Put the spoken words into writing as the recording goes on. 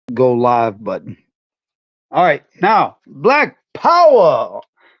go live button. All right, now Black Power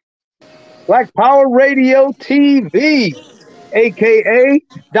Radio TV, aka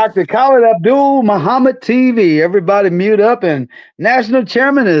Dr. Khalid Abdul Muhammad TV. Everybody mute up, and National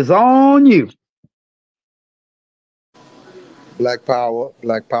Chairman is on you. Black power,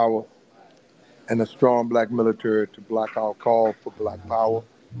 and a strong black military to block our call for black power.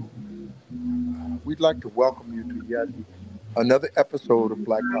 We'd like to welcome you to yet another episode of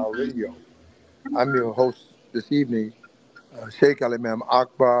Black Power Radio. I'm your host this evening, Sheikh Ali Imam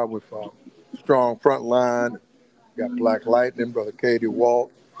Akbar, with strong front line. Got Black Lightning, Brother Katie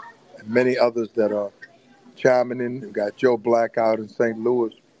Walt, and many others that are chiming in. We got Joe Black out in St.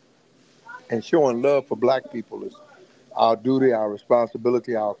 Louis. And showing love for black people is our duty, our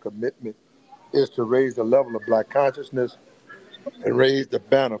responsibility, our commitment is to raise the level of black consciousness and raise the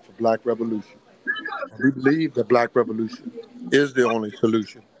banner for black revolution. And we believe that black revolution is the only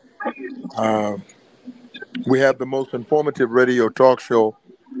solution. Uh, we have the most informative radio talk show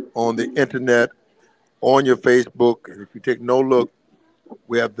on the internet, on your Facebook. And if you take no look,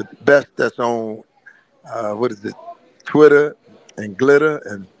 we have the best that's on, Twitter and Glitter,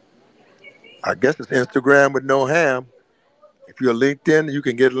 and I guess it's Instagram with no ham. If you're LinkedIn, you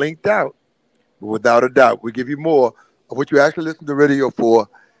can get linked out. Without a doubt, we give you more of what you actually listen to radio for.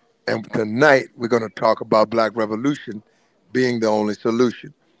 And tonight, we're going to talk about Black Revolution being the only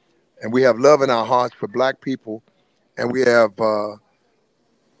solution. And we have love in our hearts for black people, and we have a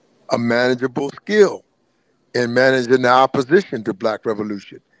manageable skill in managing the opposition to Black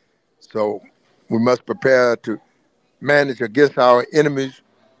Revolution. So we must prepare to manage against our enemies,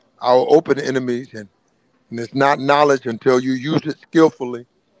 our open enemies, and it's not knowledge until you use it skillfully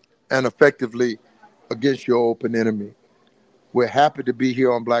and effectively against your open enemy. We're happy to be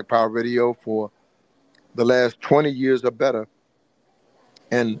here on Black Power Radio for the last 20 years or better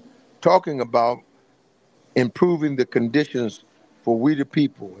and talking about improving the conditions for we the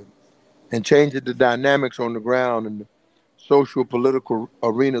people and changing the dynamics on the ground and the social political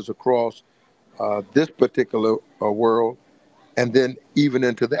arenas across this particular world, and then even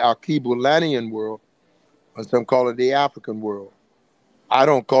into the Alkebu-Lanian world, or some call it the African world. I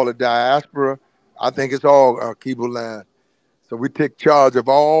don't call it diaspora. I think it's all Alkebu land. So we take charge of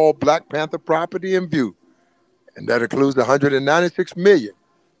all Black Panther property in view, and that includes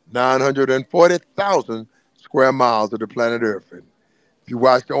 196,940,000 square miles of the planet Earth. And if you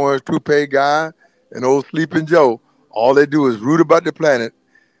watch the Orange Toupee guy and old Sleeping Joe, all they do is root about the planet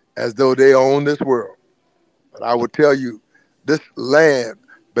as though they own this world. But I will tell you, this land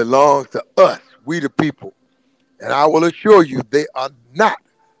belongs to us, we the people. And I will assure you, they are not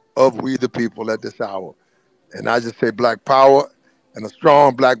of we the people at this hour. And I just say black power and a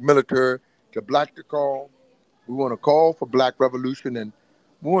strong black military to black the call. We want to call for black revolution, and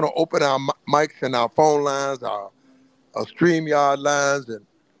we want to open our mics and our phone lines, our StreamYard lines, and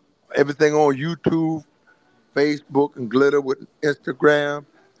everything on YouTube, Facebook, and Glitter with Instagram,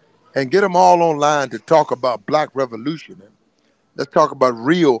 and get them all online to talk about black revolution. And let's talk about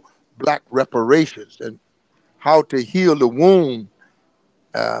real black reparations and how to heal the wound.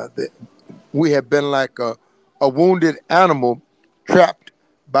 We have been like a wounded animal trapped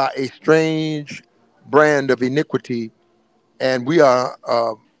by a strange brand of iniquity, and we are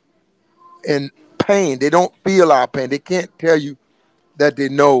in pain. They don't feel our pain. They can't tell you that they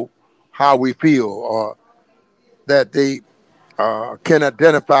know how we feel or that they can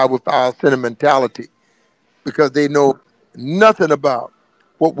identify with our sentimentality because they know nothing about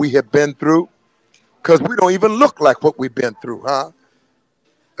what we have been through because we don't even look like what we've been through, huh?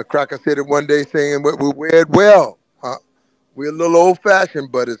 A cracker said it one day saying, we wear it well, huh? We're a little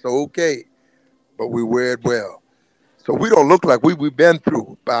old-fashioned, but it's okay. But we wear it well. So we don't look like we've been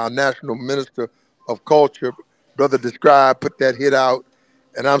through by our National Minister of Culture. Brother Describe put that hit out,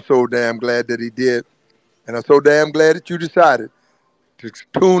 and I'm so damn glad that he did. And I'm so damn glad that you decided to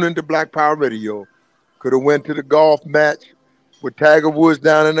tune into Black Power Radio. Could have went to the golf match with Tiger Woods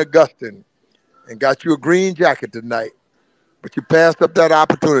down in Augusta and got you a green jacket tonight. But you passed up that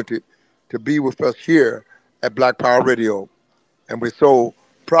opportunity to be with us here at Black Power Radio. And we're so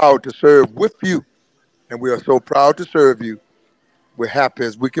proud to serve with you. And we are so proud to serve you. We're happy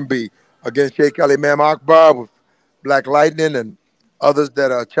as we can be. Against Sheikh Ali Imam Akbar with Black Lightning and others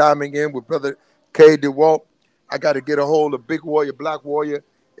that are chiming in with Brother K. DeWalt. I got to get a hold of Big Warrior. Black Warrior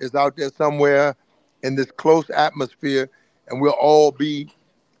is out there somewhere in this close atmosphere. And we'll all be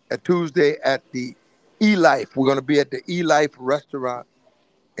at Tuesday at the E-Life. We're going to be at the E-Life restaurant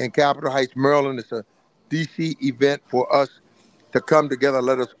in Capitol Heights, Maryland. It's a D.C. event for us to come together.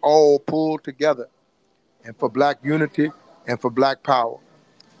 Let us all pull together and for black unity and for black power.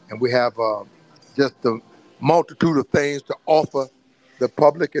 and we have just the multitude of things to offer the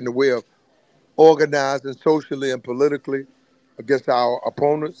public in the way of organizing socially and politically against our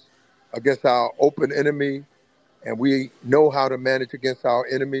opponents, against our open enemy, and we know how to manage against our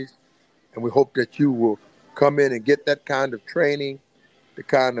enemies. And we hope that you will come in and get that kind of training, the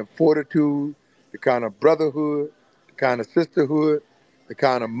kind of fortitude, the kind of brotherhood, the kind of sisterhood, the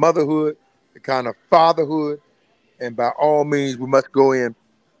kind of motherhood, the kind of fatherhood. And by all means, we must go in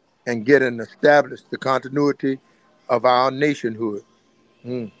and get and establish the continuity of our nationhood.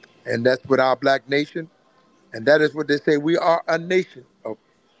 And that's with our black nation. And that is what they say. We are a nation of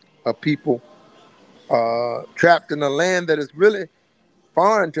people trapped in a land that is really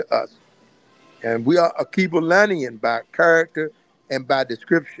foreign to us. And we are a Keebolanian by character and by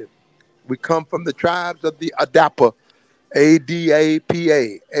description. We come from the tribes of the Adapa,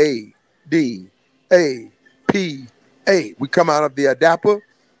 A-D-A-P-A, A-D-A-P-A. We come out of the Adapa,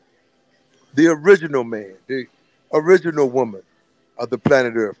 the original man, the original woman of the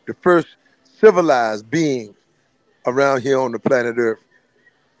planet Earth, the first civilized being around here on the planet Earth.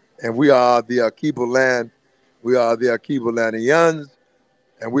 And we are the Keeboland, we are the Keebolanians,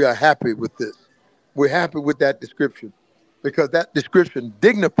 and we are happy with this. We're happy with that description because that description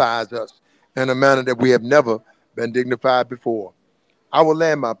dignifies us in a manner that we have never been dignified before. I will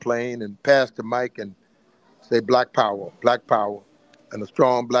land my plane and pass the mic and say black power, and a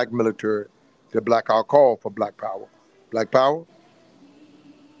strong black military. The black, I'll call for black power. Black power.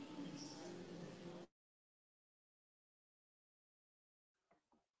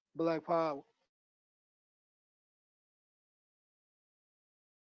 Black Power.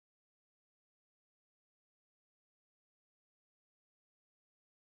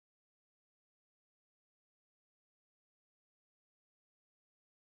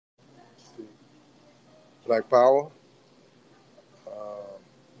 Black power.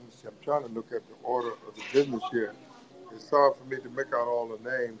 Let me see, I'm trying to look at the order of the business here. It's hard for me to make out all the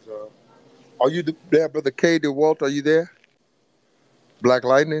names. Are you there, Brother K. DeWalt? Are you there? Black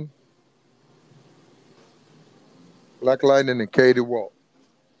Lightning? Black Lightning and K. DeWalt.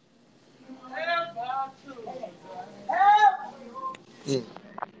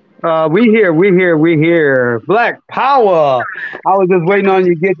 We here. Black Power. I was just waiting on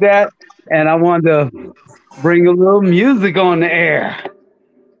you to get that, and I wanted to bring a little music on the air.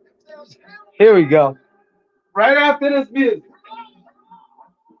 Here we go. Right after this music.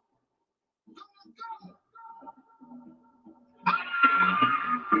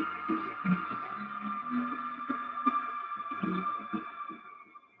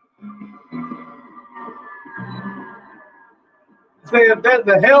 Say if there's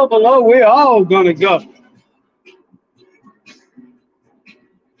a hell below, we're all gonna go.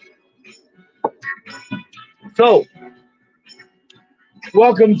 So,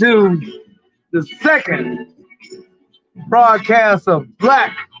 welcome to the second broadcast of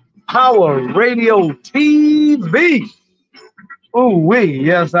Black Power Radio TV. Ooh wee,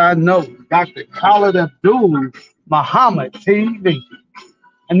 yes I know. Dr. Khalid Abdul Muhammad TV.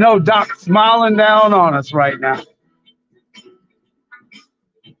 I know Doc's smiling down on us right now.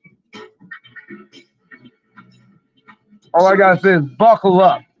 All I gotta say is buckle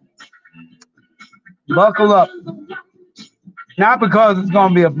up. Buckle up. Not because it's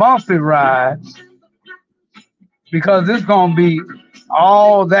gonna be a bumpy ride, because it's gonna be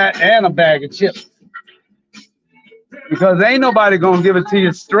all that and a bag of chips. Because ain't nobody gonna give it to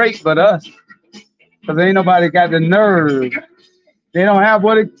you straight but us. Because ain't nobody got the nerve. They don't have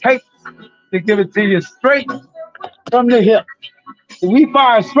what it takes to give it to you straight from the hip. We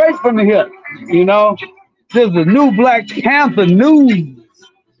fire straight from the hip, you know. There's a new Black Panther News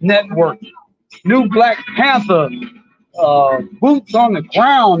Network, new Black Panther Boots on the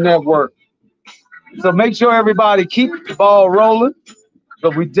Ground Network. So make sure everybody keeps the ball rolling.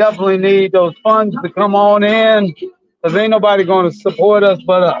 But we definitely need those funds to come on in, because ain't nobody going to support us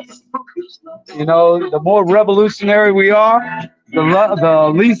but us. You know, the more revolutionary we are,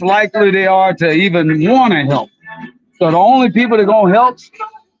 the least likely they are to even want to help. So the only people that are going to help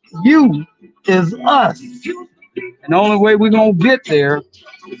you is us. And the only way we're going to get there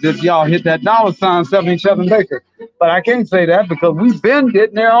is if y'all hit that $ 77 Baker. But I can't say that because we've been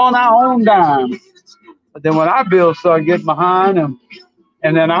getting there on our own dime. But then when our bills start getting behind and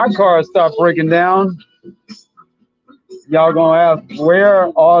then our cars start breaking down, y'all going to ask,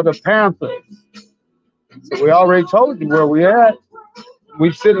 where are the Panthers? So we already told you where we at.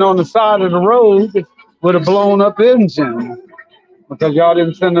 We sitting on the side of the road with a blown up engine because y'all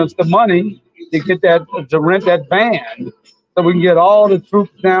didn't send us the money to get that, to rent that van, so we can get all the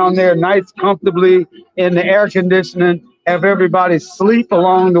troops down there nice, comfortably in the air conditioning have everybody sleep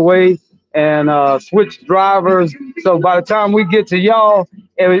along the way, and switch drivers. So by the time we get to y'all,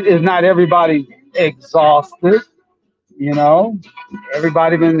 it's not everybody exhausted. You know,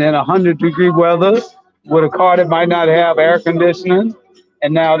 everybody been in 100-degree weather with a car that might not have air conditioning,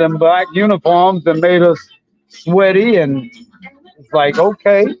 and now them black uniforms that made us sweaty, and it's like,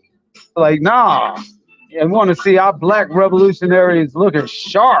 okay, like, nah, I want to see our black revolutionaries looking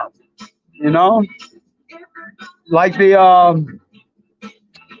sharp, you know, like the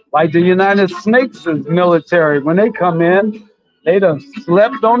United States military. When they come in, they done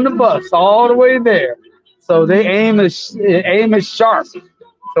slept on the bus all the way there. So they aim is sharp.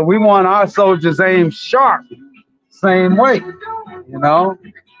 So we want our soldiers aim sharp, same way, you know.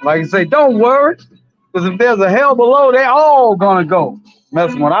 Like I say, don't worry, because if there's a hell below, they all gonna go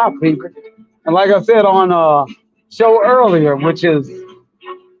messing with our people. And like I said on a show earlier, which is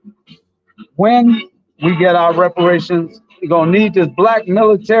when we get our reparations, we're gonna need this black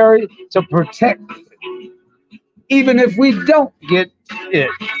military to protect. Even if we don't get it,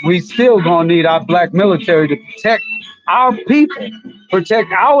 we still gonna need our black military to protect our people,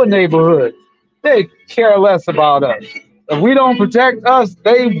 protect our neighborhood. They care less about us. If we don't protect us,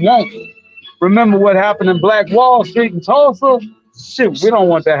 they won't. Remember what happened in Black Wall Street in Tulsa? Shoot, we don't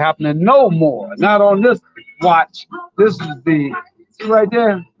want that happening no more. Not on this watch. This is the, see right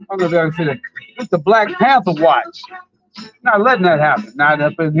there? I'm gonna be able to see that. This is the Black Panther watch. Not letting that happen. Not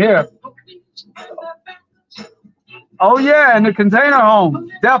up in here. Oh yeah, in the container home,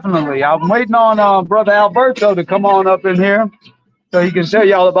 definitely. I'm waiting on brother Alberto to come on up in here so he can show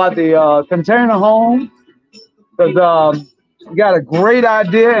y'all about the container home. Because we got a great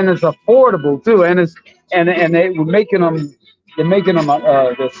idea and it's affordable too, and it's and they were making them. They're making them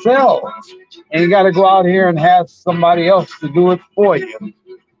themselves, and you got to go out here and have somebody else to do it for you,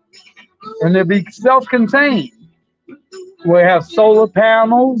 and they'll be self-contained. We have solar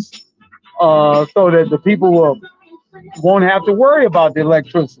panels, so that the people won't have to worry about the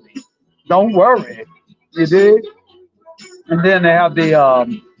electricity. Don't worry, you dig? And then they have the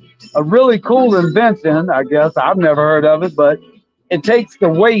a really cool invention. I guess I've never heard of it, but it takes the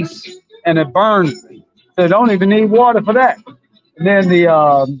waste and it burns it, so they don't even need water for that. And then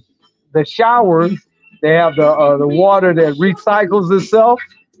the showers, they have the water that recycles itself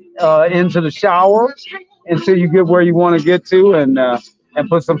into the shower until you get where you want to get to, and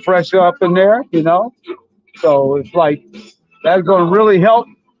put some fresh up in there, you know. So it's like that's going to really help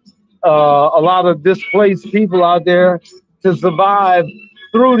a lot of displaced people out there to survive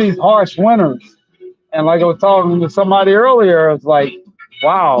through these harsh winters. And like I was talking to somebody earlier, it's like,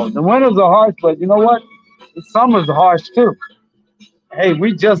 wow, the winters are harsh, but you know what? The summer's harsh too. Hey,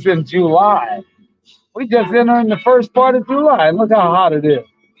 we just in July. We just entering the first part of July, and look how hot it is.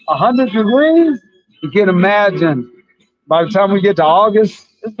 100 degrees. You can imagine. By the time we get to August,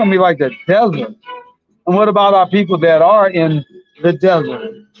 it's gonna be like the desert. And what about our people that are in the desert?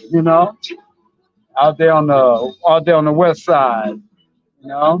 You know, out there on the west side. You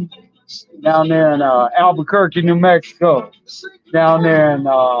know, down there in Albuquerque, New Mexico. Down there in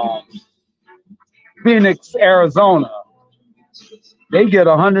Phoenix, Arizona. They get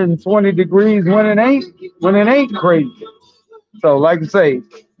 120 degrees when it ain't crazy. So, like I say,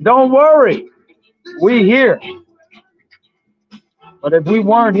 don't worry, we here. But if we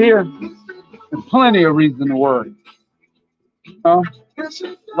weren't here, there's plenty of reason to worry. Huh?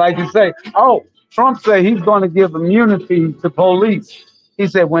 Like you say, oh, Trump said he's going to give immunity to police. He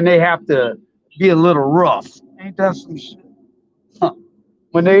said when they have to be a little rough. Ain't that some shit? Huh.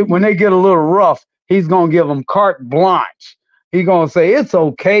 When they get a little rough, he's gonna give them carte blanche. He's gonna say it's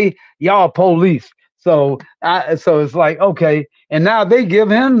okay, y'all police. So it's like okay, and now they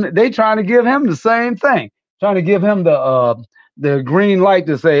trying to give him the same thing, trying to give him the green light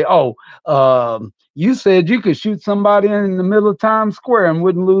to say, oh, you said you could shoot somebody in the middle of Times Square and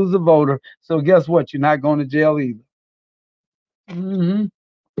wouldn't lose a voter. So guess what? You're not going to jail either. Hmm.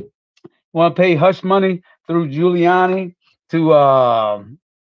 Want to pay hush money through Giuliani to uh,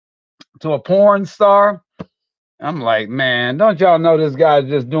 to a porn star? I'm like, man, don't y'all know this guy's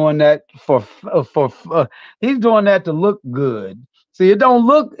just doing that he's doing that to look good. See, it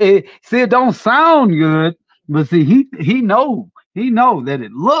don't sound good, but see, he know that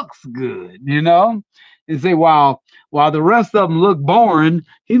it looks good, you know. And say, while the rest of them look boring,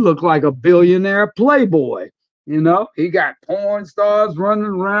 he looked like a billionaire playboy. You know, he got porn stars running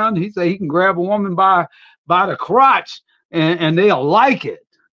around. He say he can grab a woman by the crotch and they'll like it.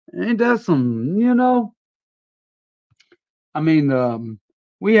 Ain't that some, you know? I mean,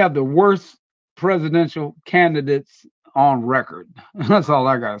 we have the worst presidential candidates on record. That's all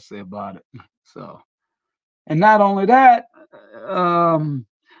I gotta say about it. So And not only that, um,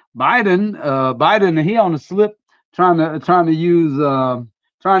 Biden, he on the slip trying to use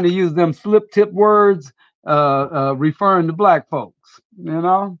them slip tip words, referring to black folks.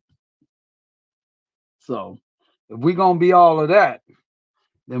 So if we gonna be all of that,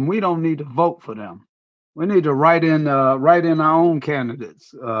 then we don't need to vote for them. We need to write in our own candidates.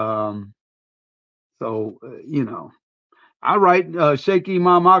 So I write Sheikh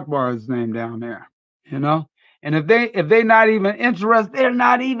Imam Akbar's name down there. you know. And if they not even interested, they're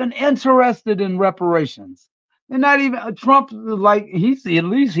not even interested in reparations. They're not even Trump. Like at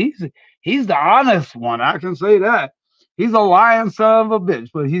least he's the honest one. I can say that he's a lying son of a bitch,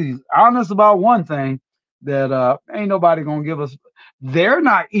 but he's honest about one thing that ain't nobody gonna give us. They're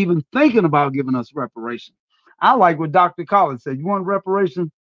not even thinking about giving us reparations. I like what Dr. Collins said. You want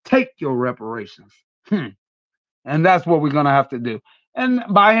reparations? Take your reparations. And that's what we're gonna have to do. And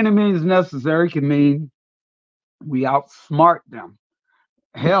by any means necessary can mean we outsmart them.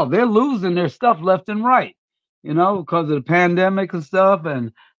 Hell, they're losing their stuff left and right, because of the pandemic and stuff,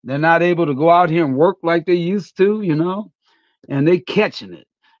 and they're not able to go out here and work like they used to, and they catching it.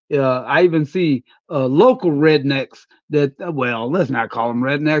 I even see local rednecks that, well, let's not call them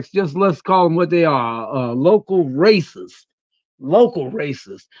rednecks, just let's call them what they are, local racists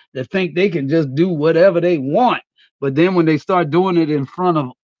that think they can just do whatever they want. But then when they start doing it in front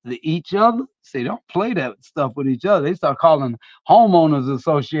of each other, see, don't play that stuff with each other. They start calling homeowners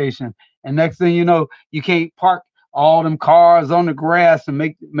association, and next thing you know, you can't park all them cars on the grass and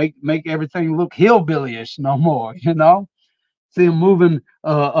make everything look hillbillyish no more. See them moving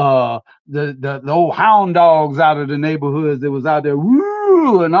the old hound dogs out of the neighborhoods that was out there,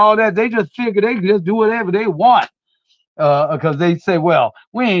 woo, and all that. They just figure they can just do whatever they want, because they say, well,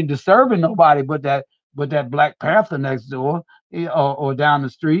 we ain't disturbing nobody but that Black Panther next door, or down the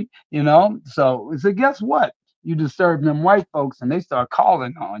street. So guess what? You disturb them white folks, and they start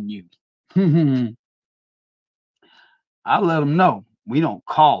calling on you. I let them know we don't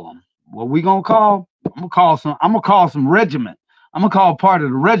call them. What we gonna call? I'm gonna call some regiment. I'm gonna call part of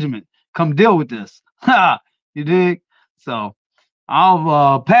the regiment. Come deal with this. You dig? So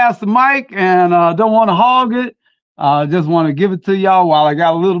I'll pass the mic, and don't want to hog it. Just want to give it to y'all while I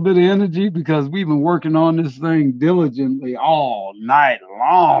got a little bit of energy, because we've been working on this thing diligently all night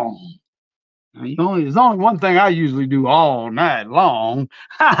long. There's only one thing I usually do all night long.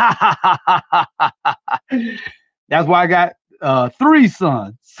 That's why I got three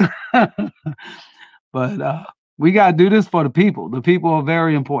sons. But we got to do this for the people. The people are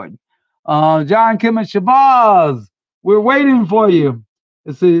very important. John, Kim, and Shabazz, we're waiting for you.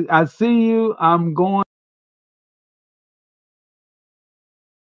 I see you. I'm going.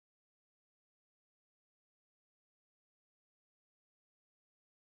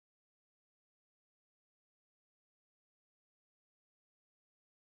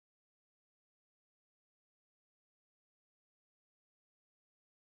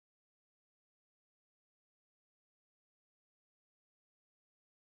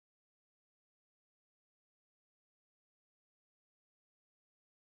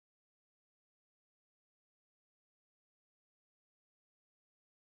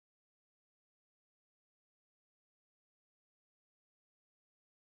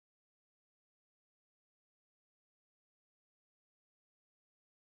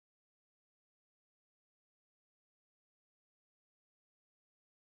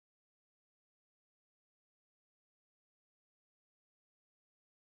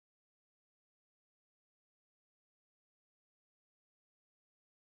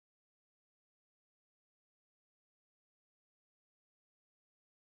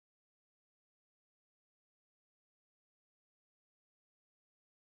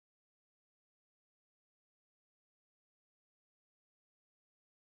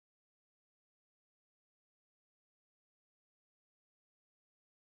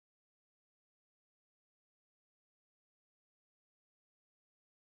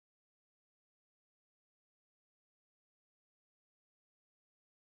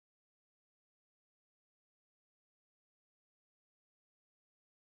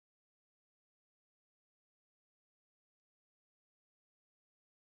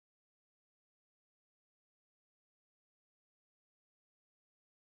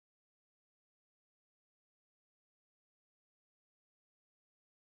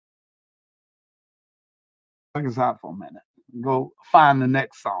 Check us out for a minute. Go find the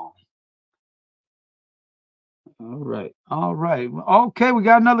next song. All right. All right. Okay, we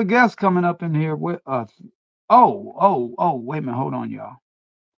got another guest coming up in here with us. Oh, wait a minute. Hold on, y'all.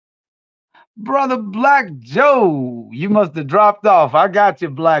 Brother Black Joe, you must have dropped off. I got you,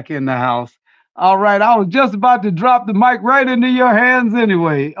 Black, in the house. All right, I was just about to drop the mic right into your hands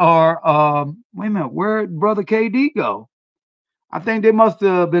anyway. Or wait a minute, where'd Brother KD go? I think they must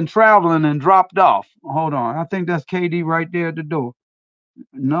have been traveling and dropped off. Hold on, I think that's KD right there at the door.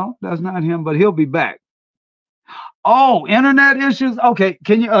 No, that's not him, but he'll be back. Oh, internet issues. Okay,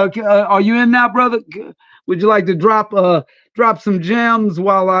 can you? Are you in now, brother? Would you like to drop some gems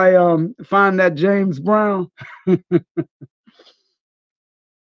while I find that James Brown?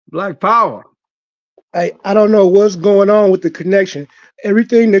 Black Power. I don't know what's going on with the connection.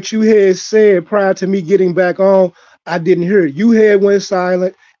 Everything that you had said prior to me getting back on, I didn't hear it. You had went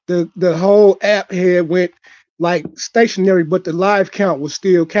silent. The whole app had went like stationary, but the live count was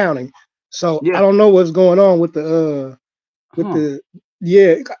still counting. So I Yeah. don't know what's going on with Huh. the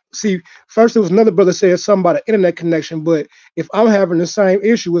yeah. See, first there was another brother said something about an internet connection, but if I'm having the same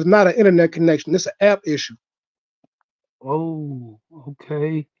issue, it's not an internet connection. It's an app issue. Oh,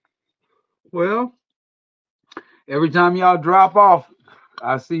 okay. Well, every time y'all drop off,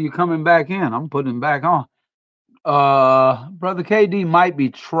 I see you coming back in. I'm putting back on. Brother KD might be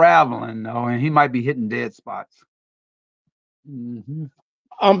traveling though, and he might be hitting dead spots. Mm-hmm.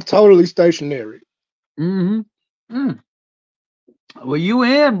 I'm totally stationary. Mm-hmm. Mm. Well, you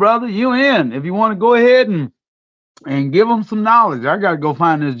in, brother. You in. If you want to go ahead and give them some knowledge, I gotta go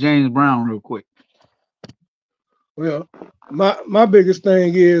find this James Brown real quick. Well, my biggest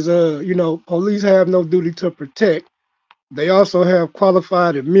thing is, police have no duty to protect. They also have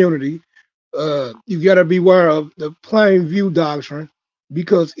qualified immunity. You got to beware of the plain view doctrine,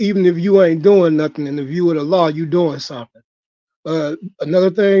 because even if you ain't doing nothing in the view of the law, you doing something. Another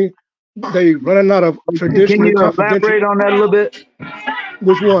thing, they running out of Can traditional you confidential. elaborate on that a little bit?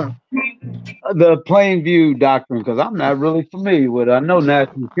 Which one? The plain view doctrine, because I'm not really familiar with it. I know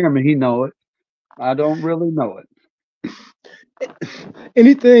National Chairman, he know it. I don't really know it.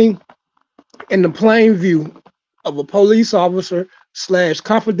 Anything in the plain view of a police officer slash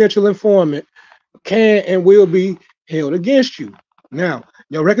confidential informant can and will be held against you. Now,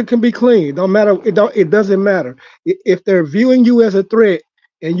 your record can be clean. It don't matter. It doesn't matter. If they're viewing you as a threat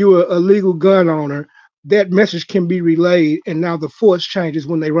and you're a legal gun owner, that message can be relayed, and now the force changes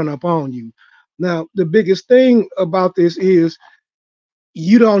when they run up on you. Now, the biggest thing about this is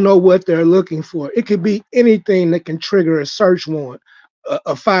you don't know what they're looking for. It could be anything that can trigger a search warrant,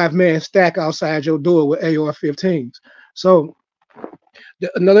 a five-man stack outside your door with AR-15s. So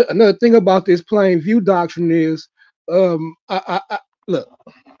another thing about this plain view doctrine is, look,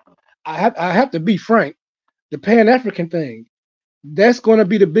 I have to be frank. The Pan African thing, that's going to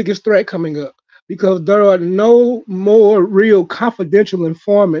be the biggest threat coming up, because there are no more real confidential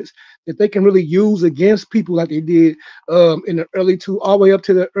informants that they can really use against people like they did in the early all the way up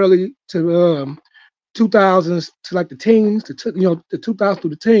to the early to 2000s, to like the teens, the 2000s through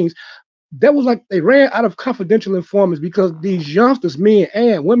the teens. That was like they ran out of confidential informants, because these youngsters, men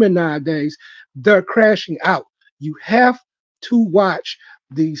and women nowadays, they're crashing out. You have to watch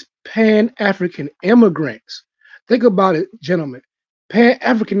these Pan African immigrants. Think about it, gentlemen. Pan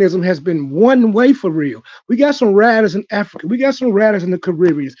Africanism has been one way for real. We got some riders in Africa. We got some riders in the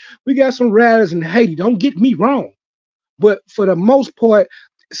Caribbean. We got some riders in Haiti. Don't get me wrong. But for the most part,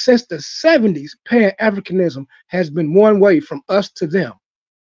 since the 70s, Pan Africanism has been one way from us to them.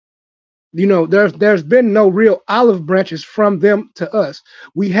 There's been no real olive branches from them to us.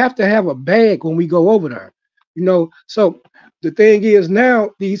 We have to have a bag when we go over there. So the thing is,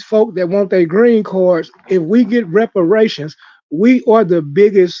 now these folk that want their green cards, if we get reparations, we are the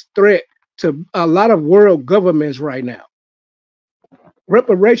biggest threat to a lot of world governments right now.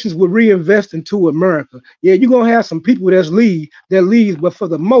 Reparations will reinvest into America. Yeah, you're gonna have some people that leave, but for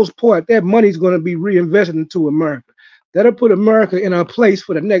the most part, that money's gonna be reinvested into America. That'll put America in a place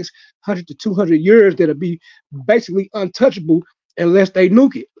for the next 100 to 200 years that'll be basically untouchable unless they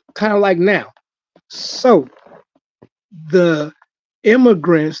nuke it, kind of like now. So the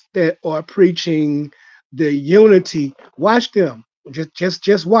immigrants that are preaching the unity, watch them.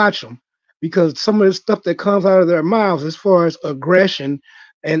 Just watch them, because some of the stuff that comes out of their mouths, as far as aggression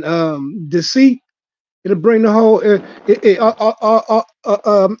and deceit, it'll bring the whole.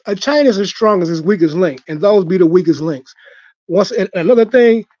 China's as strong as its weakest link, and those be the weakest links. Another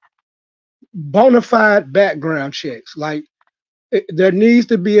thing, bona fide background checks. Like, there needs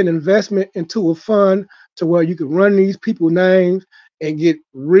to be an investment into a fund to where you can run these people's names and get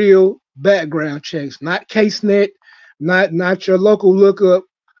real background checks, not CaseNet, not your local lookup,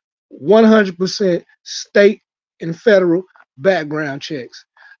 100% state and federal background checks.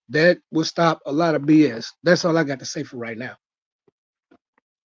 That will stop a lot of BS. That's all I got to say for right now.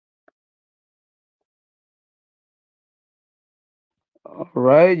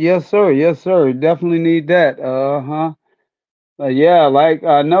 Right. Yes, sir. Yes, sir. Definitely need that. Uh-huh. Yeah, like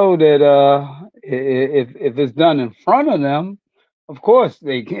I know that if it's done in front of them, of course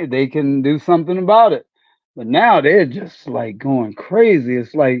they can do something about it. But now they're just like going crazy.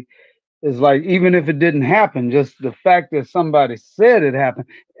 It's like even if it didn't happen, just the fact that somebody said it happened.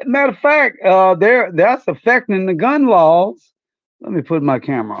 Matter of fact, that's affecting the gun laws. Let me put my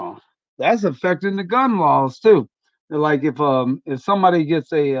camera on. That's affecting the gun laws too. Like if somebody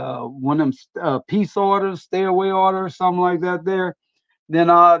gets a one of them peace orders, stay away order, something like that,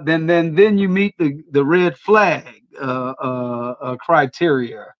 then you meet the red flag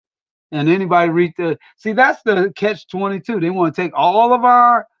criteria, and anybody read the see that's the catch 22. They want to take all of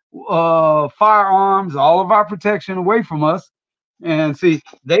our firearms, all of our protection away from us, and see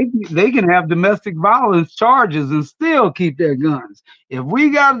they can have domestic violence charges and still keep their guns. If we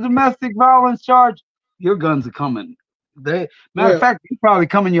got a domestic violence charge, your guns are coming. They matter of Well, fact, they probably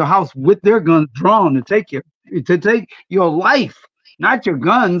come in your house with their guns drawn to take your life, not your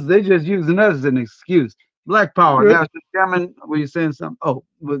guns. They just using us as an excuse. Black Power, re- National Chairman, were you saying something? Oh,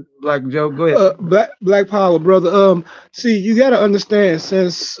 Black Joe, go ahead. Black Power, brother. See, you got to understand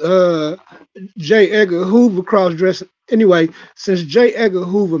since J. Edgar Hoover cross dressing. Anyway, since J. Edgar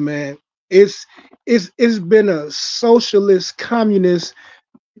Hoover, man, it's it's been a socialist, communist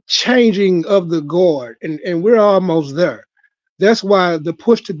changing of the guard, and we're almost there. That's why the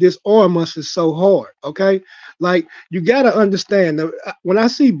push to disarm us is so hard. Okay, like you got to understand that when I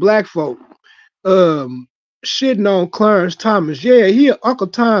see black folk um shitting on Clarence Thomas. Yeah, he Uncle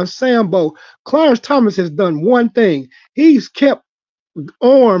Tom Sambo. Clarence Thomas has done one thing. He's kept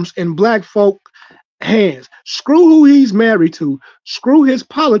arms in black folk hands. Screw who he's married to. Screw his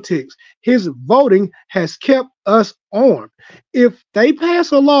politics. His voting has kept us armed. If they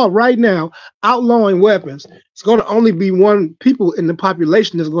pass a law right now outlawing weapons, it's going to only be one people in the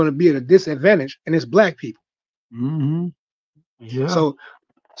population that's going to be at a disadvantage, and it's black people. Mm-hmm. Yeah. So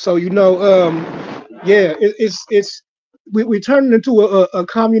So yeah, it's we turning into a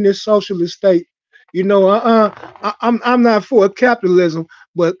communist socialist state. I'm not for capitalism,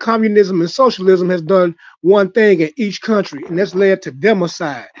 but communism and socialism has done one thing in each country, and that's led to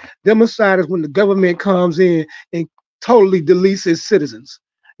democide. Democide is when the government comes in and totally deletes its citizens.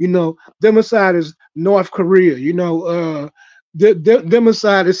 Democide is North Korea.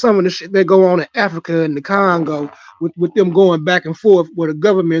 Democide is some of the shit that go on in Africa and the Congo with them going back and forth where the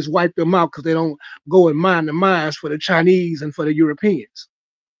governments wipe them out because they don't go and mine the mines for the Chinese and for the Europeans.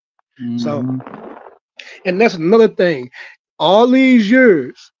 So, Mm-hmm. and that's another thing. All these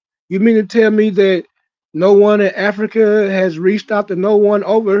years, you mean to tell me that no one in Africa has reached out to no one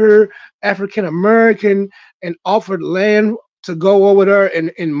over here, African American, and offered land to go over there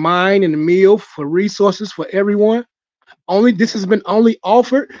and mine and mill for resources for everyone? Only this has been only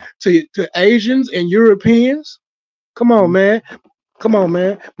offered to Asians and Europeans. Come on, man. Come on,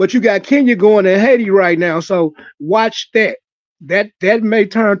 man. But you got Kenya going to Haiti right now, so watch that. That may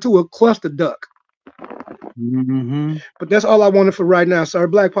turn to a cluster duck. Mm-hmm. But that's all I wanted for right now, sir.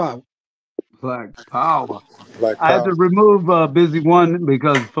 Black Power. Black Power. Black I had Power. to remove Busy One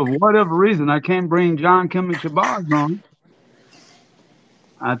because for whatever reason I can't bring John Kim and Shabazz on.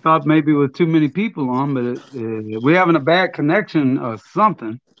 I thought maybe with too many people on, but we're having a bad connection or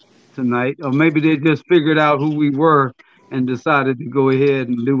something tonight, or maybe they just figured out who we were and decided to go ahead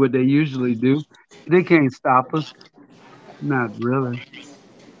and do what they usually do. They can't stop us. Not really.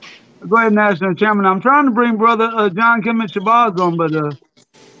 Go ahead, National Chairman. I'm trying to bring Brother John Kim and Shabazz on, but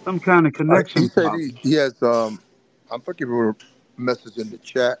some kind of He connection said he, problem. he has, I'm putting a message in the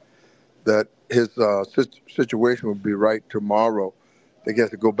chat that his situation will be right tomorrow. They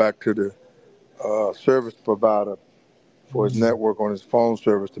get to go back to the service provider for his Mm. network on his phone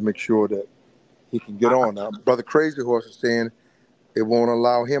service to make sure that he can get on. Now, Brother Crazy Horse is saying it won't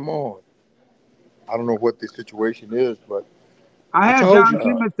allow him on. I don't know what the situation is, but I I had told John you.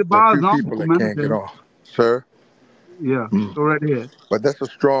 Kim and there are a Shabazz few on people a that minute can't get ago. on. Sir? Yeah, go right ahead. But that's a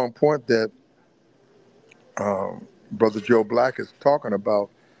strong point that Brother Joe Black is talking about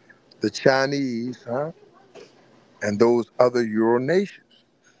the Chinese, huh, and those other Euro nations.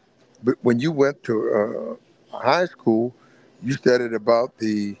 But when you went to high school, you studied about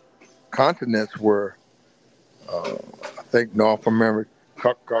the continents where I think North America,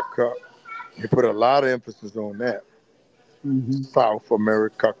 cuck. You put a lot of emphasis on that. Hmm. South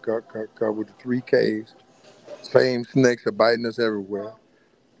America, cuck, with the three Ks. Same snakes are biting us everywhere.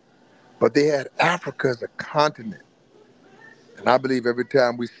 But they had Africa as a continent. And I believe every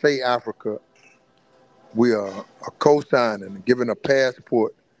time we say Africa, we are co-signing and giving a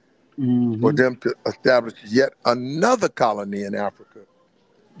passport for Mm-hmm. them to establish yet another colony in Africa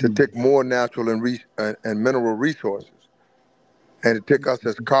to take more natural and mineral resources and to take us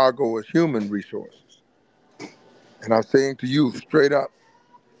as cargo as human resources. And I'm saying to you straight up,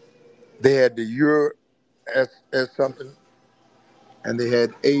 they had the Europe as something and they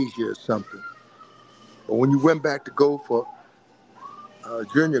had Asia as something. But when you went back to go for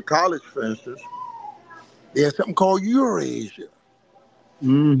junior college, for instance, they had something called Eurasia,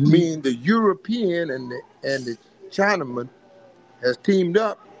 Mm-hmm. meaning the European and the Chinaman has teamed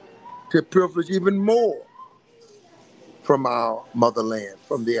up to privilege even more from our motherland,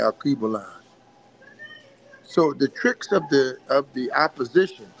 from the Al-Qaeda line. So the tricks of the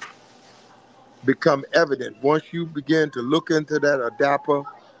opposition become evident once you begin to look into that ADAPA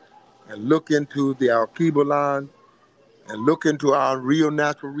and look into the Al-Qaeda line and look into our real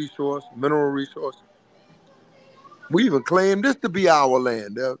natural resource, mineral resources. We even claim this to be our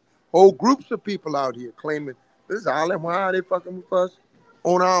land. There are whole groups of people out here claiming this is our land. Why are they fucking with us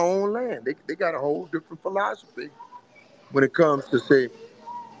on our own land? They got a whole different philosophy when it comes to say,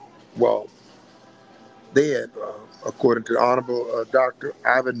 well, they had, according to the Honorable Dr.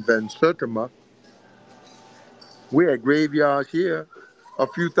 Ivan Van Sertima, we had graveyards here a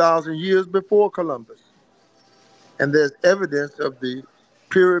few thousand years before Columbus. And there's evidence of the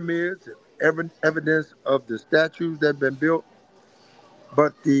pyramids and evidence of the statues that have been built.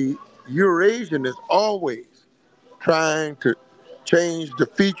 But the Eurasian is always trying to change the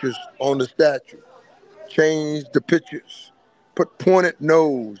features on the statue, change the pictures, put pointed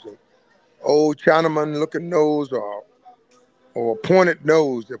nose, and old Chinaman looking nose, or pointed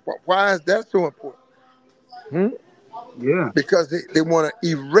nose. Why is that so important? Hmm? Yeah. Because they want to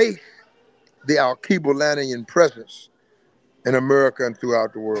erase the Alkebu-Lanian presence in America and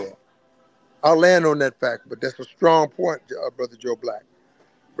throughout the world. I'll land on that fact, but that's a strong point, Brother Joe Black.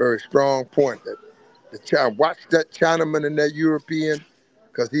 Very strong point that watch that Chinaman and that European,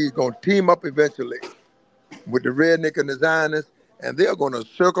 because he's going to team up eventually with the redneck and the Zionists, and they're going to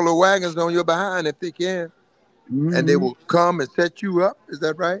circle the wagons on your behind if they can, and they Mm-hmm. will come and set you up. Is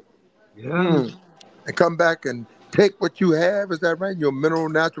that right? Yeah. Hmm. And come back and take what you have. Is that right? Your mineral,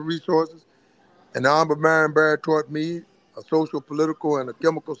 natural resources. And the Honorable Marion Barry taught me, a social, political, and a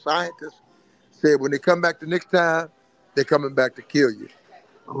chemical scientist, said when they come back the next time, they're coming back to kill you.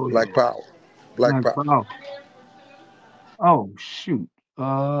 Oh Black yeah. power. Black Black power. power. Oh shoot.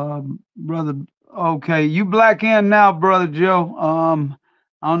 Brother. Okay, you black in now, brother Joe.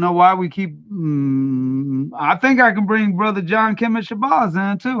 I don't know why we keep. I think I can bring brother John Kemet Shabazz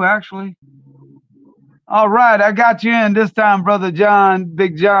in too. Actually. All right, I got you in this time, brother John,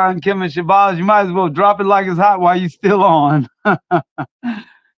 Big John Kemet Shabazz. You might as well drop it like it's hot while you still on.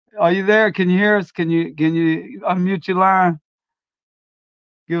 Are you there? Can you hear us? Can you unmute your line?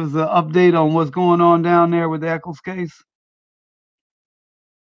 Give us an update on what's going on down there with the Eccles case.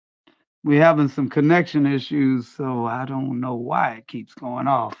 We having some connection issues, so I don't know why it keeps going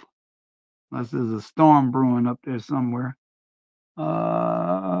off. Unless there's a storm brewing up there somewhere.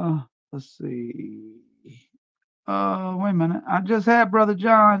 Let's see. Wait a minute. I just had brother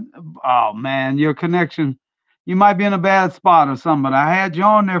John. Oh man, your connection. You might be in a bad spot or something, but I had you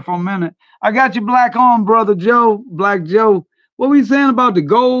on there for a minute. I got you black on, brother Joe, Black Joe. What were you saying about the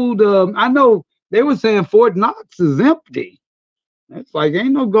gold? I know they were saying Fort Knox is empty. It's like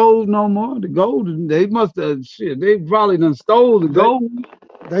ain't no gold no more. The gold they must have shit. They probably done stole the They gold.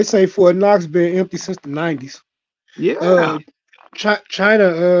 they say Fort Knox been empty since the 90s. Yeah. Uh,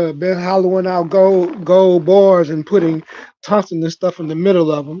 China been hollowing out gold bars and putting tungsten and stuff in the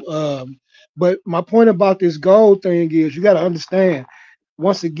middle of them. But my point about this gold thing is you got to understand.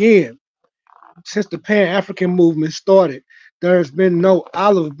 Once again, since the Pan African movement started, there's been no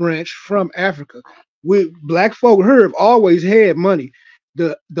olive branch from Africa. We black folk here have always had money.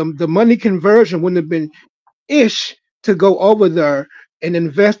 The money conversion wouldn't have been ish to go over there and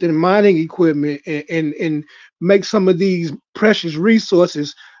invest in mining equipment and make some of these precious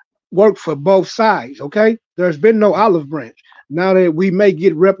resources work for both sides. Okay, there's been no olive branch. Now that we may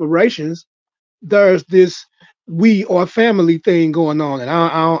get reparations, there's this we or family thing going on, and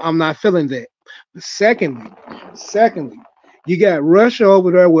I'm not feeling that. But secondly, you got Russia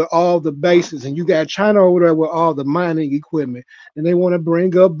over there with all the bases, and you got China over there with all the mining equipment, and they want to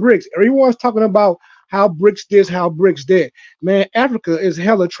bring up bricks. Everyone's talking about how bricks this, how bricks that. Man, Africa is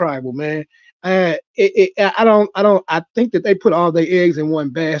hella tribal, man. I think that they put all their eggs in one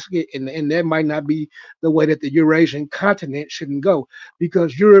basket, and that might not be the way that the Eurasian continent shouldn't go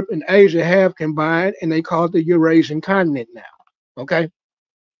because Europe and Asia have combined and they call it the Eurasian continent now. Okay.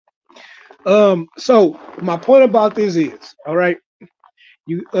 So my point about this is, all right,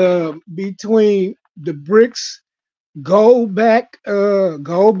 You between the BRICS gold back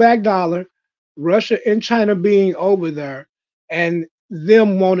dollar, Russia and China being over there, and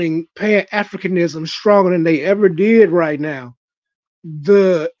them wanting pan Africanism stronger than they ever did right now.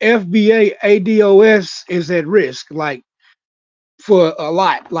 The FBA ADOS is at risk, like for a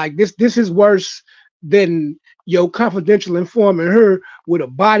lot. Like this is worse than your confidential informant her with a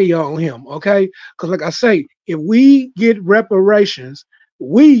body on him. Okay, because like I say, if we get reparations,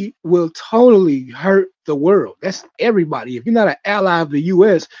 we will totally hurt the world. That's everybody. If you're not an ally of the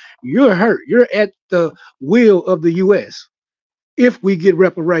U.S., you're hurt. You're at the will of the U.S. if we get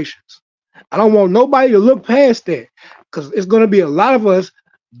reparations. I don't want nobody to look past that because it's going to be a lot of us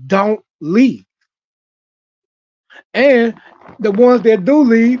don't leave. And the ones that do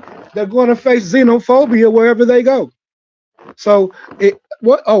leave, they're going to face xenophobia wherever they go. So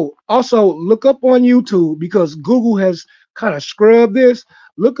also look up on YouTube because Google has kind of scrubbed this.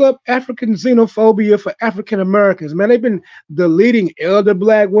 Look up African xenophobia for African Americans. Man, they've been deleting elder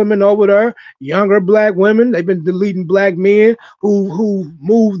black women over there, younger black women. They've been deleting black men who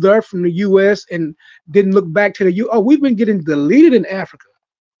moved there from the US and didn't look back to the U. Oh, we've been getting deleted in Africa.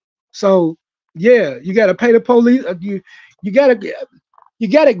 So yeah, you gotta pay the police. You gotta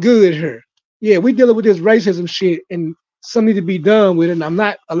it good here. Yeah, we dealing with this racism shit and something to be done with it. And I'm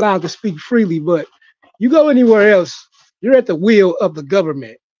not allowed to speak freely, but you go anywhere else, you're at the will of the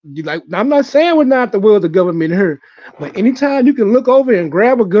government. You like I'm not saying we're not at the will of the government here, but anytime you can look over and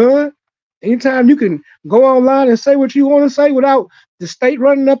grab a gun, anytime you can go online and say what you want to say without the state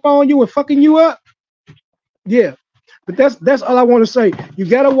running up on you and fucking you up, yeah. But that's all I want to say. You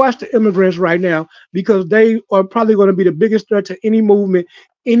got to watch the immigrants right now because they are probably going to be the biggest threat to any movement,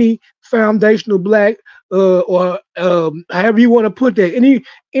 any foundational black or however you want to put that,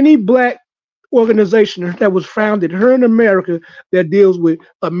 any black organization that was founded here in America that deals with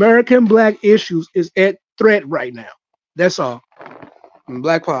American black issues is at threat right now. That's all.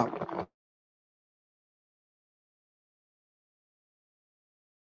 Black Power.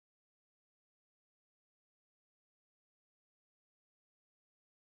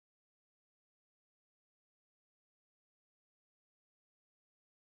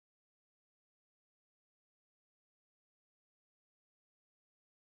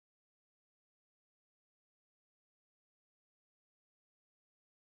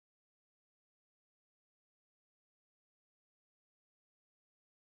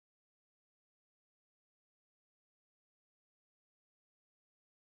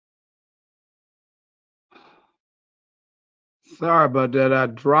 Sorry about that. I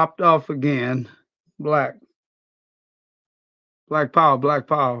dropped off again. Black. Black power, black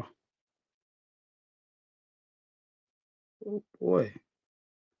power. Oh boy.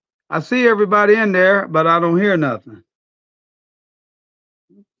 I see everybody in there, but I don't hear nothing.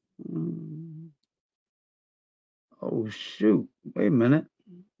 Oh shoot. Wait a minute.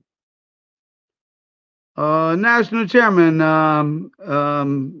 National Chairman,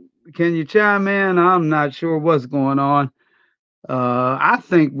 can you chime in? I'm not sure what's going on. I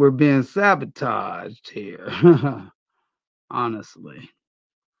think we're being sabotaged here. Honestly.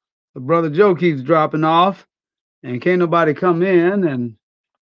 The brother Joe keeps dropping off and can't nobody come in and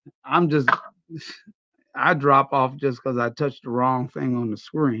I'm just I drop off just because I touched the wrong thing on the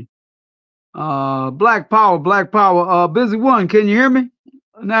screen. Black Power, Black Power. Busy One, can you hear me?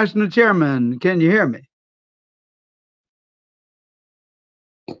 National Chairman, can you hear me?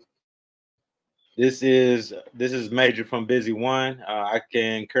 This is Major from Busy One. I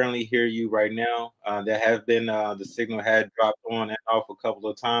can currently hear you right now. There has been the signal had dropped on and off a couple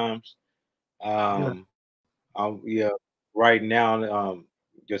of times. Yeah, right now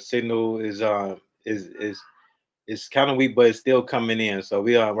your signal is kind of weak, but it's still coming in. So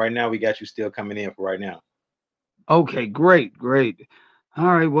we are right now. We got you still coming in for right now. Okay, great, great. All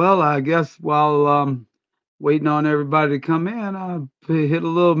right, well, I guess while waiting on everybody to come in, I'll hit a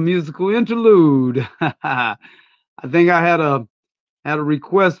little musical interlude. I think I had a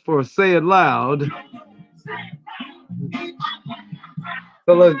request for Say It Loud.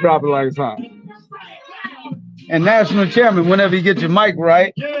 So let's drop it like it's hot. And National Chairman, whenever you get your mic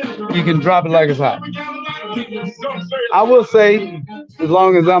right, you can drop it like it's hot. I will say, as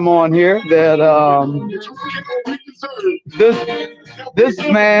long as I'm on here, that this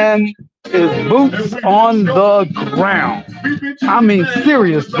man is boots on the ground. I mean,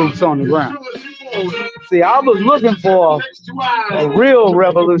 serious boots on the ground. See, I was looking for a real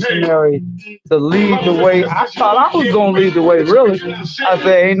revolutionary to lead the way. I thought I was going to lead the way, really. I said,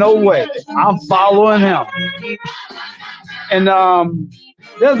 ain't no way. I'm following him. And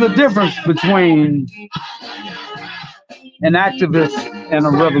there's a difference between an activist and a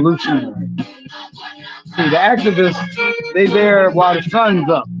revolutionary. See, the activists, they there while the sun's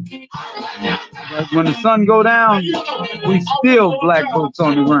up. But when the sun go down, we still black folks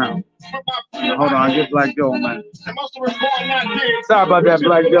on the ground. Hold on, I get Black Joe, man. Sorry about that,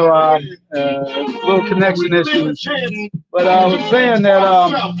 Black Joe. Little connection issues. But I was saying that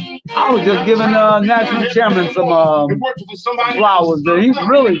I was just giving National Chairman some flowers that he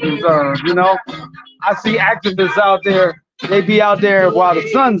really deserves, you know. I see activists out there, they be out there while the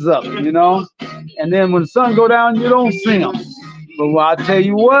sun's up, you know. And then when the sun go down, you don't see them. But I tell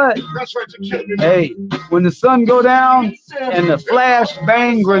you what, hey, when the sun go down and the flash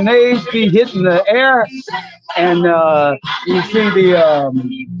bang grenades be hitting the air, and you see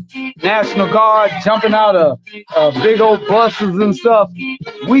the National Guard jumping out of big old buses and stuff,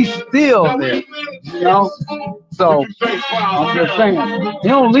 we still there, you know. So I'm just saying, he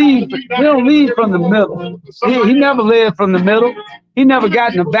don't lead from the middle. He never led from the middle. He never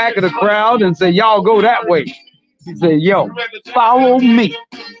got in the back of the crowd and said, y'all go that way. He said, yo, follow me.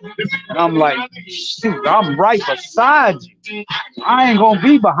 And I'm like, shoot, I'm right beside you. I ain't going to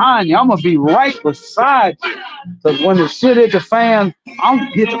be behind you. I'm going to be right beside you. Because when the shit hit the fan, I'm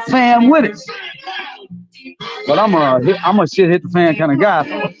going to hit the fan with it. But I'm a shit hit the fan kind of guy.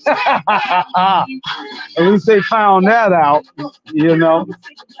 At least they found that out, you know.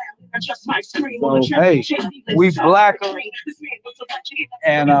 So, hey, we blacker,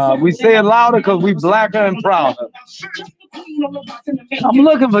 and we say it louder because we blacker and prouder. I'm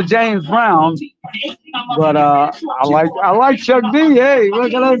looking for James Brown, but I like Chuck D. Hey,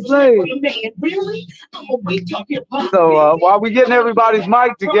 what can I say? So while we getting everybody's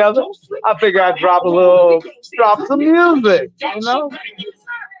mic together, I figure I'd drop some music, you know.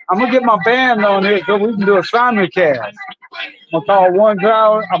 I'm gonna get my band on here so we can do a simulcast. I'm gonna call one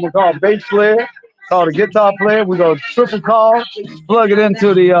guy, I'm gonna call a bass player, call the guitar player, we're gonna triple call, plug it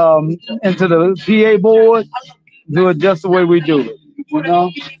into the PA board, do it just the way we do it, you know?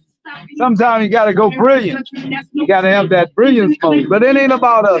 Sometimes you gotta go brilliant. You gotta have that brilliance mode. But it ain't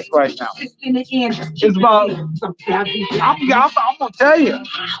about us right now. It's about, I'm gonna tell you.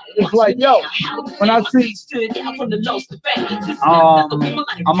 It's like, yo, when I see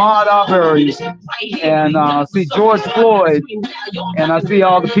Ahmaud Arbery and see George Floyd and I see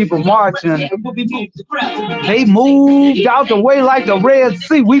all the people marching, they moved out the way like the Red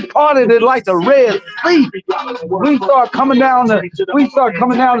Sea. We parted it like the Red Sea. We start coming down the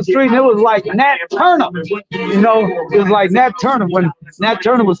street, and it was like Nat Turner. You know, it was like Nat Turner when Nat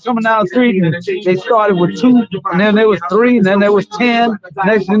Turner was coming down the street, and they started with 2, and then there was 3, and then there was 10.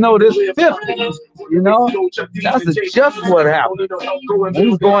 Next thing you know, there's 50. You know, that's just what happened. We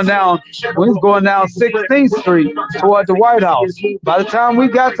was going down 16th Street toward the White House. By the time we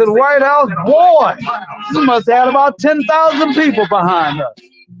got to the White House, boy, we must have had about 10,000 people behind us.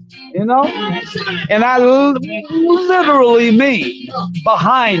 You know, and I literally mean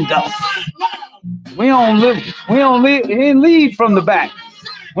behind us. We don't lead from the back.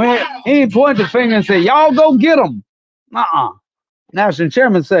 He ain't point the finger and say, y'all go get them. National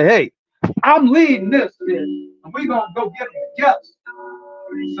Chairman say, hey, I'm leading this, and we gonna go get them together.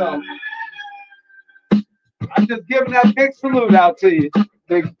 So I'm just giving that big salute out to you.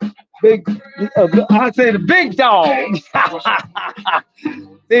 I say the big dog.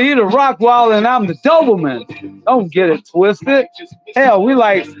 See, he the Rockwall and I'm the Doberman. Don't get it twisted. Hell, we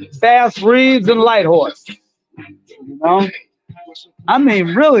like Bass Reeves and Light Horse. You know? I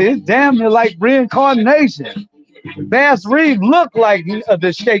mean, really, it's damn near like reincarnation. Bass Reeves look like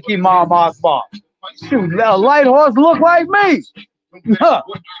the shaky Mom Akbar. Shoot, Light Horse look like me.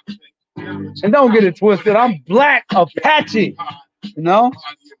 And don't get it twisted. I'm Black Apache. You know?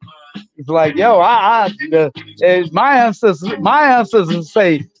 It's like, yo, my ancestors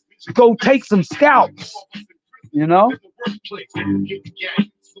say, go take some scalps, you know? The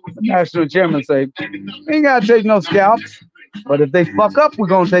National Chairman say, we ain't gotta take no scalps, but if they fuck up, we're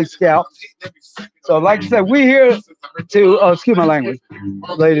gonna take scalps. So like I said, we're here to, excuse my language,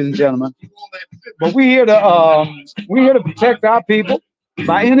 ladies and gentlemen, but we're here to protect our people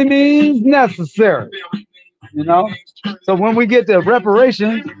by any means necessary. You know, so when we get the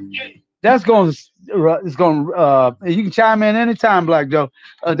reparations, it's going you can chime in anytime, Black Joe.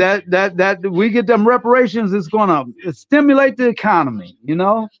 That we get them reparations, it's going to stimulate the economy, you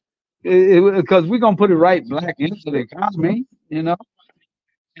know, because we're going to put it right back into the economy, you know.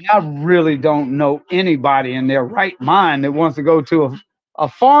 And I really don't know anybody in their right mind that wants to go to a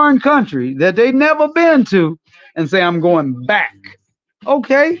foreign country that they've never been to and say, I'm going back.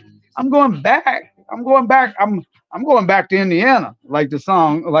 Okay, I'm going back. I'm going back to Indiana, like the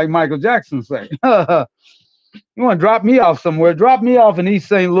song, like Michael Jackson say. You want to drop me off somewhere? Drop me off in East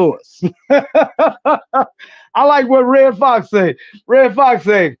St. Louis. I like what Red Fox say. Red Fox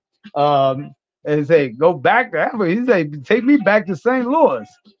say, and say, go back to Africa. He say, take me back to St. Louis.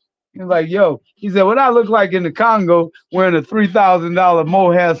 He's like, yo, he said, what I look like in the Congo wearing a $3,000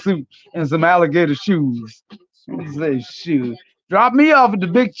 mohair suit and some alligator shoes. He said, shoot, drop me off at the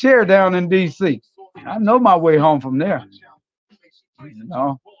big chair down in D.C. I know my way home from there. You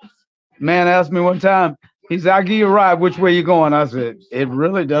know, man asked me one time, he said, I'll give you a ride. Which way you going? I said, it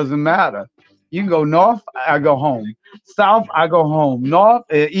really doesn't matter. You can go north, I go home. South, I go home. North,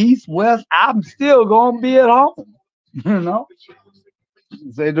 east, west, I'm still going to be at home. You know?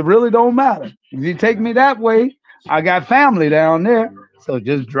 Say it really don't matter. If you take me that way, I got family down there. So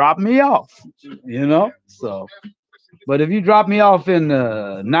just drop me off. You know? So, but if you drop me off in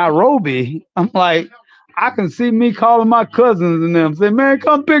Nairobi, I'm like, I can see me calling my cousins and them. Say, man,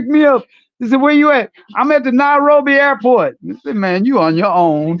 come pick me up. He said, where you at? I'm at the Nairobi airport. I said, man, you on your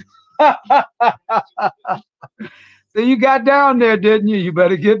own. So you got down there, didn't you? You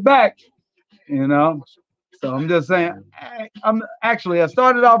better get back. You know? So I'm just saying, I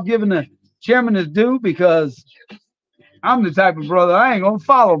started off giving the chairman his due because I'm the type of brother, I ain't going to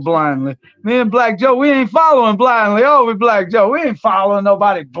follow blindly. Me and Black Joe, we ain't following blindly. Oh, we Black Joe, we ain't following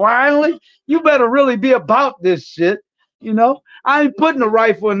nobody blindly. You better really be about this shit. You know, I ain't putting a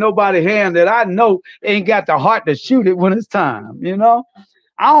rifle in nobody's hand that I know ain't got the heart to shoot it when it's time. You know,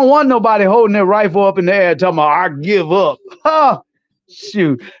 I don't want nobody holding their rifle up in the air talking about I give up. Huh?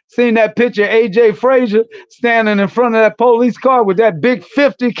 Shoot. Seen that picture of AJ Frazier standing in front of that police car with that big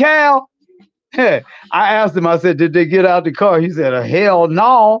 50 cal? Hey, I asked him, I said, did they get out the car? He said, hell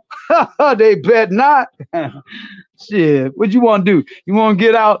no. They bet not. Shit, what you want to do? You want to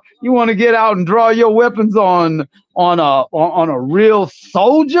get out? You want to get out and draw your weapons on a real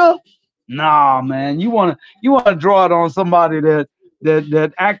soldier? Nah, man. You want to draw it on somebody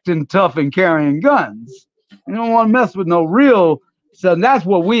that acting tough and carrying guns. You don't want to mess with no real. So that's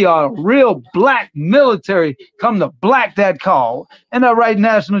what we are, real black military. Come to black that call. And that right,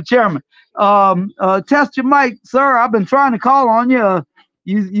 National Chairman. Test your mic, sir. I've been trying to call on you.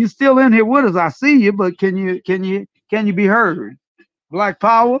 You still in here with us? I see you, but can you be heard? Black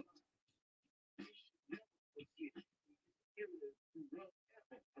Power.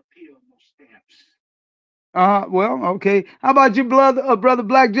 Well, okay. How about you, brother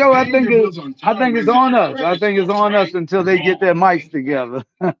Black Joe? I think it's on us. I think it's on us until they get their mics together.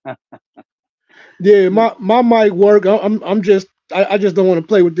 Yeah, my mic work. I just don't want to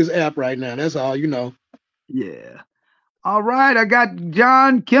play with this app right now. That's all, you know. Yeah. All right, I got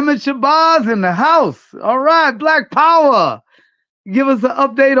John Kimmett Shabazz in the house. All right, Black Power. Give us an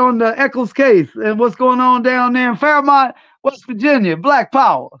update on the Eccles case and what's going on down there in Fairmont, West Virginia. Black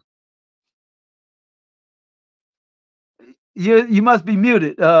Power. You must be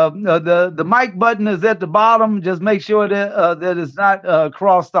muted. The mic button is at the bottom. Just make sure that that it's not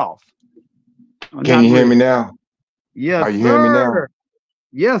crossed off. Can you hear me now? Yes, Are you hearing me now?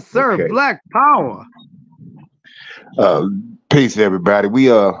 Yes, sir. Okay. Black Power. Peace, everybody.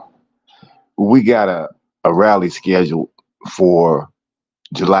 We got a rally scheduled for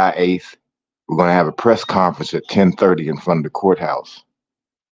July 8th. We're going to have a press conference at 10:30 in front of the courthouse.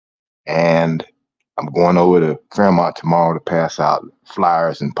 And I'm going over to Fairmont tomorrow to pass out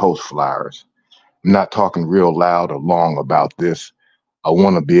flyers and post flyers. I'm not talking real loud or long about this. I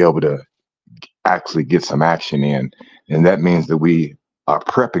want to be able to actually get some action in. And that means that we are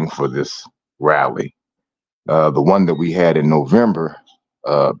prepping for this rally. The one that we had in November,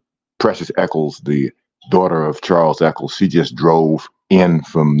 Precious Eccles, the daughter of Charles Eccles, she just drove in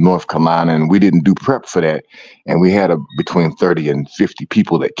from North Carolina, and we didn't do prep for that. And we had between 30 and 50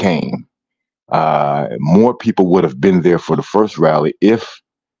 people that came. More people would have been there for the first rally if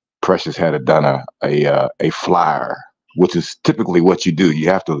Precious had done a flyer, which is typically what you do. You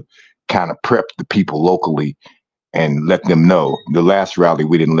have to kind of prep the people locally and let them know. The last rally,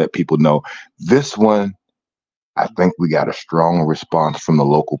 we didn't let people know. This one, I think we got a strong response from the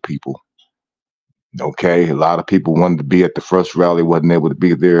local people. Okay, a lot of people wanted to be at the first rally, wasn't able to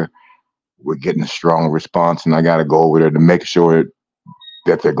be there. We're getting a strong response, and I got to go over there to make sure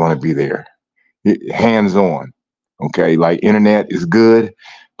that they're going to be there. Hands-on, okay? Like internet is good,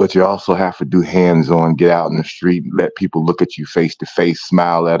 but you also have to do hands-on, get out in the street, let people look at you face-to-face,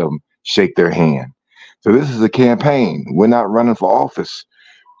 smile at them, shake their hand. So this is a campaign. We're not running for office.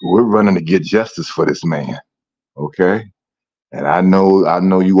 We're running to get justice for this man. Okay, and I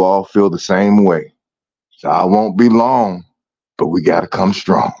know you all feel the same way. So I won't be long, but we got to come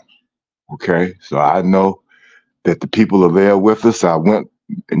strong. Okay, so I know that the people are there with us. I went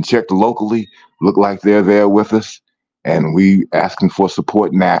and checked locally. look like they're there with us, and we asking for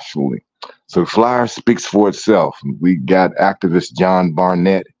support nationally. So the flyer speaks for itself. We got activist John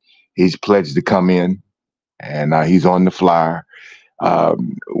Barnett. He's pledged to come in, and he's on the flyer.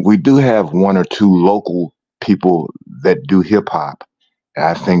 We do have one or two local people that do hip hop.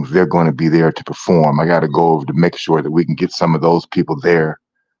 I think they're going to be there to perform. I got to go over to make sure that we can get some of those people there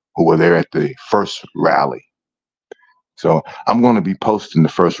who were there at the first rally. So I'm going to be posting the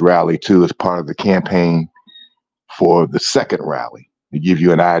first rally too as part of the campaign for the second rally to give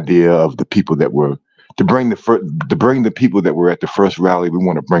you an idea of the people that were to bring the people that were at the first rally. We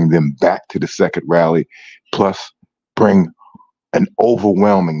want to bring them back to the second rally, plus bring an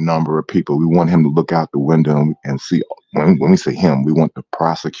overwhelming number of people. We want him to look out the window and see. When we say him, we want the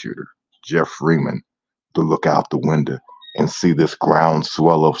prosecutor, Jeff Freeman, to look out the window and see this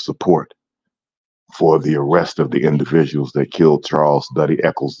groundswell of support for the arrest of the individuals that killed Charles Duddy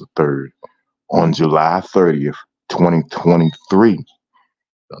Eccles III on July 30th, 2023.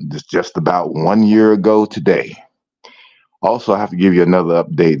 Just about 1 year ago today. Also, I have to give you another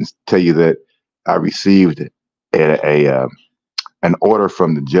update and tell you that I received an order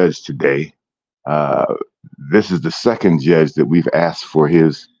from the judge today. This is the second judge that we've asked for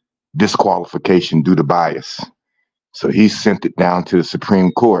his disqualification due to bias. So he sent it down to the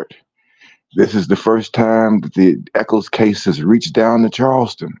Supreme Court. This is the first time that the Eccles case has reached down to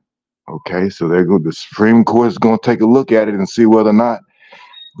Charleston. Okay, so the Supreme Court is going to take a look at it and see whether or not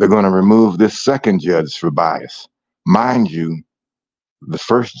they're going to remove this second judge for bias. Mind you, the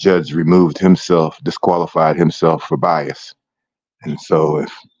first judge disqualified himself for bias. And so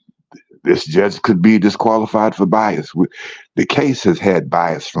if this judge could be disqualified for bias, the case has had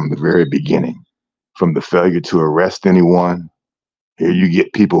bias from the very beginning, from the failure to arrest anyone. Here you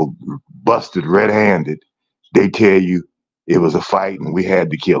get people busted red-handed. They tell you it was a fight and we had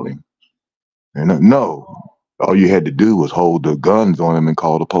to kill him. And no, all you had to do was hold the guns on him and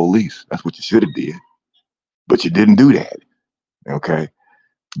call the police. That's what you should have did. But you didn't do that. Okay?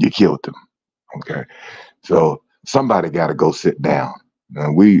 You killed them. Okay? So somebody got to go sit down.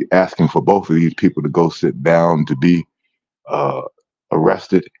 We asking for both of these people to go sit down to be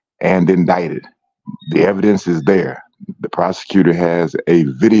arrested and indicted. The evidence is there. The prosecutor has a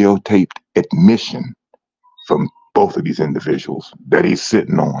videotaped admission from both of these individuals that he's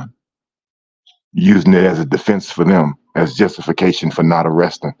sitting on, using it as a defense for them, as justification for not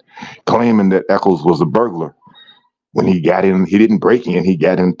arresting, claiming that Eccles was a burglar. When he got in, he didn't break in, he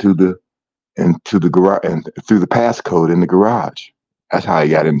got into the garage and through the passcode in the garage. That's how he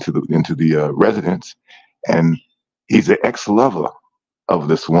got into the residence. And he's an ex-lover of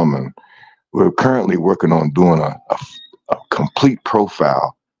this woman. We're currently working on doing a complete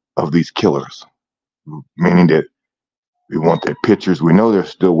profile of these killers, meaning that we want their pictures. We know they're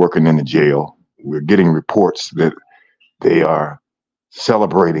still working in the jail. We're getting reports that they are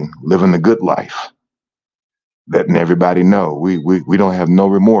celebrating, living the good life, letting everybody know we don't have no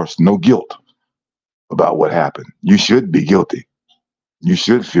remorse, no guilt about what happened. You should be guilty. You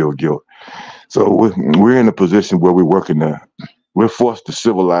should feel guilt. So we're in a position where we're forced to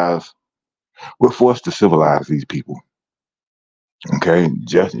civilize these people. Okay,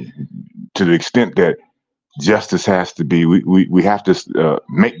 just to the extent that justice has to be, we have to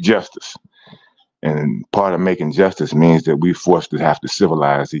make justice. And part of making justice means that we're forced to have to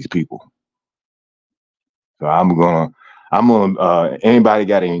civilize these people. So anybody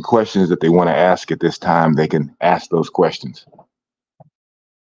got any questions that they want to ask at this time, they can ask those questions.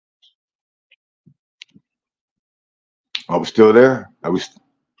 Are we still there?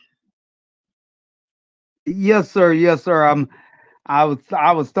 Yes, sir. Yes, sir. I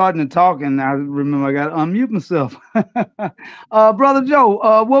was starting to talk, and I remember I got to unmute myself. Brother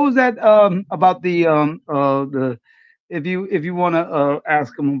Joe, what was that about the if you want to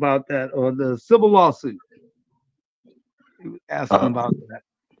ask him about that, or the civil lawsuit? Ask him about that.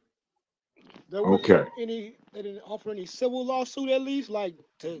 There wasn't they didn't offer any civil lawsuit, at least, like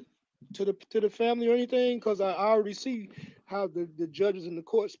to the family or anything, because I already see how the judges and the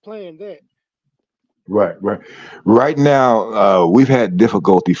courts playing that. Right now, we've had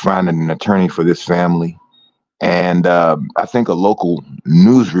difficulty finding an attorney for this family. And I think a local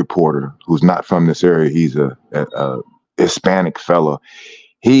news reporter who's not from this area, he's a Hispanic fellow.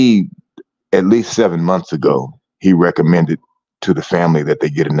 He, at least 7 months ago, he recommended to the family that they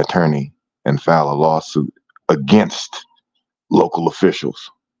get an attorney and file a lawsuit against local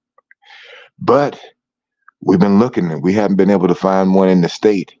officials. But we've been looking and we haven't been able to find one in the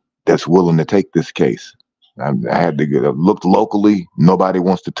state that's willing to take this case. I had to look locally. Nobody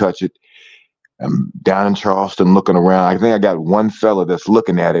wants to touch it. I'm down in Charleston looking around. I think I got one fella that's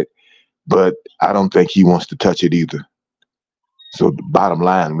looking at it, but I don't think he wants to touch it either. So the bottom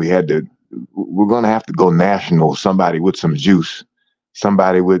line, we're going to have to go national. Somebody with some juice,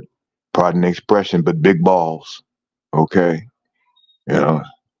 somebody with, pardon the expression, but big balls. Okay, you know.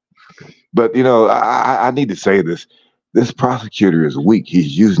 But you know, I need to say this. This prosecutor is weak.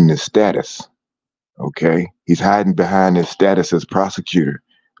 He's using his status. Okay, he's hiding behind his status as prosecutor.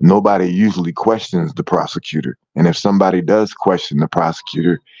 Nobody usually questions the prosecutor, and if somebody does question the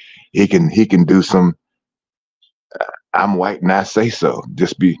prosecutor, he can do some I'm white and I say so.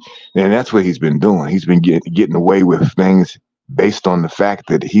 And that's what he's been doing. He's been getting away with things based on the fact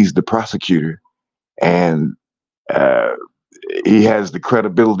that he's the prosecutor and uh, he has the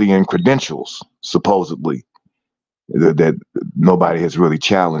credibility and credentials, supposedly, that nobody has really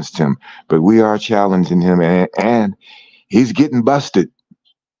challenged him. But we are challenging him, and he's getting busted.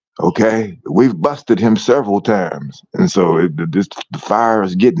 Okay, we've busted him several times, and so the fire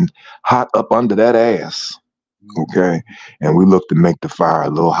is getting hot up under that ass. Okay, and we look to make the fire a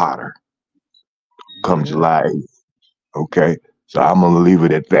little hotter come July 8th. Okay, so I'm gonna leave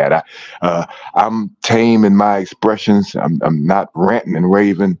it at that. I'm tame in my expressions. I'm not ranting and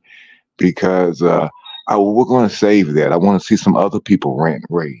raving because we're gonna save that. I want to see some other people rant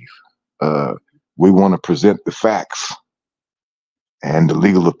and rave. We want to present the facts and the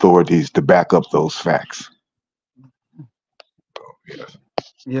legal authorities to back up those facts. Yes.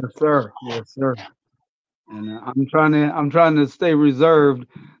 Yes, sir. Yes, sir. And I'm trying to stay reserved,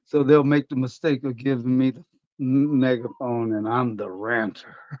 so they'll make the mistake of giving me the megaphone, and I'm the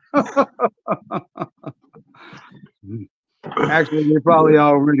ranter. Actually, they probably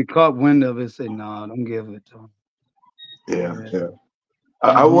already caught wind of it. Say, no, don't give it to them. Yeah.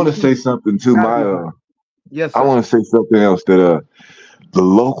 I want to say something too. Yes, I sir. want to say something else that the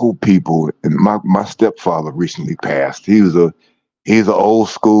local people, and my stepfather recently passed. He's an old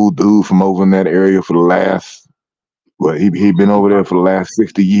school dude from over in that area for the last, well, he'd been over there for the last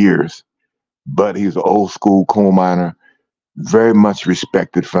 60 years, but he's an old school coal miner, very much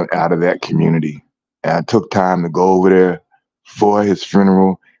respected from out of that community. And I took time to go over there for his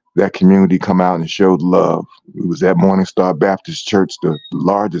funeral. That community come out and showed love. It was at Morning Star Baptist Church, the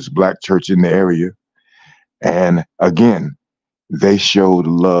largest black church in the area. And again, they showed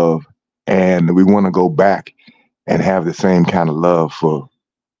love, and we want to go back and have the same kind of love for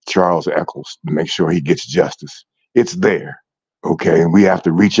Charles Eccles to make sure he gets justice. It's there, okay? And we have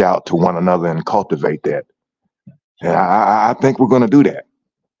to reach out to one another and cultivate that. And I think we're going to do that.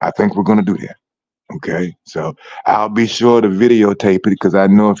 I think we're going to do that, okay? So I'll be sure to videotape it because I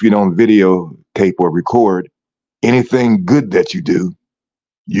know if you don't videotape or record anything good that you do,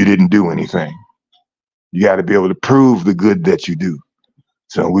 you didn't do anything. You got to be able to prove the good that you do.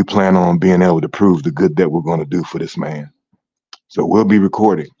 So we plan on being able to prove the good that we're going to do for this man. So we'll be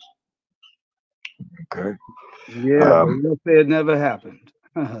recording. Okay. Yeah, but you'll say it never happened.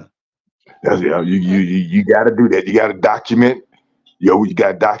 You got to do that. You got to document. You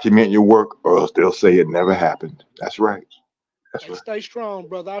got to document your work, or else they'll say it never happened. That's right. That's right. Stay strong,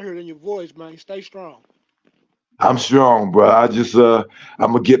 brother. I heard it in your voice, man. Stay strong. I'm strong, bro. I'm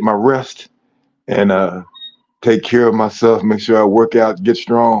gonna get my rest and take care of myself. Make sure I work out, get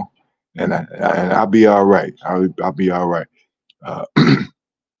strong, and I'll be all right. I'll be all right.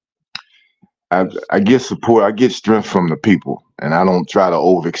 I get support. I get strength from the people, and I don't try to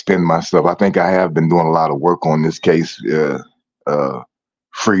overextend myself. I think I have been doing a lot of work on this case.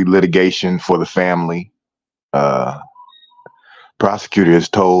 Free litigation for the family. Prosecutor has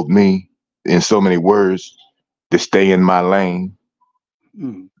told me in so many words to stay in my lane.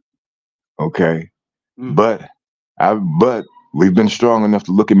 Okay, but we've been strong enough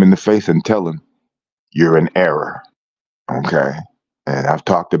to look him in the face and tell him you're in error. Okay, and I've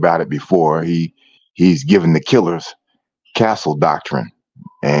talked about it before. He's given the killers castle doctrine,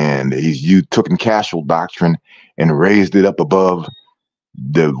 and you took in castle doctrine and raised it up above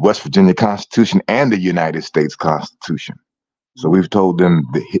the West Virginia Constitution and the United States Constitution. So we've told them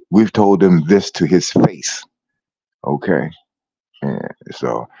this to his face. Okay, and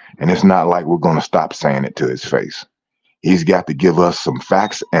it's not like we're going to stop saying it to his face. He's got to give us some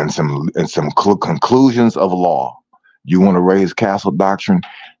facts and some conclusions of law. You want to raise castle doctrine,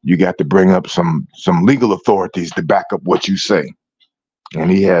 you got to bring up some legal authorities to back up what you say. And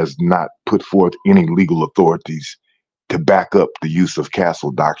he has not put forth any legal authorities to back up the use of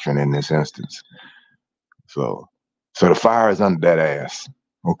castle doctrine in this instance. So the fire is under that ass,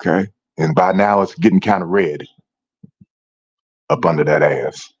 okay? And by now it's getting kind of red up under that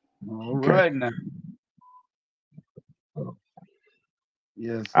ass. All right now.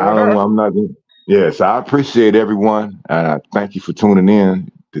 Yes, sir. I don't know. I'm not. Yes, I appreciate everyone. Thank you for tuning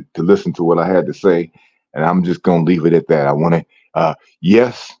in. to listen to what I had to say, and I'm just gonna leave it at that. I want to,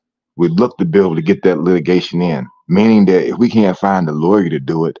 yes, we'd look to be able to get that litigation in, meaning that if we can't find a lawyer to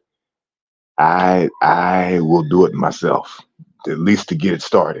do it, I will do it myself, at least to get it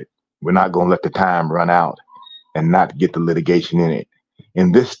started. We're not gonna let the time run out and not get the litigation in it.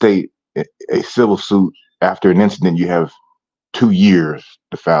 In this state, a civil suit after an incident, you have 2 years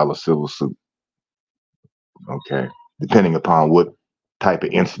to file a civil suit. Okay, depending upon what type of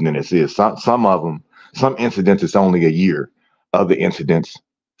incident it is. Some of them, some incidents, it's only a year. Other incidents,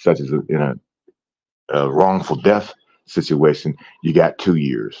 such as in a wrongful death situation, you got 2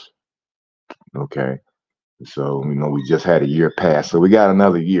 years. Okay, so we just had a year pass, so we got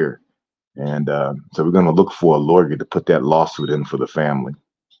another year, and so we're going to look for a lawyer to put that lawsuit in for the family.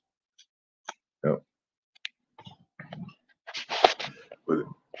 Yep.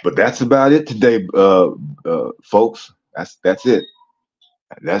 But that's about it today, folks. That's it.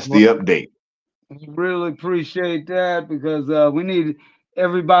 That's the update. Really appreciate that, because we need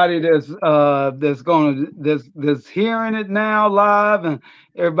everybody that's hearing it now live, and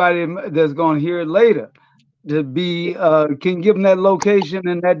everybody that's going to hear it later to be can give them that location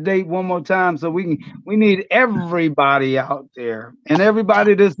and that date one more time, so we need everybody out there, and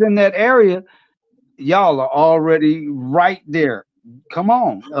everybody that's in that area. Y'all are already right there. Come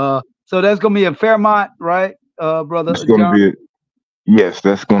on. So that's gonna be in Fairmont, right, brother It's going to John? be yes,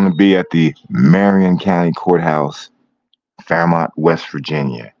 that's going to be at the Marion County Courthouse, Fairmont, West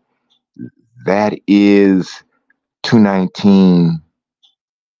Virginia. That is 219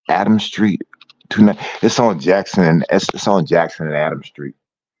 Adams Street. It's on Jackson and it's on Jackson and Adams Street.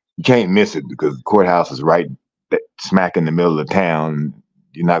 You can't miss it because the courthouse is right smack in the middle of town.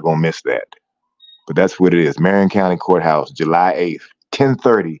 You're not gonna miss that. But that's what it is. Marion County Courthouse, July 8th,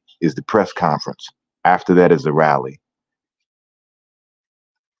 10:30 is the press conference. After that is the rally.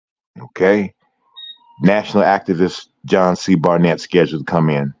 Okay. National activist John C. Barnett scheduled to come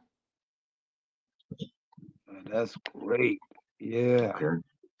in. That's great. Yeah. Okay.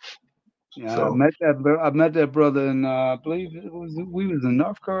 Yeah, So I met that brother in I believe we was in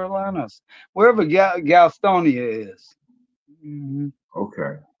North Carolina, wherever Gastonia is.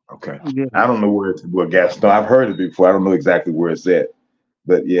 okay. Okay. Yeah. I don't know where Gaston. I've heard it before. I don't know exactly where it's at.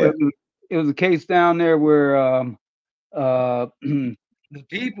 But yeah. Well, it was a case down there where the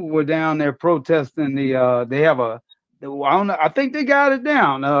people were down there protesting they have I don't know, I think they got it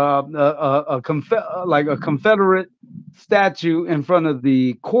down, like a Confederate statue in front of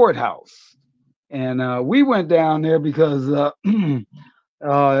the courthouse, and we went down there because a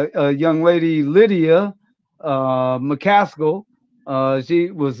young lady, Lydia McCaskill,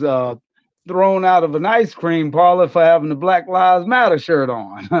 she was thrown out of an ice cream parlor for having the Black Lives Matter shirt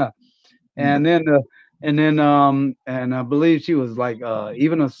on. and then and I believe she was like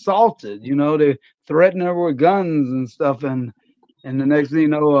even assaulted. They threatened her with guns and stuff, and the next thing you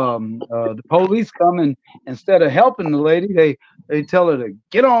know, the police come, and instead of helping the lady, they tell her to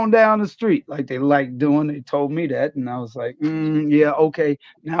get on down the street like they like doing. They told me that, and I was like, yeah, okay.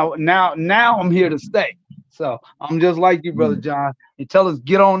 Now I'm here to stay. So I'm just like you, brother John. You tell us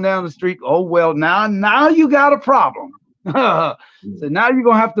get on down the street. Oh well, now you got a problem. So now you're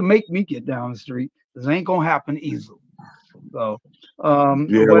gonna have to make me get down the street. This ain't gonna happen easily. So what all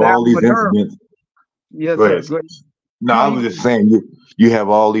happened these with her? incidents. Yes, Go sir. ahead. Go ahead. No, No, I was just saying you have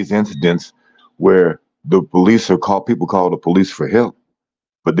all these incidents where the police people call the police for help,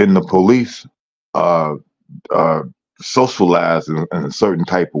 but then the police uh socialize in a certain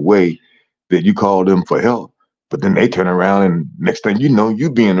type of way that you call them for help, but then they turn around and next thing you know,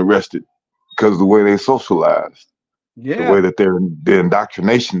 you being arrested because of the way they socialized, the way yeah. that the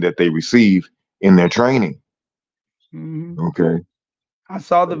indoctrination that they receive in their training. Okay. I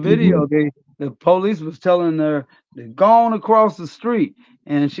saw the video. The police was telling her to go on across the street,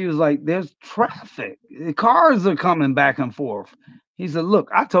 and she was like, "There's traffic. The cars are coming back and forth." He said,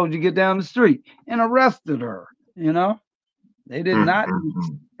 "Look, I told you to get down the street," and arrested her. They did not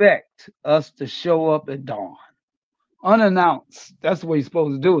expect us to show up at dawn, unannounced. That's the way you're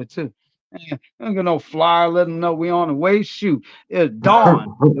supposed to do it too. Ain't got no flyer, let them know we on the way. Shoot, it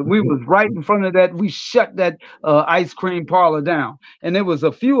dawned that we was right in front of that. We shut that ice cream parlor down, and there was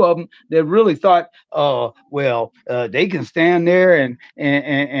a few of them that really thought, they can stand there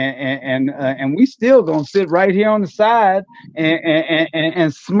and we still gonna sit right here on the side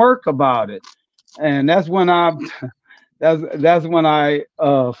and smirk about it. And that's when I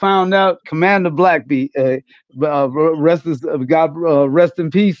found out Commander Blackbeard, God rest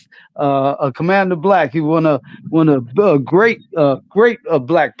in peace, Commander Black. He won a great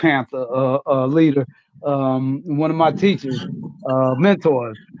Black Panther leader. one of my teachers,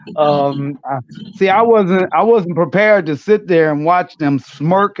 mentors. See, I wasn't prepared to sit there and watch them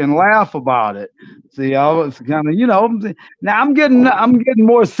smirk and laugh about it. See, I was kind of, now I'm getting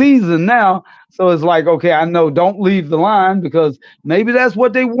more seasoned now, so it's like, okay, I know don't leave the line because maybe that's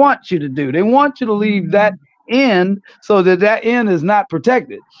what they want you to do. They want you to leave that end so that that end is not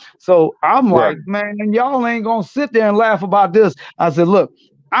protected. So I'm Right. like, man, y'all ain't gonna sit there and laugh about this. I said, look,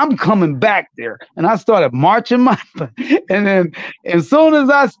 I'm coming back there. And I started marching my and then as soon as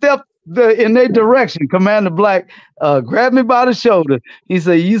I stepped in their direction, Commander Black grabbed me by the shoulder. He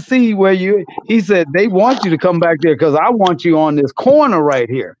said, you see where he said, they want you to come back there because I want you on this corner right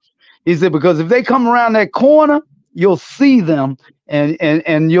here. He said, because if they come around that corner, you'll see them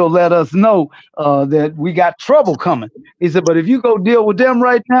and you'll let us know that we got trouble coming. He said, but if you go deal with them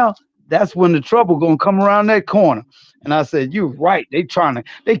right now, that's when the trouble gonna come around that corner. And I said, you're right. They con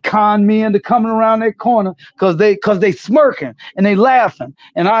me into coming around that corner because they smirking and they laughing.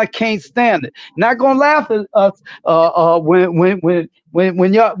 And I can't stand it. Not gonna laugh at us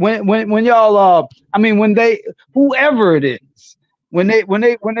when y'all I mean when they whoever it is, when they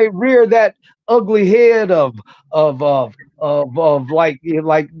rear that ugly head of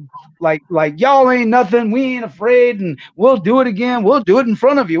like y'all ain't nothing, we ain't afraid, and we'll do it again. We'll do it in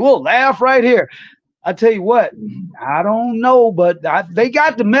front of you. We'll laugh right here. I tell you what, I don't know, but they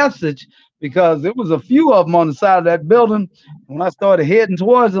got the message because there was a few of them on the side of that building. When I started heading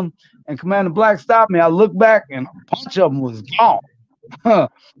towards them, and Commander Black stopped me, I looked back, and a bunch of them was gone.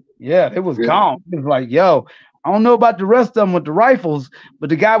 Yeah, it was Yeah. gone. It was like, yo, I don't know about the rest of them with the rifles, but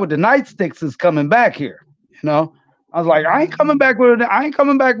the guy with the nightsticks is coming back here. You know, I was like, I ain't coming back with their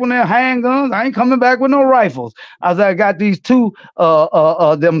handguns. I ain't coming back with no rifles. I was like, I got these two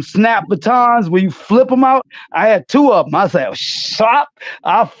them snap batons where you flip them out. I had two of them. I said, shop.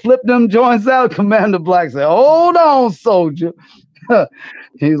 I flipped them joints out. Commander Black said, hold on, soldier.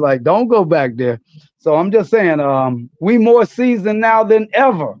 He's like, don't go back there. So I'm just saying, we more seasoned now than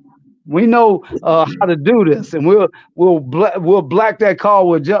ever. We know how to do this, and we'll black that call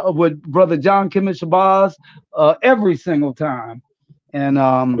with brother John Kimmich Shabazz every single time, and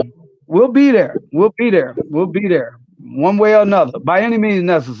we'll be there. We'll be there. We'll be there one way or another by any means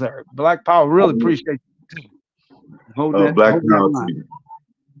necessary. Black Power really appreciate you Black holding that Power line. team.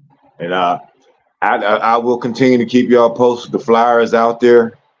 And I will continue to keep y'all posted. The flyers out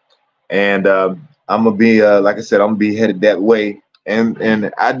there, and I'm gonna be like I said, I'm gonna be headed that way.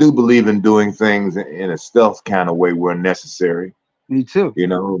 And I do believe in doing things in a stealth kind of way where necessary. Me too. You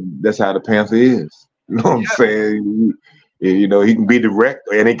know, that's how the Panther is. You know what I'm Yeah, saying? You know, he can be direct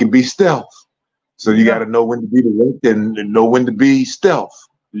and he can be stealth. So you yeah, got to know when to be direct and know when to be stealth.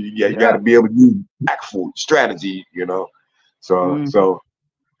 You got yeah. to be able to use tactful strategy. You know, so Mm, so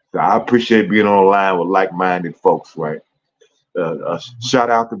I appreciate being on the line with like-minded folks. Right. Shout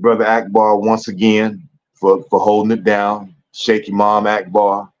out to Brother Akbar once again for holding it down. Shaky Mom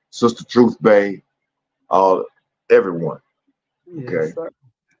Akbar, Sister Truth Bay, all everyone. yes, Okay. sir.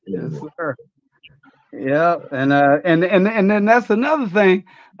 Yes, Everyone. sir. Yeah, and then that's another thing.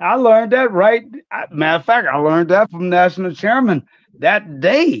 I learned that matter of fact, I learned that from National Chairman that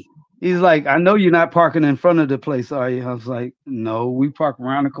day. He's like, I know you're not parking in front of the place, are you? I was like, no, we park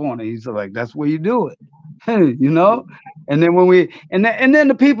around the corner. He's like, that's where you do it, you know. And then and then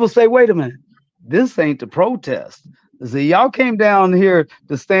the people say, wait a minute, this ain't the protest. See, y'all came down here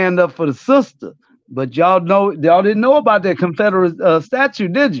to stand up for the sister, but y'all didn't know about that Confederate statue,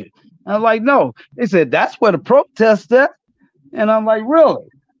 did you? I was like, no. They said that's where the protest at, and I'm like, really?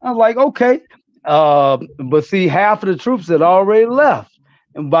 I was like, okay. But see, half of the troops had already left,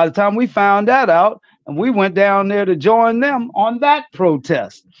 and by the time we found that out, and we went down there to join them on that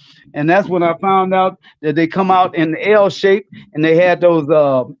protest, and that's when I found out that they come out in the L shape, and they had those.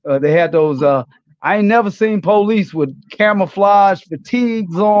 I ain't never seen police with camouflage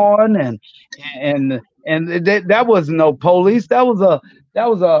fatigues on, and that wasn't no police. That was a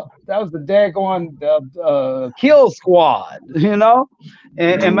daggone kill squad, you know.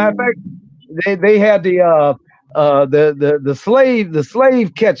 And matter of fact, they had the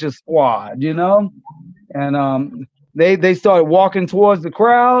slave catcher squad, you know, and they started walking towards the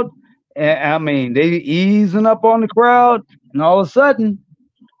crowd, and I mean they easing up on the crowd, and all of a sudden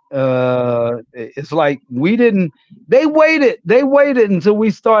it's like we didn't they waited until we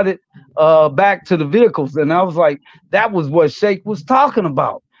started back to the vehicles, and I was like, that was what Shake was talking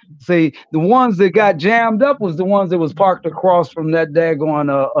about. See, the ones that got jammed up was the ones that was parked across from that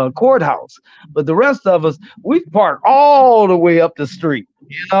daggone courthouse, but the rest of us, we parked all the way up the street.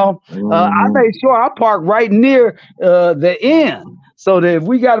 You know, I Mhm. made sure I parked right near the end, so that if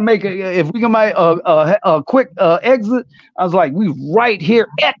we got to make if we can make a quick exit, I was like, we right here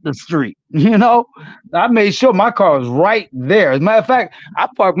at the street. You know, I made sure my car was right there. As a matter of fact, I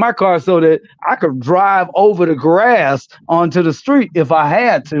parked my car so that I could drive over the grass onto the street if I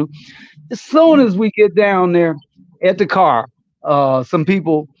had to. As soon as we get down there at the car, some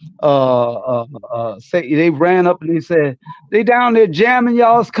people say they ran up and they said they down there jamming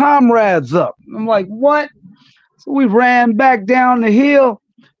y'all's comrades up. I'm like, what? So we ran back down the hill.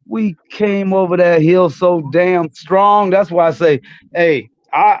 We came over that hill so damn strong. That's why I say, hey,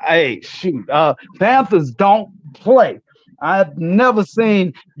 shoot, Panthers don't play. I've never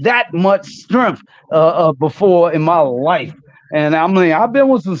seen that much strength before in my life. And I mean, I've been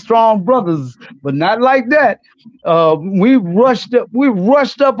with some strong brothers, but not like that. We rushed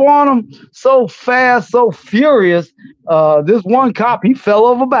up on them so fast, so furious. This one cop, he fell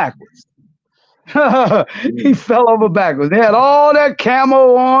over backwards. He fell over backwards. He had all that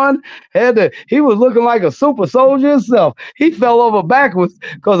camo on. He was looking like a super soldier himself. He fell over backwards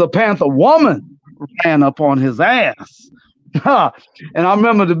because a Panther woman ran up on his ass. And I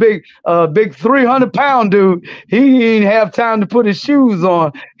remember the big 300-pound dude. He didn't have time to put his shoes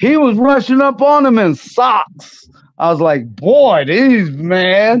on. He was rushing up on him in socks. I was like, boy,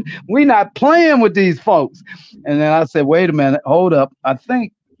 we not playing with these folks. And then I said, wait a minute, hold up. I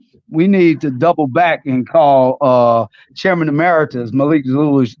think we need to double back and call Chairman Emeritus Malik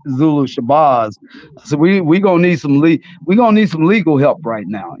Zulu Shabazz. So we gonna need some legal help right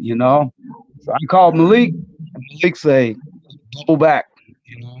now, you know. So I called Malik, and Malik say, double back,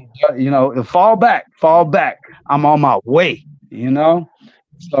 if fall back. I'm on my way, you know.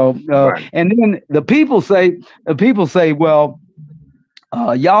 So Right. and then the people say, well,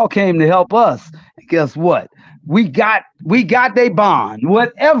 y'all came to help us. And guess what? We got their bond,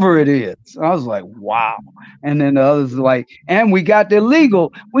 whatever it is. I was like, wow. And then the others are like, and we got their legal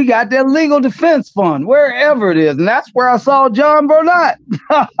defense fund, wherever it is. And that's where I saw John Burnett.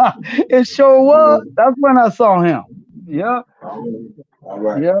 It sure was. That's when I saw him. Yeah, All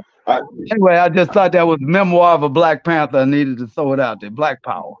right. yeah. I, Anyway, I just thought that was memoir of a Black Panther. I needed to throw it out there. Black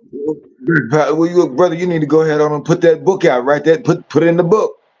Power. well, brother, you need to go ahead on and put that book out. Right, that put it in the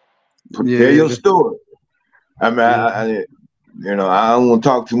book. Tell your Yeah, story. I mean, yeah. I don't want to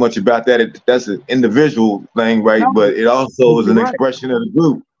talk too much about that. That's an individual thing, right? No, But it also is you're an right. expression of the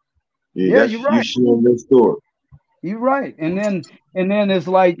group. Yeah, Yeah, that's you're you right. sharing your story. You're right. And then it's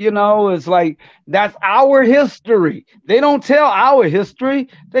like, it's like that's our history. They don't tell our history,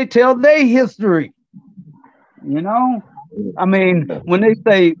 they tell their history, you know? I mean, when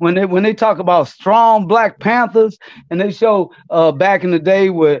they talk about strong Black Panthers and they show back in the day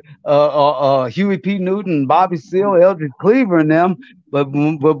with Huey P. Newton, Bobby Seale, Eldridge Cleaver and them, but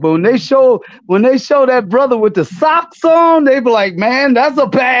when they show that brother with the socks on, they be like, man, that's a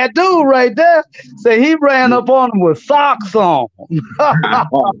bad dude right there. Say he ran up on him with socks on.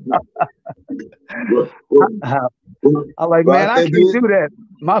 Well, well, I'm like, well, man, I can't do that.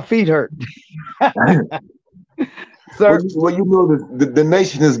 My feet hurt, sir. the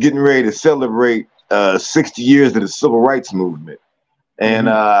nation is getting ready to celebrate 60 years of the civil rights movement. And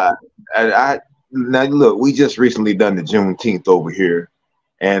I now look, we just recently done the Juneteenth over here,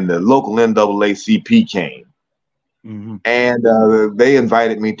 and the local NAACP came, and they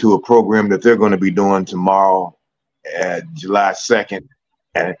invited me to a program that they're going to be doing tomorrow, July 2nd,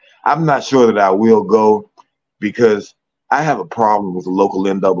 and I'm not sure that I will go because I have a problem with the local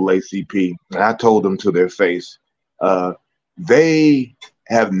NAACP, and I told them to their face, they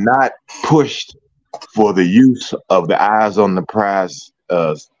have not pushed for the use of the Eyes on the Prize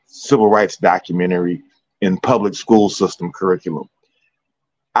civil rights documentary in public school system curriculum.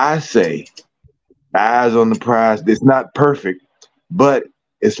 I say Eyes on the Prize, it's not perfect, but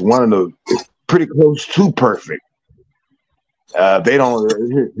it's pretty close to perfect. They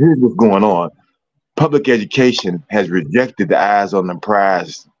don't, here's what's going on. Public education has rejected the Eyes on the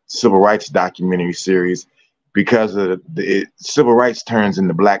Prize civil rights documentary series because of the civil rights turns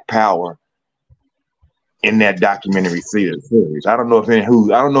into Black Power in that documentary series. I don't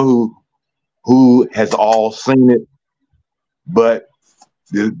know who has all seen it, but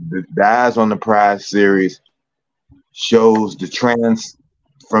the Eyes on the Prize series shows the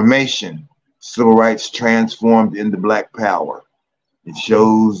transformation, civil rights transformed into Black Power. It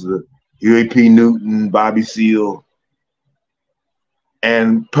shows the Huey P. Newton, Bobby Seale,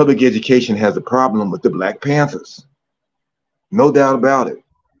 and public education has a problem with the Black Panthers. No doubt about it.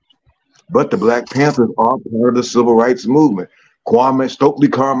 But the Black Panthers are part of the civil rights movement. Stokely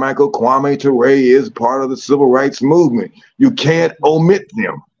Carmichael, Kwame Ture is part of the civil rights movement. You can't omit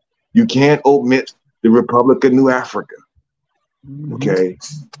them. You can't omit the Republic of New Africa. Okay,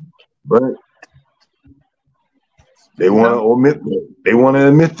 but they want to omit that. They want to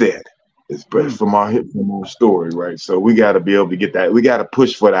admit that. It's from our story, right? So we got to be able to get that. We got to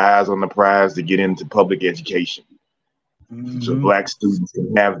push for the eyes on the prize to get into public education, so Black students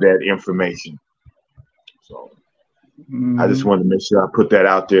can have that information. So I just wanted to make sure I put that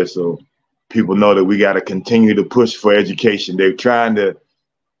out there so people know that we got to continue to push for education. They're trying to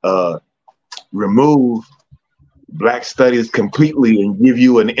remove Black studies completely and give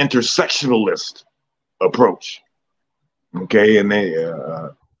you an intersectionalist approach. Okay, and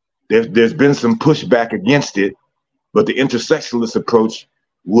there's been some pushback against it, but the intersectionalist approach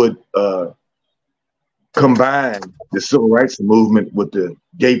would combine the civil rights movement with the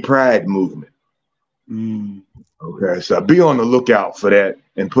gay pride movement. Okay, so be on the lookout for that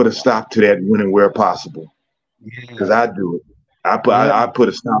and put a stop to that when and where possible. Because I do it. I put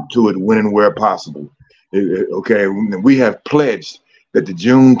a stop to it when and where possible. Okay, we have pledged that the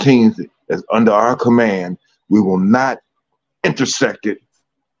Juneteenth is under our command. We will not intersect it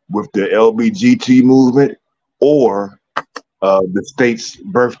with the LBGT movement or the state's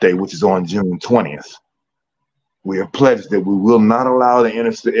birthday, which is on June 20th. We have pledged that we will not allow the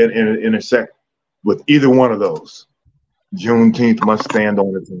intersect with either one of those. Juneteenth must stand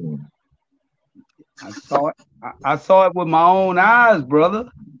on its own. I saw it with my own eyes, brother.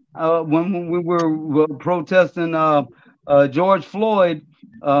 When we were protesting George Floyd,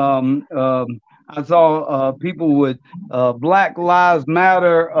 I saw people with Black Lives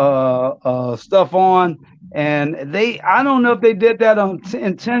Matter stuff on, and I don't know if they did that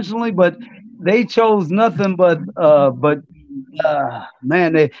intentionally, but they chose nothing but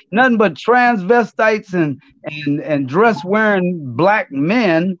nothing but transvestites and dress wearing Black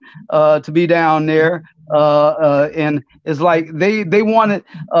men to be down there. And it's like they wanted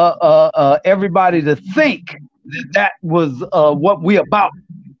everybody to think that was what we about.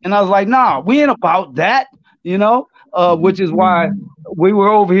 And I was like, nah, we ain't about that, which is why we were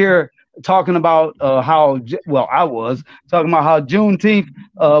over here talking about I was talking about how Juneteenth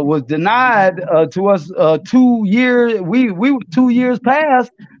was denied to us 2 years. We were 2 years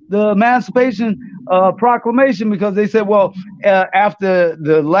past the Emancipation Proclamation, because they said, well, after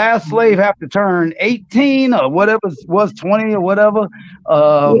the last slave have to turn 18 or whatever was 20 or whatever,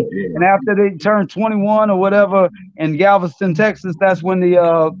 and after they turned 21 or whatever in Galveston, Texas, that's when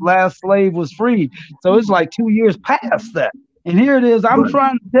the last slave was freed. So it's like 2 years past that. And here it is. I'm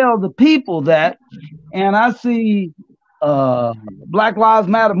trying to tell the people that, and I see Black Lives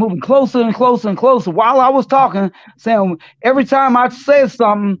Matter moving closer and closer and closer. While I was talking, saying every time I say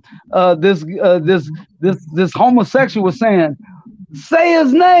something, this homosexual was saying, "Say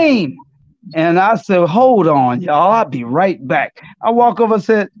his name." And I said, "Hold on, y'all. I'll be right back." I walk over and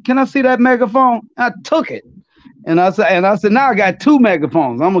said, "Can I see that megaphone?" I took it. And I said, now I got 2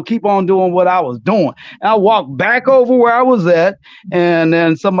 megaphones. I'm gonna keep on doing what I was doing. And I walked back over where I was at, and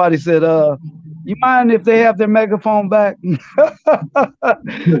then somebody said, "You mind if they have their megaphone back?" I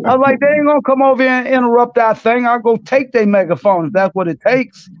was like, they ain't gonna come over here and interrupt our thing. I'll go take their megaphone if that's what it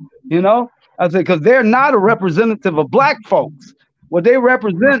takes, I said, because they're not a representative of Black folks. What they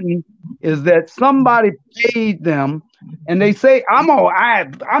representing is that somebody paid them, and they say, I'm not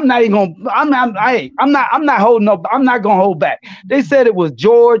gonna hold back. They said it was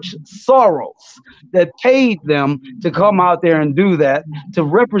George Soros that paid them to come out there and do that, to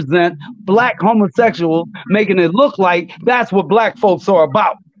represent Black homosexuals, making it look like that's what Black folks are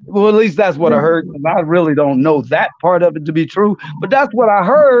about. Well, at least that's what I heard. I really don't know that part of it to be true, but that's what I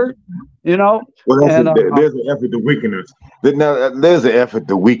heard, Well, there's an effort to weaken us. There's an effort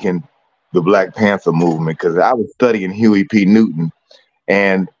to weaken the Black Panther movement, because I was studying Huey P. Newton,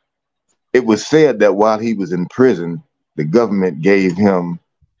 and it was said that while he was in prison, the government gave him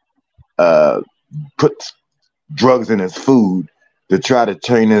put drugs in his food to try to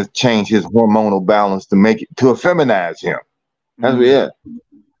change his hormonal balance to effeminize him.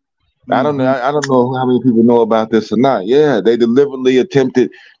 I don't know how many people know about this or not. Yeah, they deliberately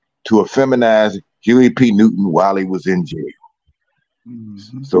attempted to effeminize Huey P. Newton while he was in jail.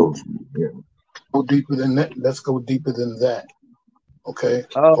 So, go deeper than that. Let's go deeper than that. Okay,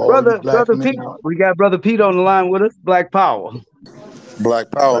 brother Pete, we got Brother Pete on the line with us. Black Power. Black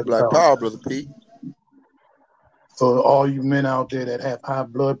Power, Brother Pete. So all you men out there that have high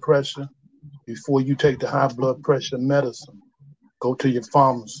blood pressure, before you take the high blood pressure medicine, go to your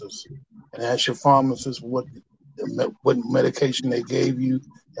pharmacist and ask your pharmacist what medication they gave you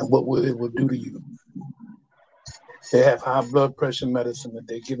and what it will do to you. They have high blood pressure medicine that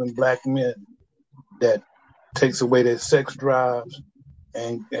they're giving black men that takes away their sex drives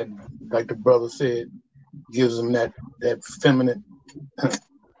and like the brother said, gives them that feminine,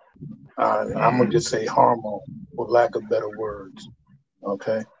 I'm gonna just say hormone, for lack of better words.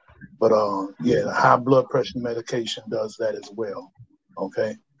 Okay, but yeah, the high blood pressure medication does that as well.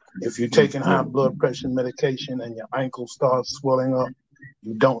 Okay, if you're taking high blood pressure medication and your ankle starts swelling up,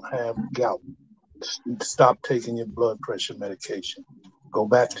 you don't have gout. Stop taking your blood pressure medication. Go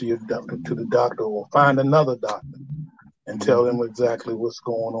back to your doctor, to the doctor, or find another doctor and tell them exactly what's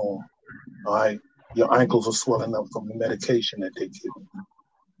going on. All right, your ankles are swelling up from the medication that they give you.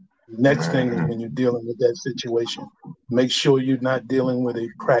 Next thing is when you're dealing with that situation, make sure you're not dealing with a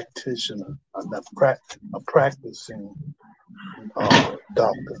practitioner, a practicing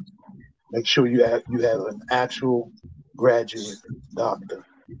doctor. Make sure you have an actual graduate doctor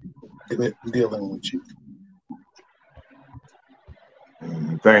dealing with you.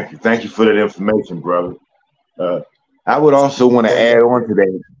 Thank you for that information, brother. I would also want to add on to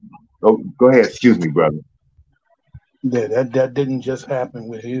that. Oh, go ahead. Excuse me, brother. Yeah, that didn't just happen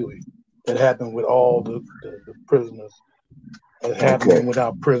with Huey. It happened with all the prisoners. It happened with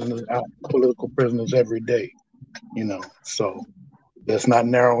our prisoners, our political prisoners every day. You know, so let's not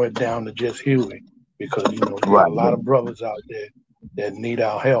narrow it down to just Huey, because you know there are a lot of brothers out there that need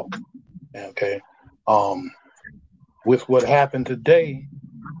our help. Okay, with what happened today,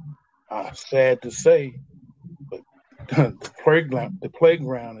 sad to say, but the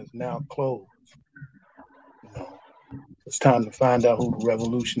playground is now closed. You know, it's time to find out who the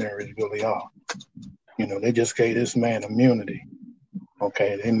revolutionaries really are. You know, they just gave this man immunity.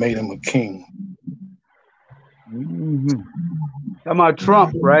 Okay, they made him a king. Mm-hmm. Talking about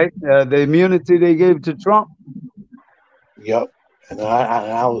Trump, right? The immunity they gave to Trump. Yep, and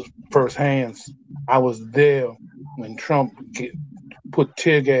I was firsthand. I was there when Trump put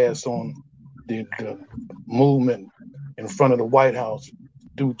tear gas on the movement in front of the White House,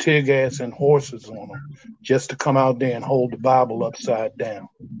 threw tear gas and horses on them just to come out there and hold the Bible upside down.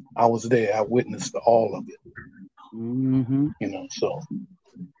 I was there. I witnessed all of it. Mm-hmm. You know, so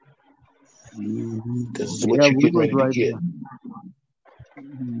this is Yeah, what you we get was ready right to get.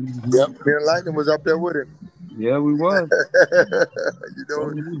 Yep, me and Lightning was up there with him. Yeah, we was. You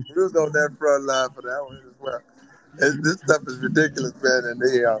know, we was on that front line for that one as well. This stuff is ridiculous, man, and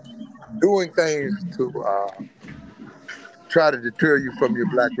they are doing things to try to deter you from your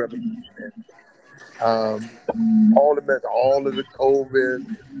black revolution. All of the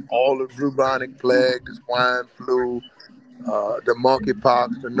COVID, all the bubonic plague, the swine flu, the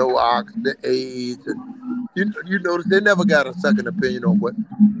monkeypox, the no-ox, the AIDS, and you notice they never got a second opinion on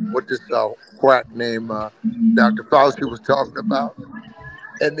what this quack named Dr. Fauci was talking about,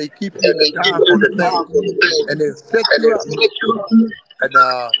 and they keep you in the dark on the thing, and then set you up. And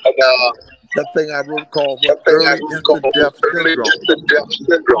that thing I wrote called early instant death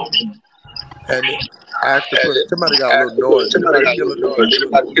syndrome. And I asked the person, somebody got a little noise. Anybody kill a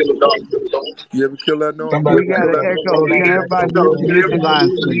noise? You ever kill that noise? We got an echo. Can everybody mute the line,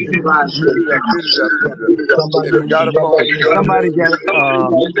 please? Mute it up. If you got a phone, Somebody got a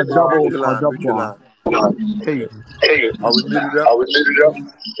double mute your line. Hey. Are we muted up?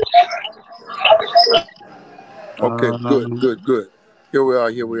 Okay, good. Here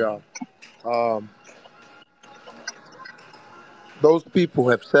we are. Those people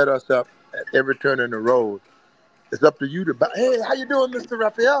have set us up at every turn in the road. It's up to you to buy. Hey, how you doing, Mr.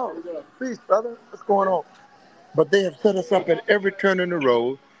 Raphael? Peace, brother. What's going on? But they have set us up at every turn in the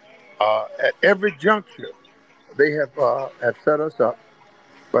road, at every juncture. They have set us up.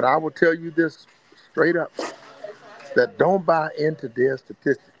 But I will tell you this straight up, that don't buy into their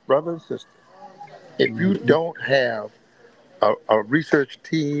statistics, brother and sister. If you don't have a research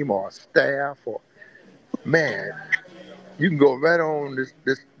team or a staff, or man, you can go right on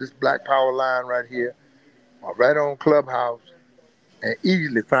this Black Power line right here, or right on Clubhouse, and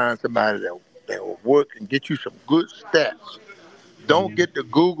easily find somebody that will work and get you some good stats. Don't get the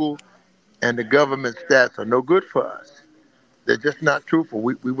Google and the government stats are no good for us. They're just not truthful.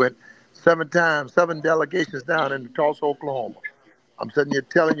 We went 7 delegations down into Tulsa, Oklahoma. I'm sitting here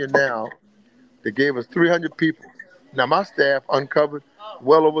telling you now, they gave us 300 people. Now my staff uncovered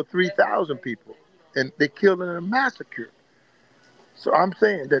well over 3,000 people, and they killed in a massacre. So I'm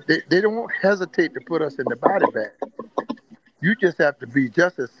saying that they don't hesitate to put us in the body bag. You just have to be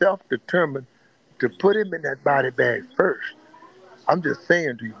just as self-determined to put him in that body bag first. I'm just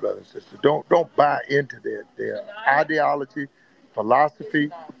saying to you, brothers and sisters, don't buy into their ideology,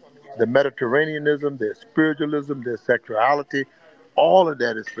 philosophy, the Mediterraneanism, their spiritualism, their sexuality. All of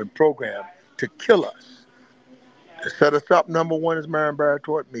that has been programmed to kill us. To set us up, number one, is Marion Barry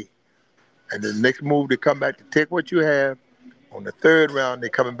taught me. And the next move, they come back to take what you have. On the third round, they're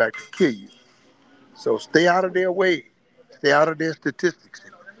coming back to kill you. So stay out of their way. Stay out of their statistics.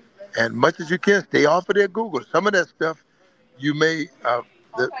 And much as you can, stay off of their Google. Some of that stuff, you may,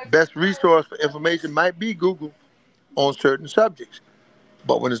 the best resource for information might be Google on certain subjects.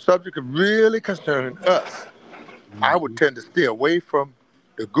 But when the subject is really concerning us, I would tend to stay away from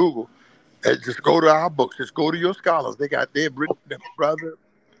the Google and just go to our books. Just go to your scholars. They've written them, brother.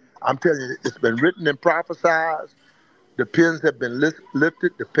 I'm telling you, it's been written and prophesied. The pens have been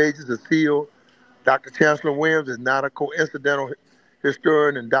lifted. The pages are sealed. Dr. Chancellor Williams is not a coincidental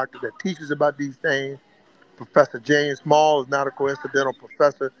historian and doctor that teaches about these things. Professor James Small is not a coincidental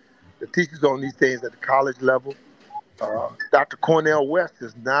professor that teaches on these things at the college level. Dr. Cornell West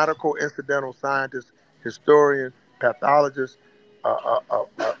is not a coincidental scientist, historian, pathologist,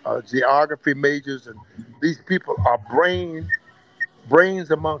 geography majors, and these people are brains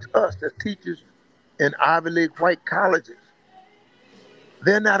amongst us as teachers in Ivy League white colleges.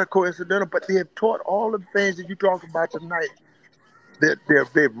 They're not a coincidental, but they have taught all the things that you talked about tonight.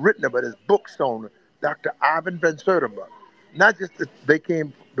 They've written about his books on Dr. Ivan Van Sertima. Not just that they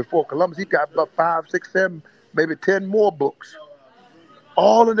came before Columbus, he got about 5, 6, 7, maybe 10 more books.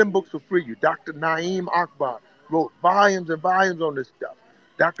 All of them books will free you. Dr. Naeem Akbar wrote volumes and volumes on this stuff.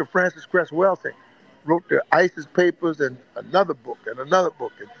 Dr. Francis Cress Welsing wrote the ISIS papers and another book and another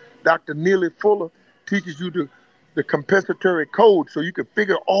book. And Dr. Neely Fuller teaches you the compensatory code so you can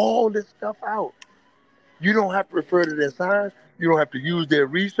figure all this stuff out. You don't have to refer to their science. You don't have to use their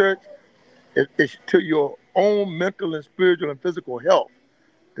research. It's to your own mental and spiritual and physical health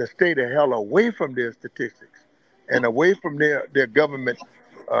to stay the hell away from their statistics and away from their government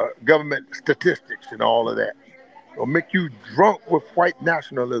statistics and all of that. It'll make you drunk with white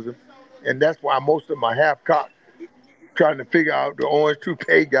nationalism, and that's why most of them are half-cocked, trying to figure out the orange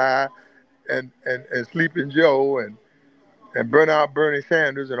toupee guy and Sleeping Joe and burn out Bernie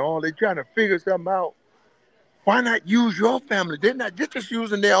Sanders and all. They're trying to figure something out. Why not use your family? They're not just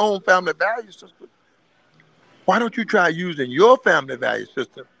using their own family value system. Why don't you try using your family value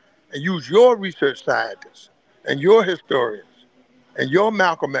system and use your research scientists and your historians and your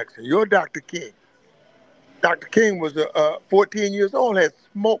Malcolm X and your Dr. King? Dr. King was 14 years old, had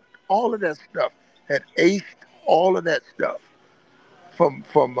smoked all of that stuff, had aced all of that stuff from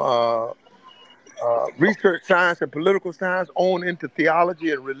research science and political science on into theology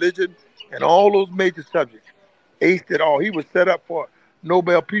and religion and all those major subjects. Aced it all. He was set up for a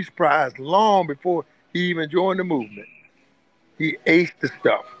Nobel Peace Prize long before he even joined the movement. He aced the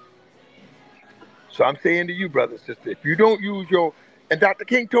stuff. So I'm saying to you, brother, sister, if you don't use your, and Dr.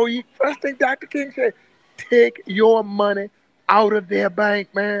 King told you, first thing Dr. King said, take your money out of their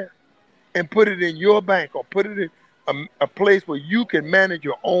bank, man, and put it in your bank or put it in a place where you can manage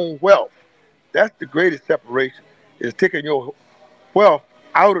your own wealth. That's the greatest separation, is taking your wealth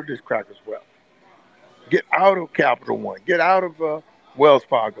out of this cracker's wealth. Get out of Capital One. Get out of Wells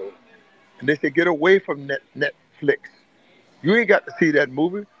Fargo. And they say, get away from Netflix. You ain't got to see that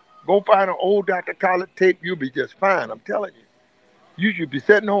movie. Go find an old Dr. Khaled tape. You'll be just fine. I'm telling you. You should be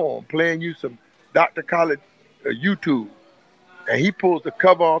sitting home playing you some Dr. Khaled YouTube. And he pulls the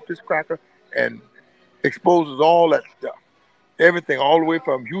cover off this cracker and exposes all that stuff. Everything, all the way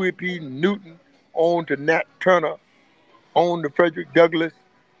from Huey P. Newton on to Nat Turner, on to Frederick Douglass,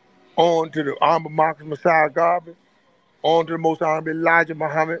 on to the Honorable Marcus Messiah Garvey, on to the Most Honorable Elijah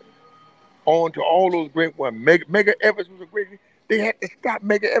Muhammad, on to all those great ones. Medgar Evers was a great. They had to stop.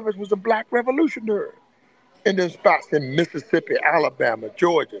 Medgar Evers was a black revolutionary in them spots in Mississippi, Alabama,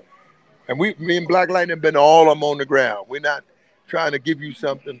 Georgia. And me and Black Lightning have been all of them on the ground. We're not trying to give you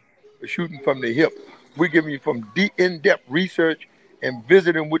something shooting from the hip. We're giving you from deep, in-depth research and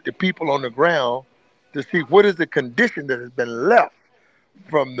visiting with the people on the ground to see what is the condition that has been left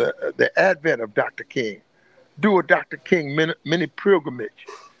from the advent of Dr. King. Do a Dr. King mini pilgrimage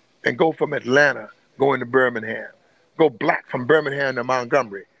and go from Atlanta, go into Birmingham. Go black from Birmingham to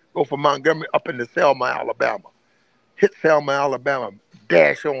Montgomery. Go from Montgomery up into Selma, Alabama. Hit Selma, Alabama,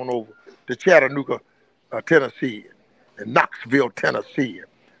 dash on over to Chattanooga, Tennessee, and Knoxville, Tennessee, and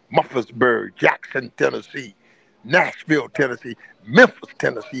Muffinsburg, Jackson, Tennessee, Nashville, Tennessee, Memphis,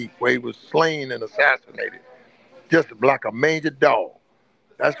 Tennessee, where he was slain and assassinated, just like a mangy dog.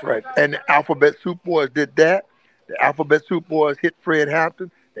 That's right. And the Alphabet Soup Boys did that. The Alphabet Soup Boys hit Fred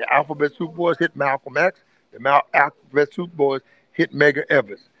Hampton. The Alphabet Soup Boys hit Malcolm X. The Alphabet Soup Boys hit Medgar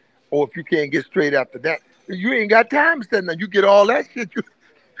Evers. Or if you can't get straight after that, you ain't got time to study nothing. You get all that shit.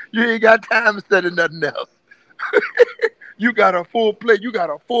 You ain't got time to study nothing else. You got a full plate. You got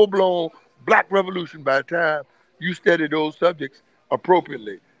a full-blown black revolution by the time you study those subjects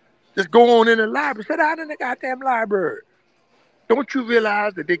appropriately. Just go on in the library. Sit down in the goddamn library. Don't you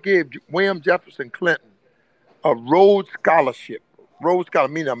realize that they gave William Jefferson Clinton a Rhodes Scholarship? Rhodes Scholar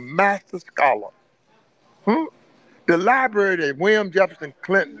meaning a master scholar. Huh? The library that William Jefferson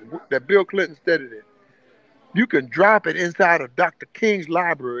Clinton, that Bill Clinton studied in, you can drop it inside of Dr. King's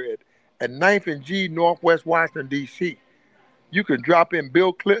library at 9th and G, Northwest Washington, D.C. You can drop in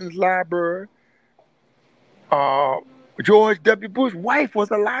Bill Clinton's library. Uh, George W. Bush's wife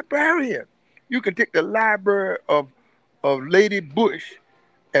was a librarian. You can take the library of Lady Bush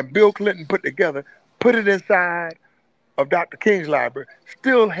and Bill Clinton put together, put it inside of Dr. King's library,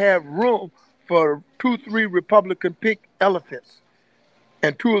 still have room for 2, 3 Republican pink elephants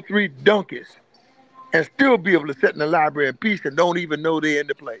and 2 or 3 donkeys, and still be able to sit in the library in peace and don't even know they're in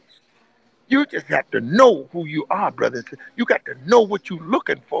the place. You just have to know who you are, brothers. You got to know what you're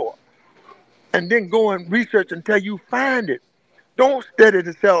looking for, and then go and research until you find it. Don't study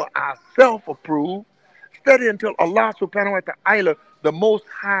to sell ourself approved. Study until Allah subhanahu wa ta'ala, the most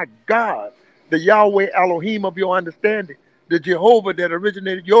high God, the Yahweh Elohim of your understanding, the Jehovah that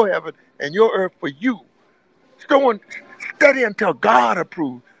originated your heaven and your earth for you. Study until God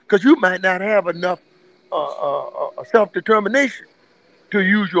approves, because you might not have enough self-determination to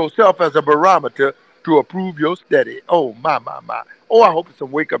use yourself as a barometer to approve your study. Oh, my, my, my. Oh, I hope it's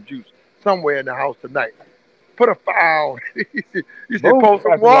some wake-up juice somewhere in the house tonight. Put a fire on. You said, Boom, pour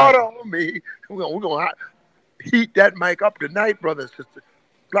some crack-a-lack. water on me. We're gonna heat that mic up tonight, brother and sister.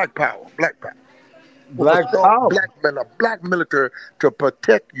 Black power, black power. With a Black strong power. black military to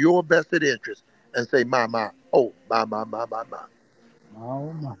protect your vested interests and say, my, oh, my.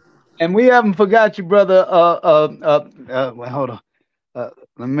 Oh my. And we haven't forgot you, brother. Well, hold on. Let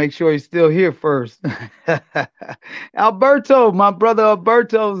me make sure he's still here first. Alberto, my brother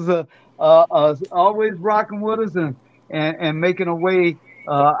Alberto's always rocking with us and making a way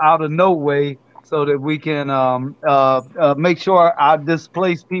out of no way so that we can make sure our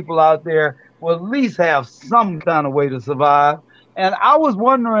displaced people out there will at least have some kind of way to survive. And I was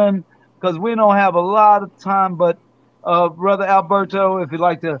wondering, because we don't have a lot of time, but brother Alberto, if you'd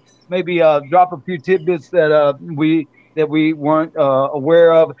like to maybe drop a few tidbits that we weren't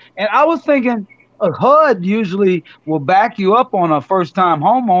aware of. And I was thinking a HUD usually will back you up on a first time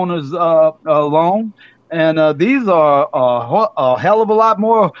homeowner's loan. And these are a hell of a lot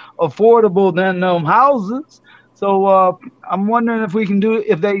more affordable than houses. So I'm wondering if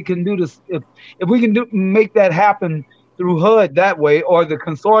they can do this, if we can make that happen through HUD that way, or the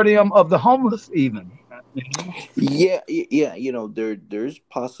consortium of the homeless, even. You know? Yeah. There's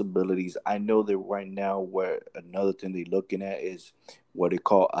possibilities. I know that right now, where another thing they're looking at is what they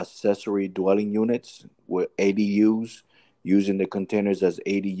call accessory dwelling units with ADUs, using the containers as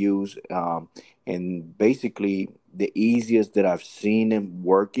ADUs. And basically, the easiest that I've seen them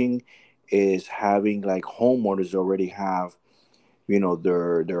working is having like homeowners already have,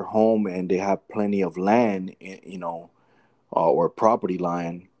 their home, and they have plenty of land, or property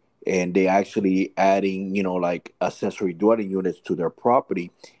line, and they actually adding, like accessory dwelling units to their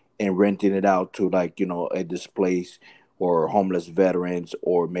property and renting it out to, like, a displaced or homeless veterans,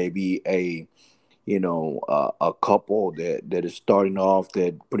 or maybe a couple that is starting off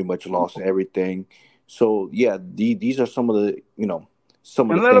that pretty much lost everything. So yeah, these are some of And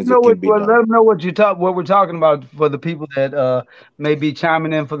the things that can be let done. them know what we're talking about for the people that may be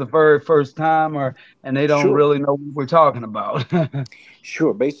chiming in for the very first time, or and they don't Sure. really know what we're talking about.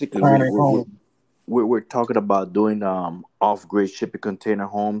 Sure. Basically, we Tiny we we home. we're talking about doing off-grid shipping container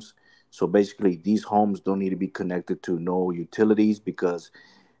homes. So basically, these homes don't need to be connected to no utilities, because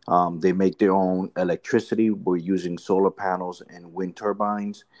they make their own electricity. We're using solar panels and wind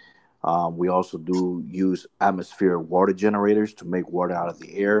turbines. We also do use atmospheric water generators to make water out of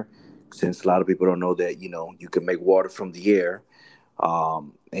the air, since a lot of people don't know that you can make water from the air.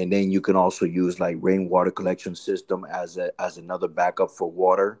 And then you can also use like rainwater collection system as another backup for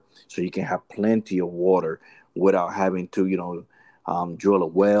water, so you can have plenty of water without having to drill a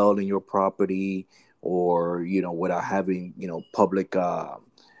well in your property, or without having public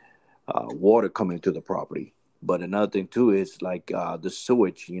water coming to the property. But another thing too is like the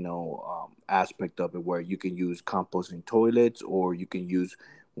sewage, aspect of it, where you can use composting toilets, or you can use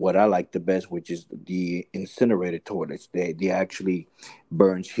what I like the best, which is the incinerated toilets. They actually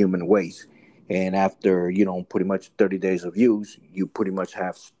burns human waste, and after pretty much 30 days of use, you pretty much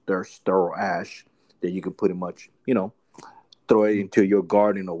have sterile ash that you can pretty much throw it into your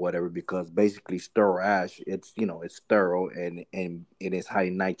garden or whatever, because basically sterile ash, it's sterile, and it is high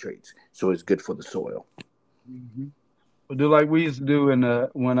in nitrates, so it's good for the soil. Mhm. We'll do like we used to do in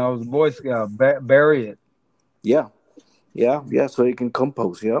when I was a Boy Scout, bury it. Yeah, yeah. So it can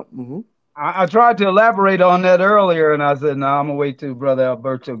compost. Yeah. I tried to elaborate on that earlier, and I said, "No, I'm gonna wait till Brother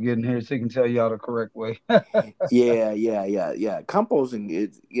Alberto get in here so he can tell y'all the correct way." Yeah. Composting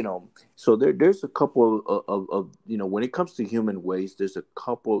is, so there's a couple of when it comes to human waste, there's a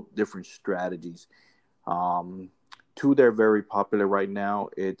couple different strategies. Um, Two that are very popular right now.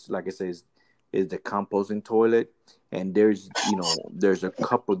 It's like I say, is the composting toilet, and there's a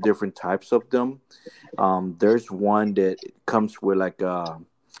couple different types of them. There's one that comes with like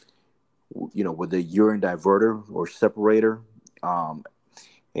with a urine diverter or separator. Um,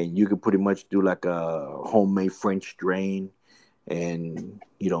 and you can pretty much do like a homemade French drain, and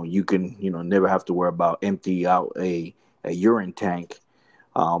you can never have to worry about empty out a urine tank.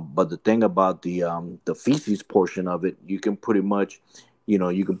 But the thing about the feces portion of it, you can pretty much, you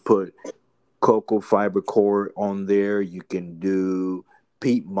can put cocoa fiber core on there. You can do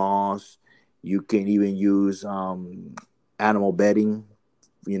peat moss. You can even use animal bedding,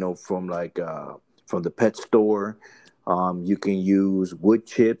 from like from the pet store. You can use wood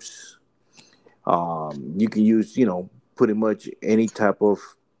chips. You can use, pretty much any type of.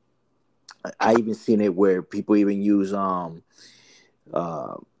 I even seen it where people even use uh,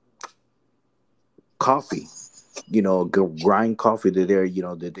 coffee. Grind coffee. That they're,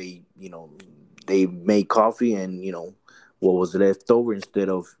 that they make coffee, and what was left over, instead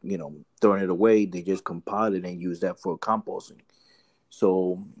of throwing it away, they just compile it and use that for composting.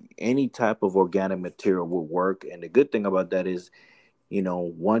 So any type of organic material will work. And the good thing about that is,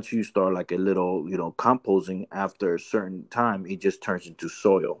 once you start like a little, composing, after a certain time, it just turns into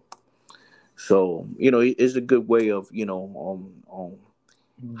soil. So, it's a good way of,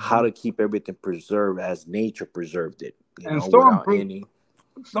 how Mhm. to keep everything preserved as nature preserved it, And without stormproof. any.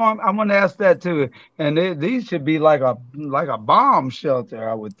 So I'm gonna ask that too. And these should be like a bomb shelter,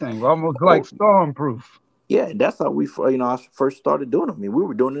 I would think, almost like Oh, stormproof. yeah, and that's how I first started doing them. I mean, we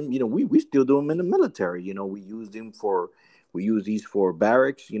were doing them. We still do them in the military. We use these for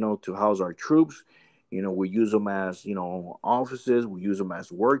barracks. To house our troops. We use them as offices. We use them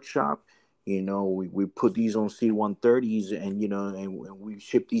as workshop. We put these on C-130s, and and we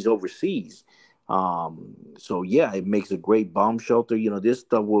ship these overseas. So yeah, it makes a great bomb shelter. This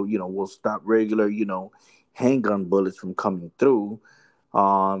stuff will stop regular handgun bullets from coming through.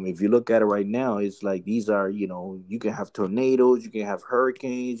 If you look at it right now, it's like these are, you can have tornadoes, you can have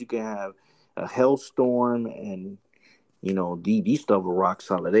hurricanes, you can have a hailstorm, and these stuff are rock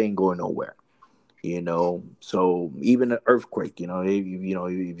solid. They ain't going nowhere. So even an earthquake,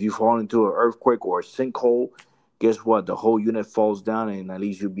 if you fall into an earthquake or a sinkhole, guess what? The whole unit falls down, and at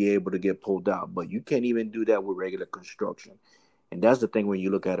least you'll be able to get pulled out. But you can't even do that with regular construction. And that's the thing when you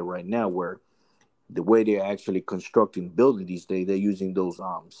look at it right now, where the way they're actually constructing buildings these days, they're using those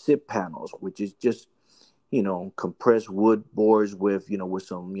SIP panels, which is just compressed wood boards with with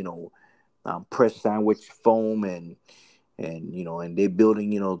some pressed sandwich foam, and they're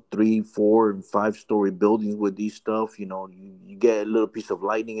building 3, 4, and 5 story buildings with these stuff. You get a little piece of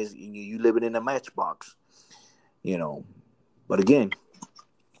lightning, is you living in a matchbox. You know, but again,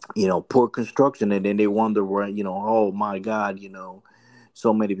 poor construction, and then they wonder why, oh my God,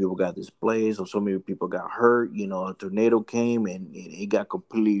 so many people got displaced, or so many people got hurt. A tornado came, and it got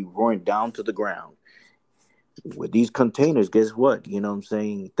completely run down to the ground. With these containers, guess what? You know what I'm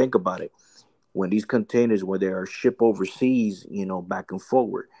saying? Think about it. When these containers, when they are shipped overseas, back and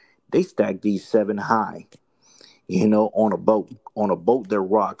forward, they stack these 7 high, on a boat. On a boat, they're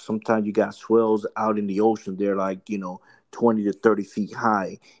rocks. Sometimes you got swells out in the ocean. They're like, 20 to 30 feet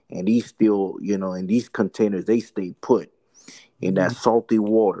high. And these still, in these containers, they stay put in that Mhm. salty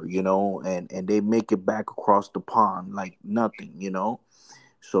water, and they make it back across the pond like nothing.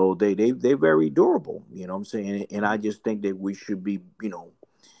 So they very durable, what I'm saying? And I just think that we should be,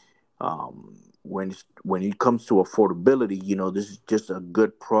 when it comes to affordability, this is just a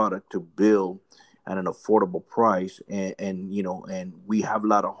good product to build at an affordable price. And we have a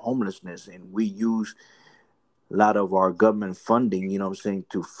lot of homelessness, and we use a lot of our government funding, what I'm saying,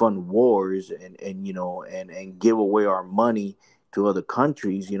 to fund wars, and give away our money to other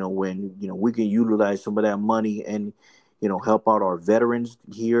countries, when we can utilize some of that money, and help out our veterans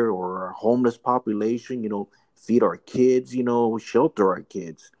here, or our homeless population, feed our kids, shelter our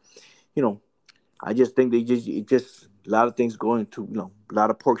kids. you know I just think it just a lot of things going to, a lot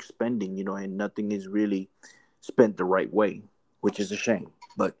of pork spending, and nothing is really spent the right way, which is a shame.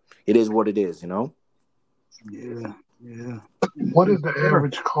 But it is what it is. Yeah, yeah. What Yes, is the sir.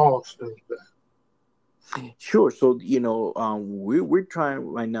 average cost of that? Sure. So we're trying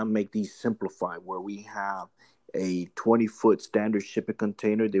right now to make these simplified, where we have a 20-foot standard shipping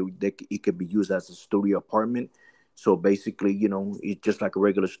container. It could be used as a studio apartment. So basically, it's just like a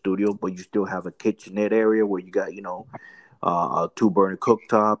regular studio, but you still have a kitchenette area where you got, a two burner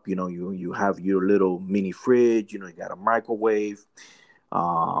cooktop. You have your little mini fridge. You got a microwave.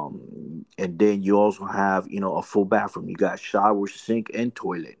 And then you also have, a full bathroom. You got shower, sink, and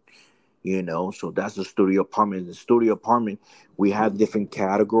toilet. So that's a studio apartment. In the studio apartment, we have different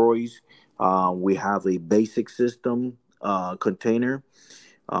categories. We have a basic system container,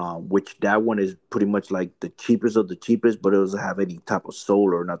 which that one is pretty much like the cheapest of the cheapest, but it doesn't have any type of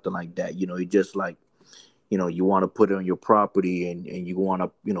solar or nothing like that. It just like, you want to put it on your property, and you want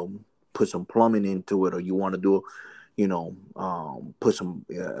to, put some plumbing into it, or you want to do, put some,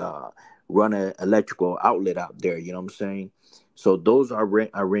 run an electrical outlet out there. You know what I'm saying? So those are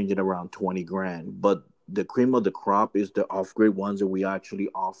ranging around 20 grand. But the cream of the crop is the off-grid ones that we actually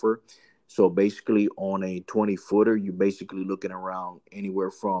offer. So basically on a 20-footer, you're basically looking around anywhere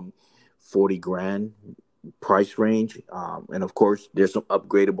from 40 grand price range. And of course, there's some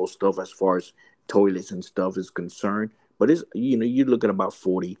upgradable stuff as far as toilets and stuff is concerned. But it's, you're looking about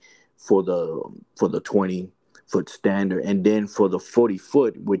 40 for the 20-foot standard. And then for the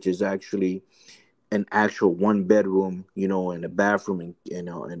 40-foot, which is actually an actual one bedroom, and a bathroom,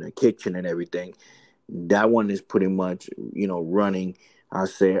 and a kitchen and everything. That one is pretty much, running, I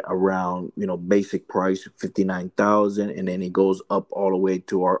say around, basic price 59,000, and then it goes up all the way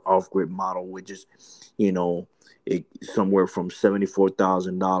to our off grid model, which is, it somewhere from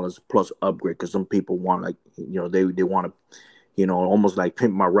 $74,000 plus upgrade, because some people want, like, they want to, almost like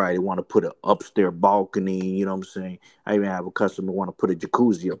pimp my ride. They want to put an upstairs balcony. You know what I'm saying? I even have a customer want to put a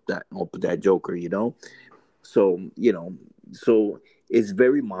jacuzzi up that joker. So so it's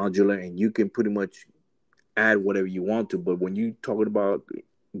very modular, and you can pretty much add whatever you want to. But when you talking about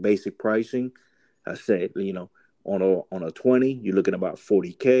basic pricing, I said, on a 20, you're looking about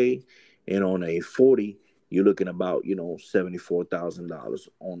 40K, and on a 40, you're looking about $74,000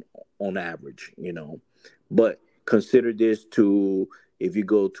 on average. But consider this to, if you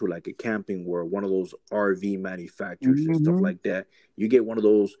go to like a camping world, one of those RV manufacturers and stuff Mm-hmm. like that, you get one of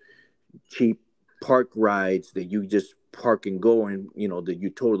those cheap park rides that you just park and go, and that you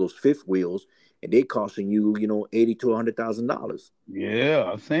tow those fifth wheels, and they costing you $80 to $100,000.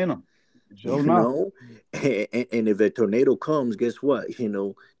 Yeah, I've seen them. Sure you enough. know and if a tornado comes, guess what?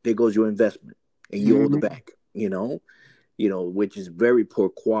 There goes your investment, and you owe the Mm-hmm. bank. Which is very poor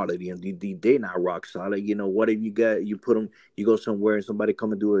quality, and they're not rock solid. What if you put them, you go somewhere and somebody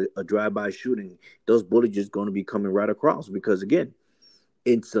come and do a drive-by shooting, those bullets just going to be coming right across, because again,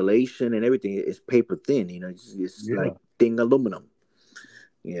 insulation and everything is paper thin. It's Yeah. like thin aluminum.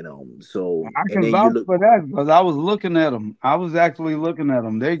 So, I and can then you vouch look. for that because I was looking at them. I was actually looking at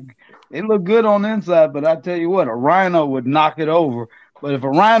them. They look good on the inside, but I tell you what, a rhino would knock it over. But if a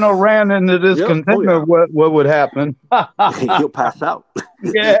rhino ran into this Yep. Oh container, yeah. what would happen? He'll pass out.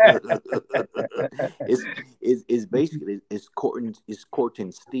 Yeah. It's basically it's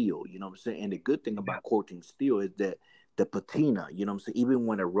Corten steel. You know what I'm saying? And the good thing about Corten steel is that the patina. You know what I'm saying? Even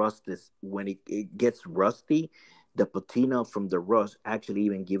when it gets rusty, the patina from the rust actually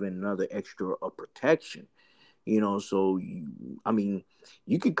even giving another extra protection. So I mean,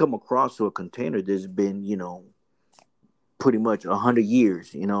 you can come across to a container that's been pretty much 100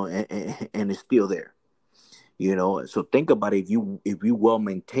 years, and it's still there. So think about it. If you well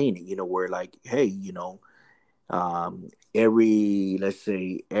maintain it, where like, hey, every, let's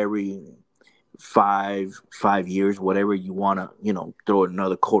say, every 5 years, whatever, you want to throw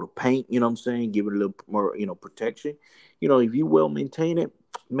another coat of paint, you know what I'm saying, give it a little more protection. If you well maintain it,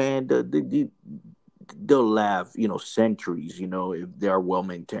 man, they'll last centuries, if they are well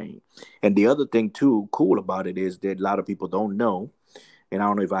maintained. And the other thing too cool about it is that a lot of people don't know, and I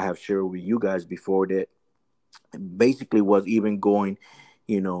don't know if I have shared with you guys before, that basically was even going,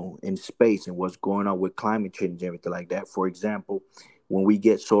 in space, and what's going on with climate change and everything like that. For example, when we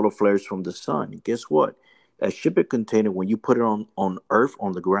get solar flares from the sun, guess what? A shipping container, when you put it on Earth,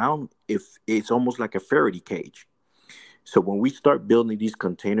 on the ground, if it's almost like a Faraday cage. So when we start building these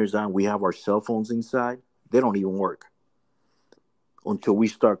containers on, we have our cell phones inside. They don't even work until we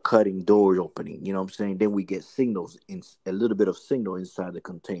start cutting doors opening. You know what I'm saying? Then we get signals, a little bit of signal inside the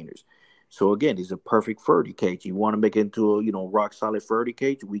containers. So again, it's a perfect Faraday cage. You want to make it into a rock solid Faraday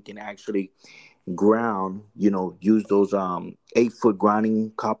cage, we can actually ground, use those 8-foot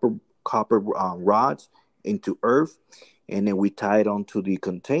grounding copper rods into earth, and then we tie it onto the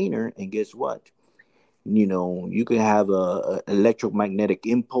container, and guess what? You can have a electromagnetic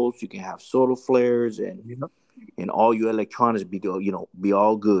impulse, you can have solar flares, and Yep. all your electronics be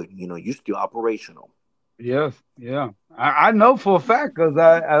all good. You're still operational. Yes, yeah. I know for a fact because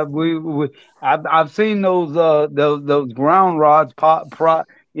I've seen those ground rods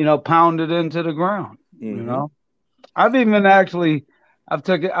pounded into the ground. You Mm-hmm. know, I've even actually I've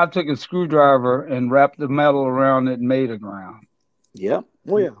took a screwdriver and wrapped the metal around it and made a ground. Yeah.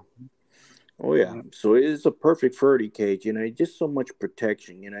 Oh yeah. Oh yeah. Yeah. So it's a perfect 30 cage. It's just so much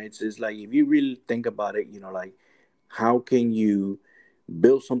protection. It's like if you really think about it, like how can you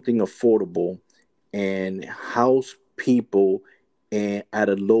build something affordable and house people and at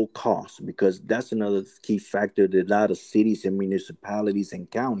a low cost, because that's another key factor that a lot of cities and municipalities and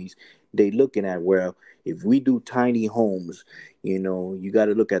counties they looking at. Well, if we do tiny homes, you got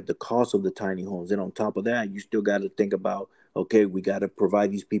to look at the cost of the tiny homes, and on top of that you still got to think about, okay, we got to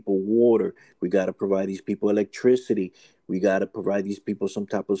provide these people water, we got to provide these people electricity, we got to provide these people some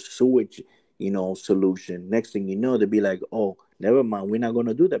type of sewage solution. Next thing you know, they'll be like, oh, never mind, we're not going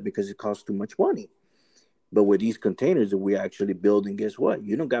to do that because it costs too much money. But with these containers that we're actually building, guess what?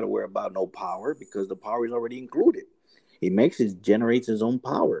 You don't got to worry about no power because the power is already included. It generates its own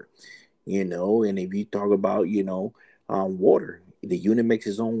power, And if you talk about, water, the unit makes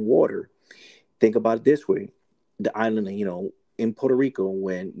its own water. Think about it this way: the island, in Puerto Rico,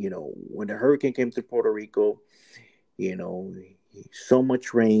 when the hurricane came to Puerto Rico, you know, so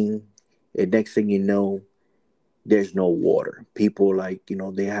much rain, and next thing you know, there's no water. People like,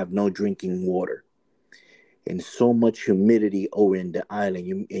 they have no drinking water and so much humidity over in the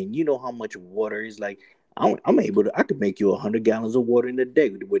island. You know how much water is like. I could make you 100 gallons of water in a day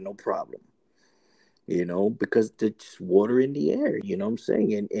with no problem. Because there's water in the air. You know what I'm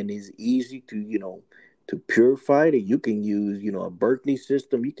saying, and it's easy to to purify it. You can use a Berkeley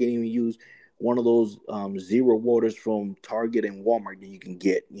system. You can even use one of those zero waters from Target and Walmart that you can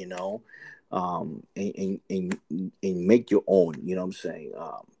get. And make your own. You know what I'm saying.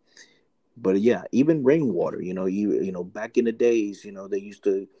 But yeah, even rainwater, back in the days, they used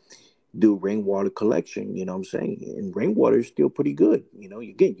to do rainwater collection, you know what I'm saying? And rainwater is still pretty good.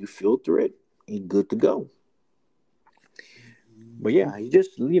 Again, you filter it and good to go. But yeah, you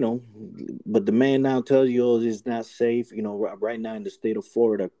just, but the man now tells you, oh, it's not safe. Right now in the state of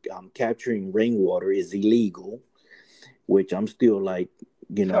Florida, capturing rainwater is illegal, which I'm still like,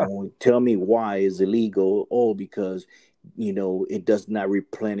 tell me why is illegal. Oh, because it does not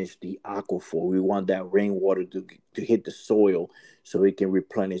replenish the aquifer. We want that rainwater to hit the soil so it can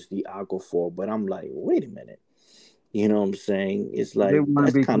replenish the aquifer. But I'm like, wait a minute. You know what I'm saying? It's They like want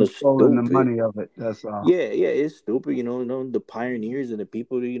to that's be kind of controlling the stupid. money of it. That's all. Yeah, yeah, it's stupid. The pioneers and the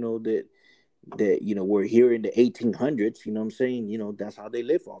people that were here in the 1800s. You know what I'm saying? That's how they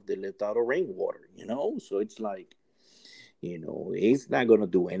live off. They lived out of rainwater. So it's like, it's not gonna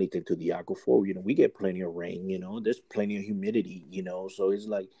do anything to the aquifer. We get plenty of rain. There's plenty of humidity. So it's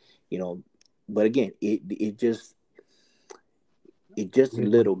like, you know, but again, it just a Yeah.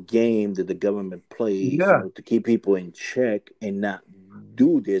 little game that the government plays, Yeah. to keep people in check and not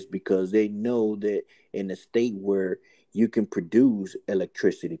do this because they know that in a state where you can produce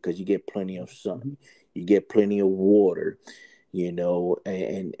electricity because you get plenty of sun, you get plenty of water,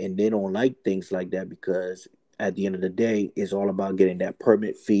 and they don't like things like that because at the end of the day, it's all about getting that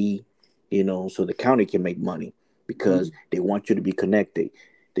permit fee, so the county can make money because they want you to be connected.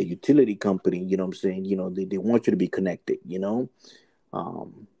 The utility company, you know what I'm saying, they want you to be connected,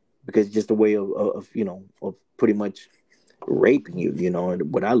 um, because it's just a way of pretty much raping you,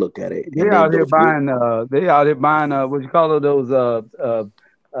 and when I look at it, They and then out here those people, buying what you call it, those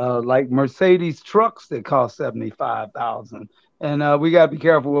like Mercedes trucks that cost 75,000. And we gotta be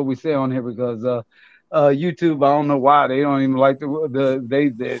careful what we say on here because YouTube, I don't know why they don't even like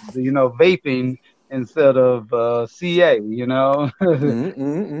vaping instead of CA.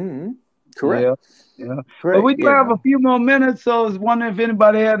 correct, Yeah, yeah. But correct, we do have a few more minutes, so I was wondering if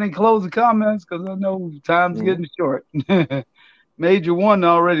anybody had any closing comments because I know time's mhm. getting short. Major one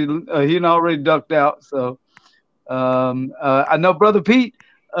already, he already ducked out. So I know, brother Pete,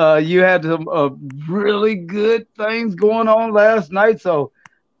 you had some really good things going on last night. So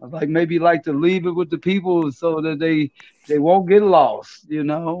I'd like maybe like to leave it with the people so that they won't get lost.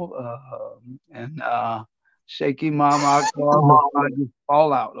 And shaky mama, I call the just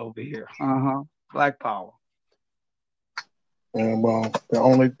fall out over here. Black power. And the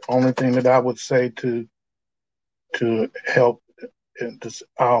only thing that I would say to help in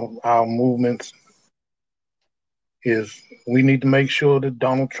our movements is we need to make sure that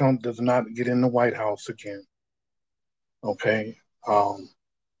Donald Trump does not get in the White House again. Okay. Um,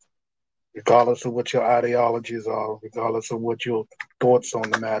 Regardless of what your ideologies are, regardless of what your thoughts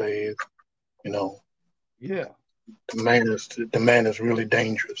on the matter is, you know, Yeah. the man is really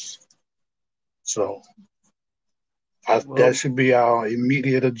dangerous. So That Well, should be our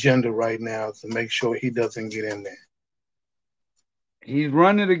immediate agenda right now, is to make sure he doesn't get in there. he's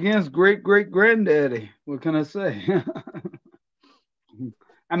running against great great granddaddy. What can I say?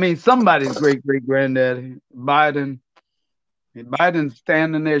 I mean, somebody's great great granddaddy, Biden. Biden's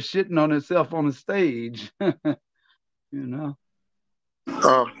standing there shitting on himself on the stage. You know.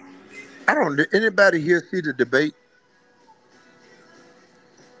 Um, I don't. Did anybody here see the debate?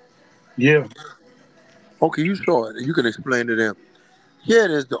 Yeah. Okay, you saw it. You can explain to them. Here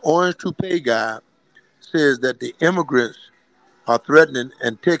it is. The orange toupee guy says that the immigrants are threatening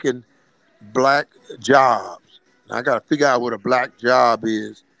and taking black jobs. Now, I got to figure out what a black job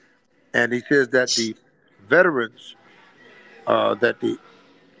is. And he says that the veterans, that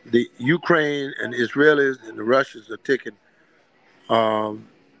the Ukraine and Israelis and the Russians are taking um,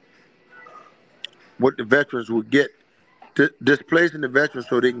 what the veterans would get, displacing the veterans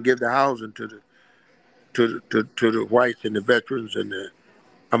so they can give the housing to the whites and the veterans and the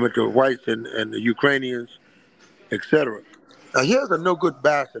whites and the Ukrainians, etc. Now here's a no good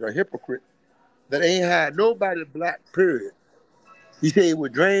bastard, a hypocrite that ain't had nobody black. Period. He said he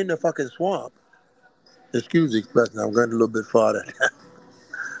would drain the fucking swamp. Excuse the expression, I'm going a little bit farther.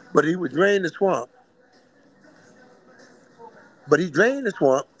 But he would drain the swamp. But he drained the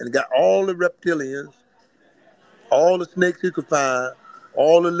swamp and got all the reptilians, all the snakes he could find,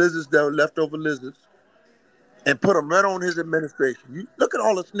 all the lizards that were leftover lizards, and put them right on his administration. You look at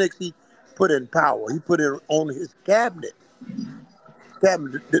all the snakes he put in power. He put it on his cabinet,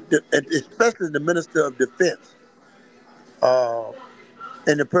 and especially the Minister of Defense, uh,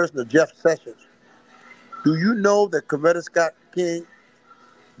 in the person of Jeff Sessions. Do you know that Coretta Scott King,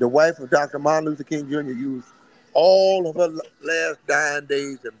 the wife of Dr. Martin Luther King Jr., used all of her last dying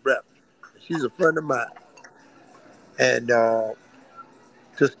days and breath? She's a friend of mine. And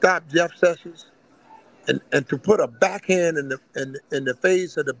to stop Jeff Sessions and to put a backhand in the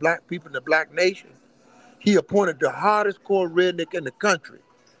face of the black people and the black nation, he appointed the hardest core redneck in the country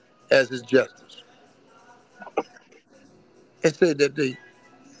as his justice and said that the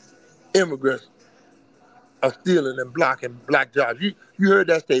immigrants are stealing and blocking black jobs. You heard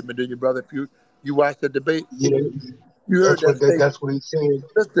that statement, didn't you, brother? If you watched the debate, Yeah. you heard that statement. That's what he said.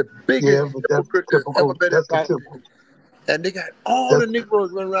 That's the biggest Yeah, but that's hypocrite that's ever typical. been in That's the politics. typical. And they got all That's the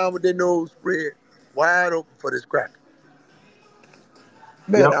Negroes running around with their nose spread wide open for this crack.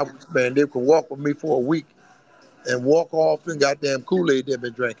 Man, yep. I wish, man, they could walk with me for a week and walk off and goddamn Kool-Aid they've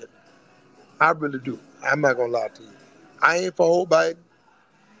been drinking. I really do. I'm not gonna lie to you. I ain't for old Biden.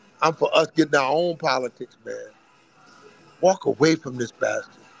 I'm for us getting our own politics, man. Walk away from this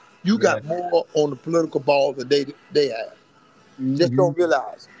bastard. You Yeah. got more on the political ball than they have. Just Hmm. don't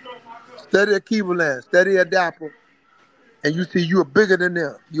realize. Study a Cleveland, study a Dapper, and you see you're bigger than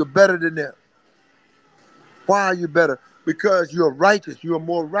them. You're better than them. Why are you better? Because you're righteous. You're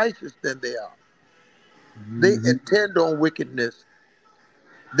more righteous than they are. They Hmm. intend on wickedness.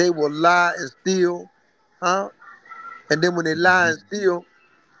 They will lie and steal, huh? And then when they lie and steal,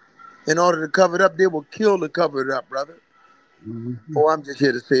 in order to cover it up, they will kill to cover it up, brother. Hmm. Oh, I'm just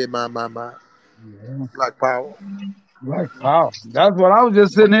here to say my. Yeah. Black power. Black power. That's what I was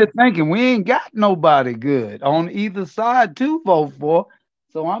just sitting there thinking. We ain't got nobody good on either side to vote for.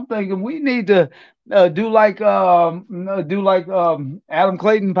 So I'm thinking we need to do like Adam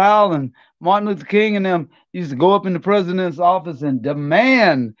Clayton Powell and Martin Luther King and them used to go up in the president's office and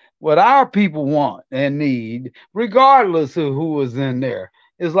demand what our people want and need, regardless of who was in there.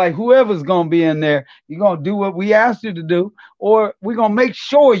 It's like whoever's gonna be in there, you're gonna do what we asked you to do, or we're gonna make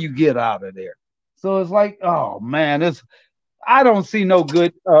sure you get out of there. So it's like, oh man, it's I don't see no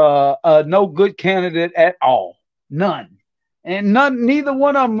good candidate at all. None. And none neither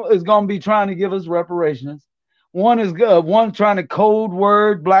one of them is gonna be trying to give us reparations. One is one trying to code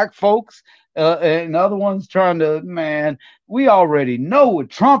word black folks, and the other one's trying to, man, we already know what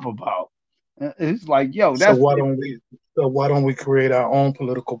Trump about. It's like, yo, So that's why don't we? So why don't we create our own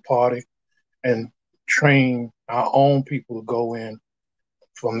political party and train our own people to go in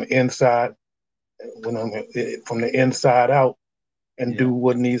from the inside, from the inside out, and yeah, do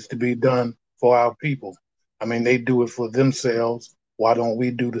what needs to be done for our people? I mean, they do it for themselves. Why don't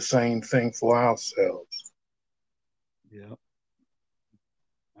we do the same thing for ourselves? yeah,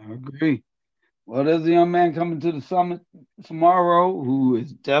 I agree. Well, there's a young man coming to the summit tomorrow who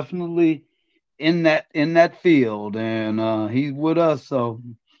is definitely in that field, and he's with us. So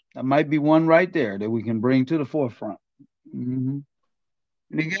that might be one right there that we can bring to the forefront. Hmm.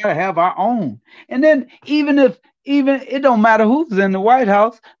 We gotta have our own, and then even it don't matter who's in the White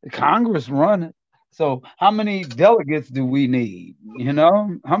House, the Congress run it. So how many delegates do we need?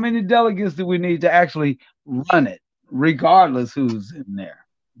 How many delegates do we need to actually run it? regardless who's in there.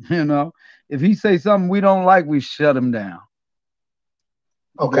 You know, if he say something we don't like, we shut him down.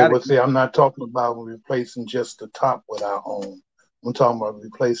 Okay, well, see, I'm not talking about replacing just the top with our own. I'm talking about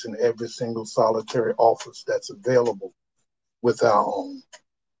replacing every single solitary office that's available with our own.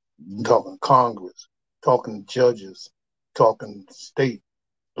 I'm talking Congress, talking judges, talking state,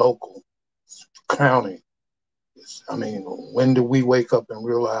 local, county. I mean, when do we wake up and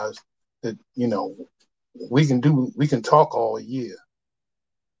realize that, you know, we can talk all year,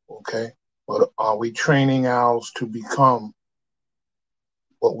 okay? But are we training ours to become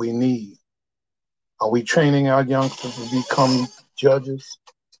what we need? Are we training our youngsters to become judges?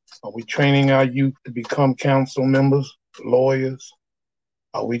 Are we training our youth to become council members, lawyers?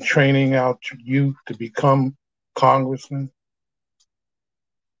 Are we training our youth to become congressmen?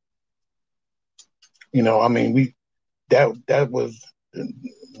 You know, I mean, that was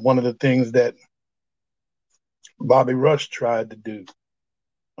one of the things that Bobby Rush tried to do,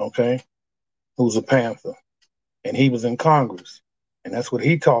 okay? Who's a Panther. And he was in Congress. And that's what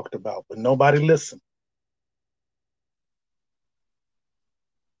he talked about, but nobody listened.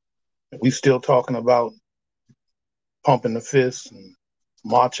 We still talking about pumping the fists and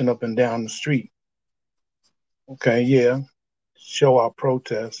marching up and down the street. Okay, yeah, show our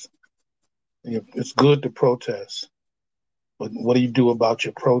protest. It's good to protest, but what do you do about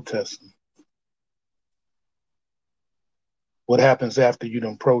your protesting? What happens after you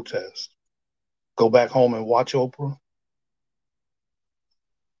done protest? Go back home and watch Oprah?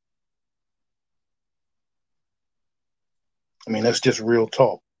 I mean, that's just real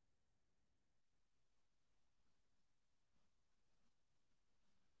talk.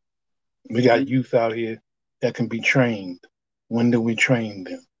 We got youth out here that can be trained. When do we train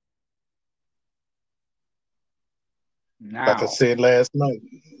them? Now. Like I said last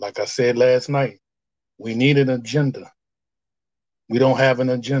night, we need an agenda. We don't have an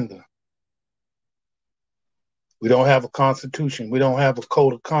agenda. We don't have a constitution. We don't have a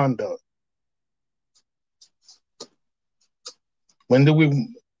code of conduct. When do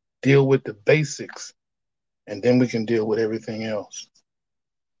we deal with the basics, and then we can deal with everything else?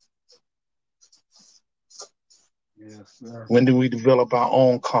 Yes, sir. When do we develop our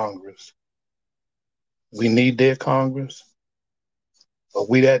own Congress? We need their Congress. But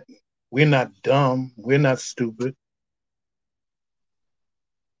we're not dumb. We're not stupid.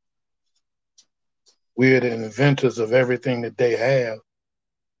 We're the inventors of everything that they have.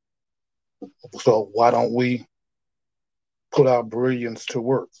 So why don't we put our brilliance to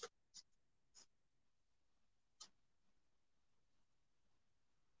work?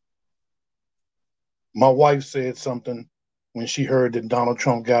 My wife said something when she heard that Donald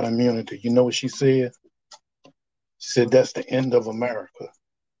Trump got immunity. You know what she said? She said, that's the end of America.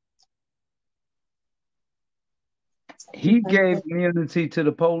 He gave immunity to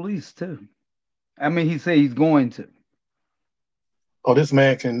the police too. I mean, he said he's going to. Oh, this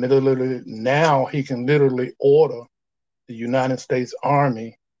man can literally order the United States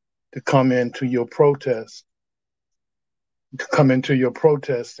Army to come into your protest,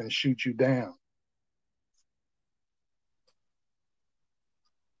 and shoot you down.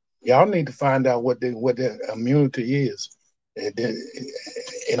 Y'all need to find out what the immunity is.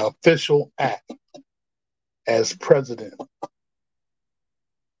 An official act as president.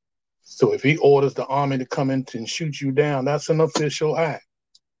 So if he orders the army to come in and shoot you down, that's an official act.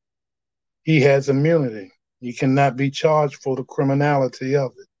 He has immunity. He cannot be charged for the criminality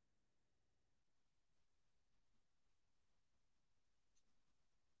of it.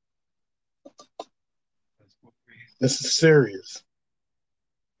 This is serious.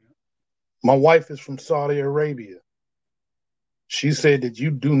 My wife is from Saudi Arabia. She said that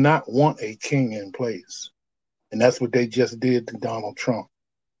you do not want a king in place. And that's what they just did to Donald Trump.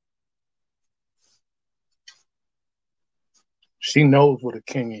 She knows what a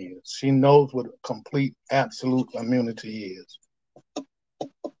king is. She knows what complete, absolute immunity is.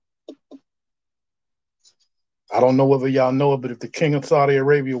 I don't know whether y'all know it, but if the king of Saudi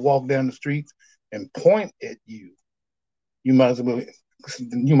Arabia walked down the streets and point at you, you might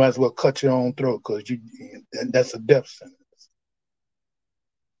as well cut your own throat, because that's a death sentence.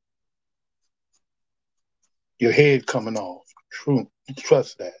 Your head coming off. True.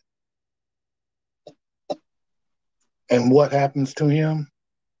 Trust that. And what happens to him?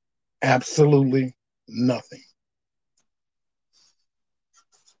 Absolutely nothing.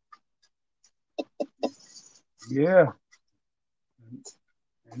 Yeah.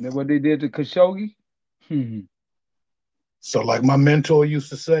 And then what they did to Khashoggi? So like my mentor used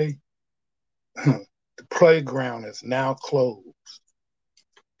to say, the playground is now closed.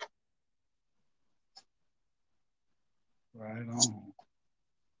 Right on.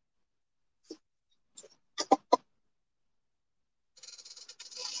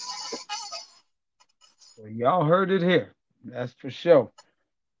 Well, y'all heard it here. That's for sure.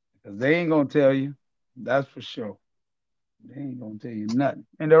 Because they ain't gonna tell you. That's for sure. They ain't gonna tell you nothing.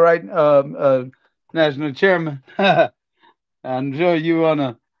 And the right, National Chairman. I'm sure you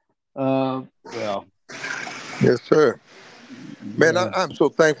wanna. Well, Yes, sir. Man, yeah. I'm so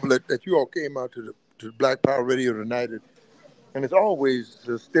thankful that you all came out to Black Power Radio tonight. And it's always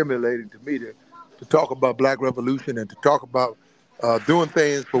stimulating to me to talk about Black Revolution and to talk about doing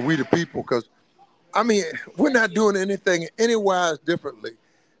things for we the people. Because, I mean, we're not doing anything anywise differently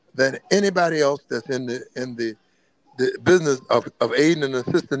than anybody else that's in the business of aiding and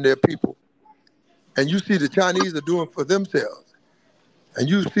assisting their people. And you see the Chinese are doing it for themselves. And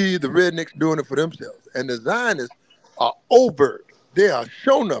you see the rednecks doing it for themselves. And the Zionists are overt. They are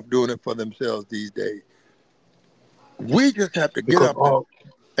shown up doing it for themselves these days. We just have to get because up all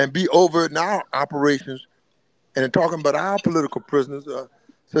and be overt in our operations and in talking about our political prisoners,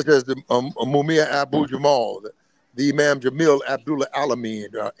 such as the Mumia Abu Jamal, the Imam Jamil Abdullah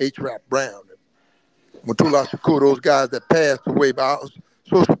Alameen, H. Rap Brown, Mutullah Shakur, those guys that passed away by our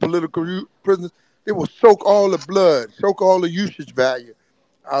social political prisoners. They will soak all the blood, soak all the usage value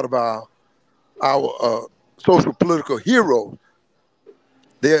out of our social political heroes.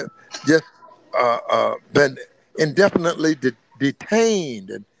 They're just been indefinitely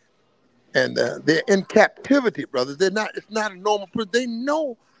detained and they're in captivity, brothers. They're not. It's not a normal prison. They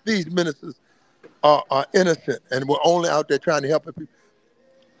know these ministers are innocent and we're only out there trying to help people.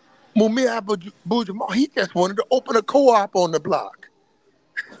 Mumia Abu Jamal, he just wanted to open a co-op on the block.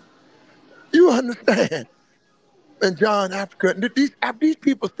 You understand? And John Africa, and these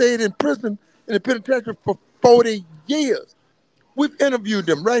people stayed in prison in the penitentiary for 40 years. We've interviewed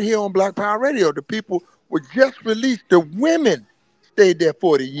them right here on Black Power Radio. The people were just released. The women stayed there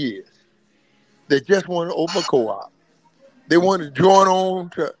 40 years. They just wanted to open a co-op. They want to join on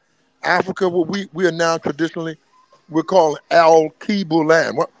to Africa, what we are now traditionally, we're calling Al-Kibu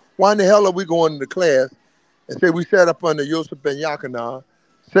land. Why in the hell are we going to class and say we set up under Yosef Ben Yakana,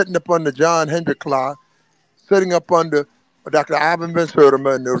 setting up under John Hendrik Clark, setting up under Dr. Ivan Ben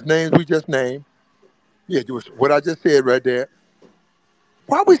Sertima, and those names we just named? Yeah, it was what I just said right there.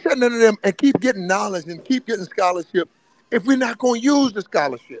 Why are we setting under them and keep getting knowledge and keep getting scholarship if we're not going to use the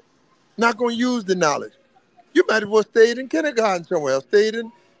scholarship, not going to use the knowledge? You might as well stayed in kindergarten somewhere, stayed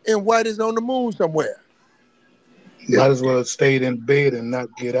in White is on the Moon somewhere. might as well have stayed in bed and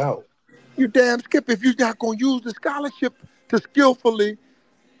not get out. You damn skip if you're not going to use the scholarship to skillfully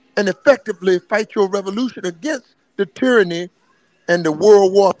and effectively fight your revolution against the tyranny and the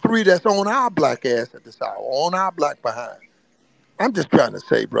World War III that's on our black ass at this hour, on our black behind. I'm just trying to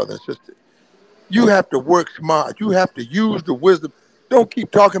say, brother and sister, you have to work smart. You have to use the wisdom. Don't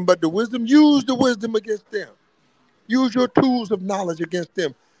keep talking about the wisdom. Use the wisdom against them. Use your tools of knowledge against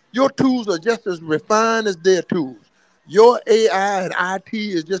them. Your tools are just as refined as their tools. Your AI and IT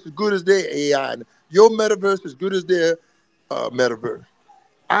is just as good as their AI. And your metaverse is as good as their metaverse.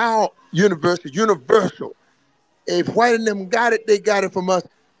 Our universe is universal. If white and them got it, they got it from us.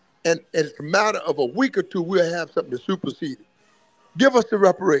 And it's a matter of a week or two, we'll have something to supersede it. Give us the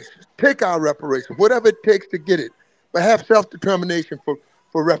reparations. Take our reparations, whatever it takes to get it. But have self-determination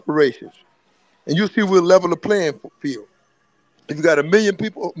for reparations. And you'll see we'll level the playing field. If you got a million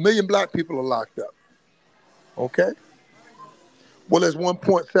black people are locked up, okay? Well, there's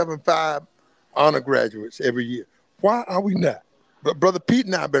 1.75 honor graduates every year. Why are we not? But Brother Pete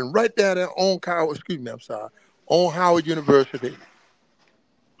and I have been right there on Howard University,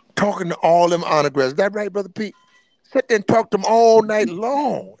 talking to all them honor graduates. Is that right, Brother Pete? Sit there and talk to them all night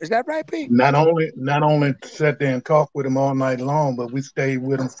long. Is that right, Pete? Not only sat there and talked with them all night long, but we stayed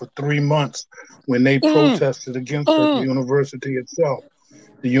with them for 3 months when they protested against the university itself.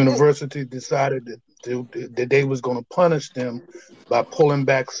 The university decided that they was going to punish them by pulling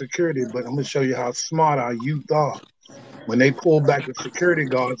back security. But I'm going to show you how smart our youth are. When they pulled back the security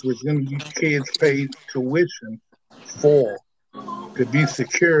guards, which them kids paid tuition for to be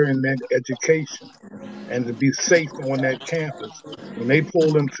secure in that education and to be safe on that campus. When they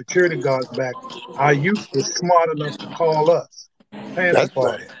pulled them security guards back, our youth was smart enough to call us, Panther That's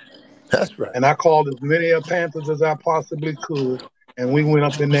Party. right. That's right. And I called as many Panthers as I possibly could. And we went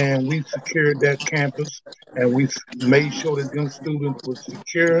up in there and we secured that campus and we made sure that them students were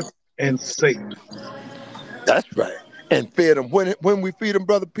secure and safe. That's right. And fed them when we feed them,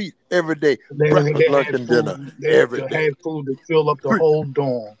 Brother Pete, every day, They breakfast, lunch, had and dinner, food. They every day. had food to fill up the Three, whole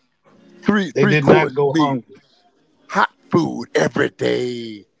dorm. They three did not course go meal, hungry. hot food every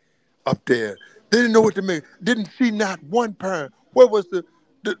day up there. They didn't know what to make. Didn't see not one parent. Where was the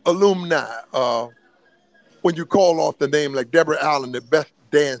alumni? When you call off the name like Deborah Allen, the best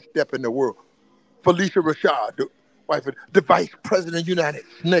dance step in the world. Felicia Rashad, the wife of the vice president of United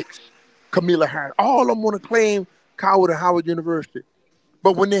Snakes, Camila Harris. All of them want to claim Howard University.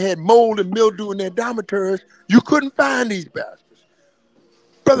 But when they had mold and mildew in their dormitories, you couldn't find these bastards.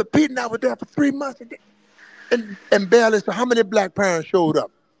 Brother Pete and I were there for 3 months and barely saw how many black parents showed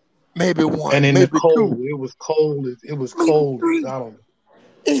up. Maybe And one, in the maybe cold, two, it was cold. It was maybe cold. three. I don't know.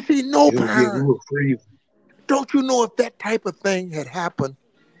 Ain't see no Yeah, we parent. were freezing. Don't you know if that type of thing had happened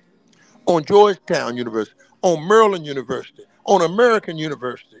on Georgetown University, on Maryland University, on American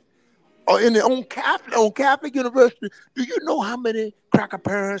University, or on Catholic University? Do you know how many cracker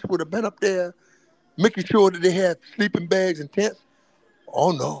parents would have been up there making sure that they had sleeping bags and tents?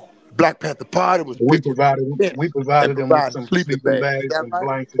 Oh no. Black Panther Party was We pitching provided tents we and provided them with providing some sleeping sleeping bags. Is bags that and right?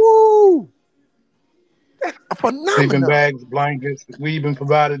 blankets. Woo! That's a Sleeping phenomenon. bags, blankets. We even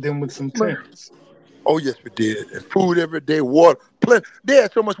provided them with some Man. tents. Oh yes, we did. And food every day, water. Plenty. They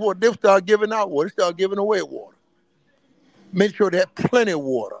had so much water, they started giving out water. They started giving away water. Make sure they had plenty of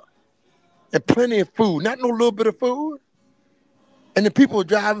water and plenty of food, not no little bit of food. And the people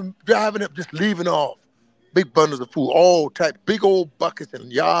driving up, just leaving off big bundles of food, all types, big old buckets and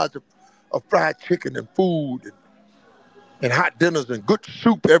yards of fried chicken and food and hot dinners and good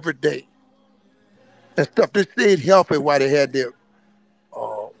soup every day and stuff. They stayed healthy while they had their,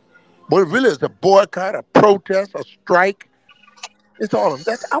 what it really is a boycott, a protest, a strike. It's all of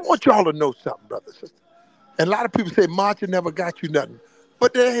them. I want y'all to know something, brothers and sisters. And a lot of people say marching never got you nothing.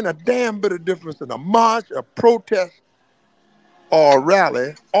 But there ain't a damn bit of difference in a march, a protest, or a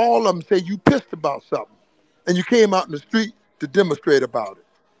rally. All of them say you pissed about something. And you came out in the street to demonstrate about it.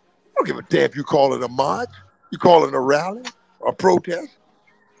 I don't give a damn if you call it a march, you call it a rally, or a protest.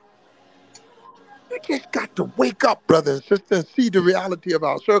 You just got to wake up, brothers and sisters, and see the reality of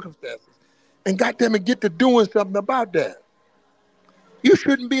our circumstances. And got them and get to doing something about that. You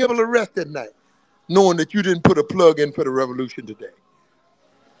shouldn't be able to rest at night knowing that you didn't put a plug in for the revolution today.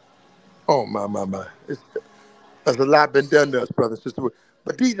 Oh, my. There's a lot been done to us, brothers and sisters.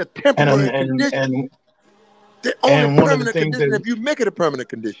 But these are And temporary and conditions. and They're only and one of the permanent things condition that if you make it a permanent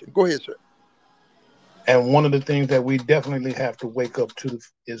condition. Go ahead, sir. we definitely have to wake up to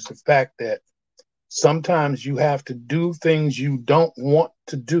is the fact that sometimes you have to do things you don't want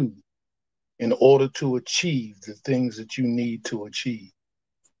to do in order to achieve the things that you need to achieve.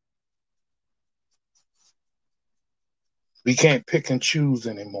 We can't pick and choose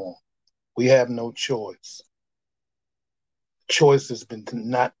anymore. We have no choice. Choice has been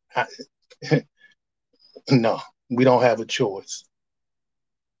not, no, we don't have a choice.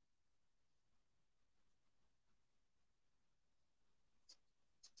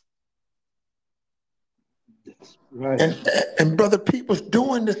 Right. And brother People's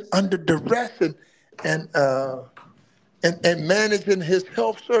doing this under duress and uh and managing his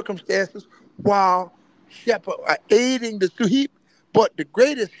health circumstances while aiding the he but the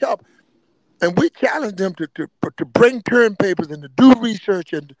greatest help. And we challenged him to bring term papers and to do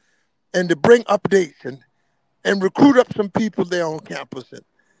research and to bring updates and recruit up some people there on campus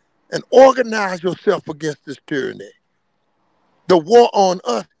and organize yourself against this tyranny. The war on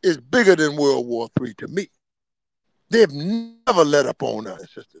us is bigger than World War III to me. They've never let up on us,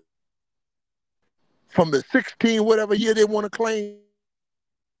 sisters. From the 16, whatever year they want to claim,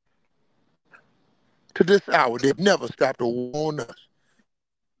 to this hour, they've never stopped a war on us.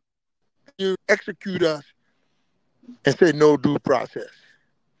 You execute us and say no due process.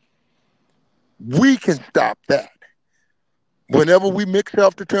 We can stop that. Whenever we make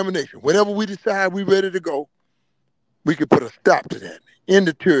self-determination, whenever we decide we're ready to go, we can put a stop to that. End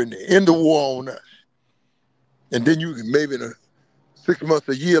the tyranny, end the war on us. And then you can maybe in 6 months,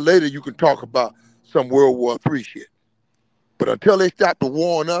 a year later, you can talk about some World War III shit. But until they stop the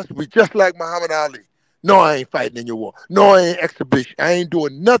war on us, we just like Muhammad Ali. No, I ain't fighting in your war. No, I ain't exhibition. I ain't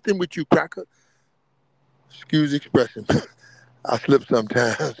doing nothing with you, cracker. Excuse the expression. I slip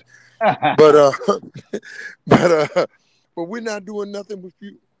sometimes. But but we're not doing nothing with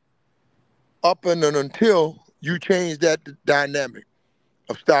you up and until you change that dynamic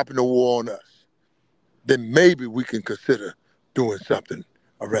of stopping the war on us. Then maybe we can consider doing something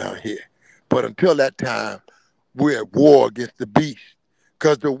around here. But until that time, we're at war against the beast.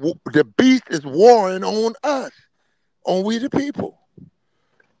 Because the beast is warring on us, on we the people,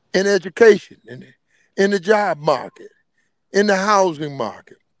 in education, in the job market, in the housing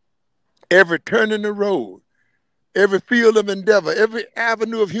market, every turn in the road, every field of endeavor, every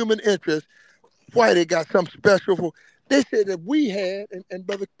avenue of human interest. Why they got something special for? They said that we had, and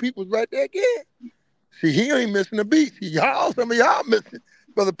Brother Pete was right there again. See, he ain't missing a beat. See, some of y'all missing.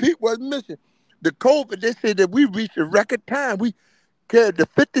 Brother Pete wasn't missing. The COVID, they said that we reached a record time. We carried the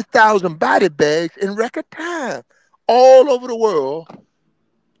 50,000 body bags in record time all over the world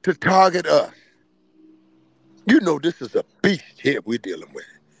to target us. You know this is a beast here we're dealing with.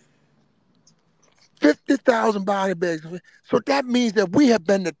 50,000 body bags. So that means that we have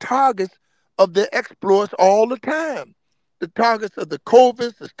been the targets of their exploits all the time. The targets of the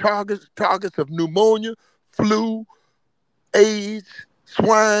COVID, the targets of pneumonia, flu, AIDS,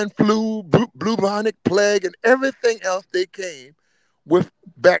 swine flu, bubonic plague, and everything else. They came with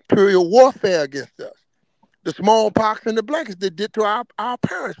bacterial warfare against us. The smallpox and the blankets they did to our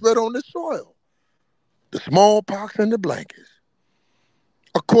parents right on the soil. The smallpox and the blankets.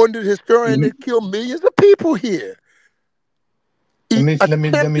 According to the historian, they killed millions of people here. Let me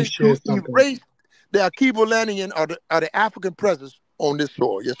Attempting share to something. erase the Akibolanian or the African presence on this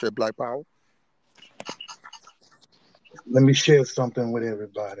soil. Yes, sir, Black Power. Let me share something with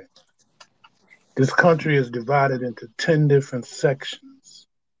everybody. This country is divided into 10 different sections.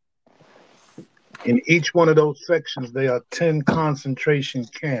 In each one of those sections, there are 10 concentration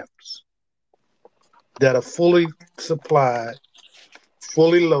camps that are fully supplied,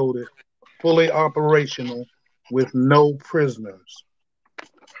 fully loaded, fully operational, with no prisoners.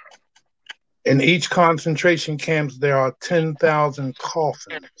 In each concentration camps, there are 10,000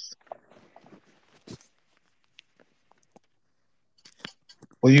 coffins.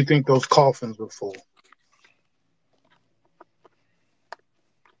 What do you think those coffins were for?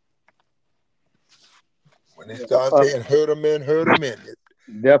 When they start saying hurt them in.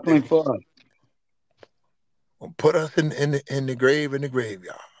 Definitely for us. Put us in the grave, in the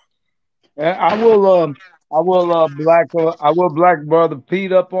graveyard. And I will black brother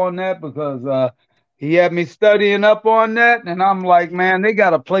Pete up on that because he had me studying up on that, and I'm like, man, they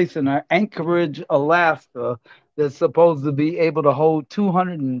got a place in Anchorage, Alaska, that's supposed to be able to hold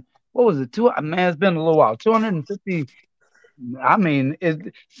 200 and what was it? Man, it's been a little while. 250. I mean,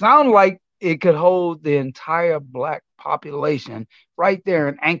 it sounds like it could hold the entire black population right there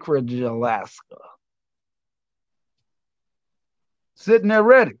in Anchorage, Alaska, sitting there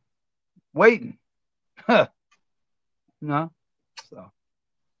ready, waiting. No, so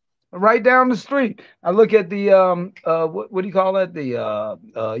right down the street. I look at the what do you call that?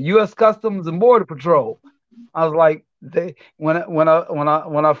 The U.S. Customs and Border Patrol. I was like, when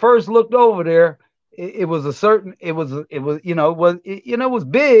I first looked over there, it was a certain, it was it was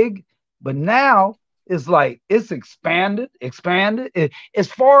big, but now it's like it's expanded as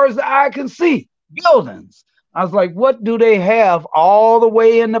far as the eye can see. Buildings. I was like, what do they have all the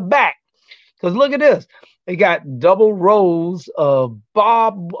way in the back? Because look at this. They got double rows of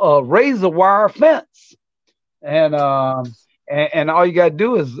razor wire fence, and all you gotta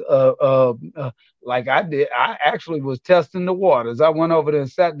do is like I did. I actually was testing the waters. I went over there and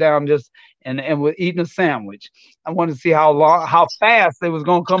sat down just and was eating a sandwich. I wanted to see how fast they was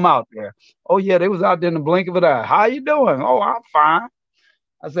gonna come out there. Oh yeah, they was out there in the blink of an eye. How you doing? Oh, I'm fine.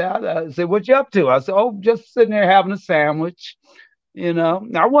 I said, what you up to? I said, oh, just sitting there having a sandwich.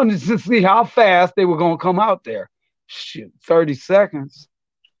 I wanted to see how fast they were going to come out there. Shoot, 30 seconds,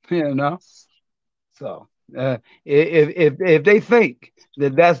 you know. So if they think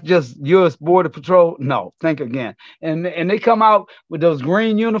that that's just U.S. Border Patrol, no, think again. And they come out with those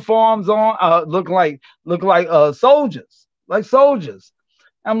green uniforms on, look like soldiers, like soldiers.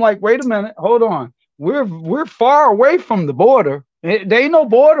 I'm like, wait a minute, hold on. We're far away from the border. There ain't no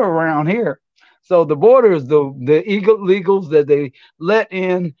border around here. So the border is the illegals that they let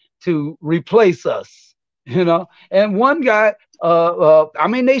in to replace us, And one guy, I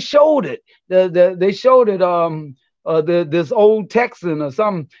mean, they showed it. They showed it. This old Texan or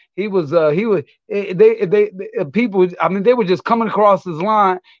something. People. I mean, they were just coming across his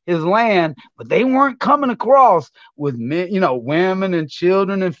land, but they weren't coming across with men, women and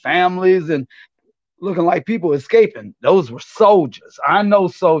children and families and looking like people escaping. Those were soldiers. I know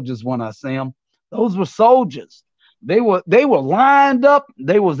soldiers when I see them. Those were soldiers. They were lined up.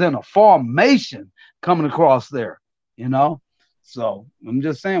 They was in a formation coming across there, So I'm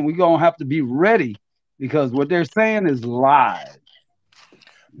just saying we're gonna have to be ready because what they're saying is lies.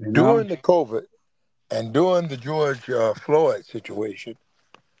 During the COVID and during the George Floyd situation,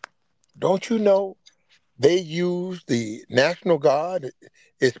 don't you know they used the National Guard,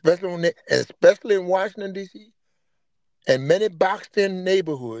 especially in Washington, D.C., and many boxed-in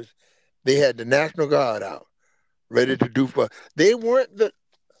neighborhoods, they had the National Guard out, ready to do for. They weren't the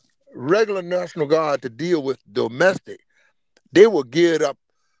regular National Guard to deal with domestic. They were geared up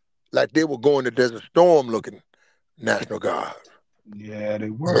like they were going to Desert Storm looking National Guard. Yeah, they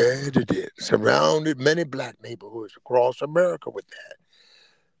were. Yeah, they did. Surrounded many black neighborhoods across America with that.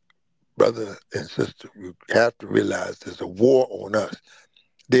 Brother and sister, you have to realize there's a war on us.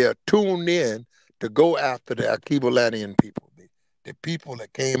 They are tuned in to go after the Akibalanian people, the people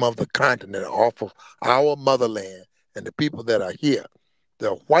that came off the continent, off of our motherland, and the people that are here.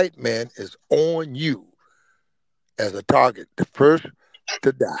 The white man is on you as a target, the first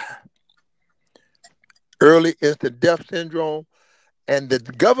to die. Early instant death syndrome, and the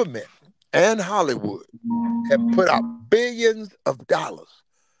government and Hollywood have put out billions of dollars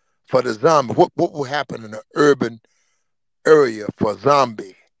for the zombie. What will happen in an urban area for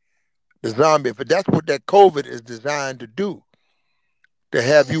zombie? The zombie, but that's what that COVID is designed to do, to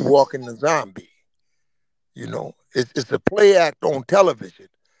have you walking the zombie. You know, it's a play act on television,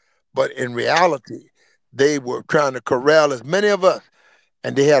 but in reality, they were trying to corral as many of us,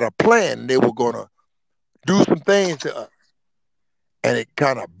 and they had a plan. They were going to do some things to us, and it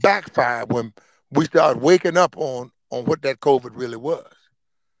kind of backfired when we started waking up on what that COVID really was,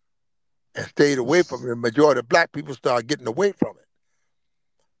 and stayed away from it. The majority of black people started getting away from it.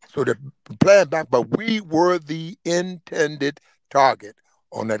 So the plan back, but we were the intended target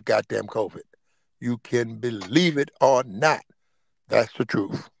on that goddamn COVID. You can believe it or not. That's the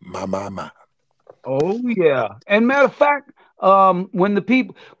truth. My. Oh yeah. And matter of fact, when the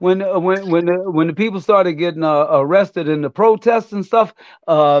people when the people started getting arrested in the protests and stuff,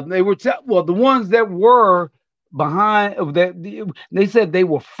 they were well, the ones that were behind that, they said they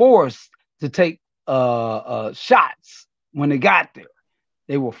were forced to take shots when they got there.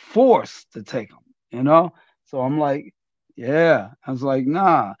 They were forced to take them, you know? So I'm like, yeah. I was like,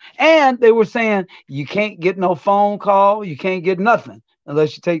 nah. And they were saying you can't get no phone call, you can't get nothing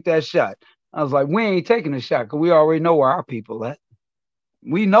unless you take that shot. I was like, we ain't taking a shot because we already know where our people at.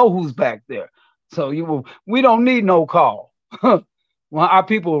 We know who's back there. So we don't need no call. Well, our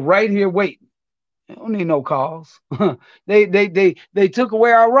people are right here waiting. They don't need no calls. they took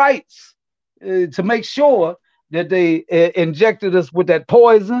away our rights to make sure that they injected us with that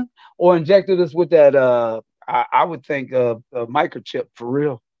poison or injected us with that I would think microchip for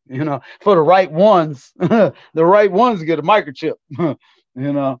real. You know, for the right ones, the right ones get a microchip. You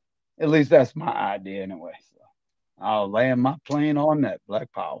know, at least that's my idea anyway. So I'll land my plane on that.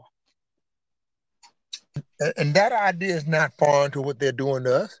 Black Power. And that idea is not foreign to what they're doing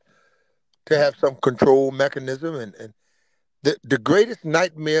to us, to have some control mechanism. And the greatest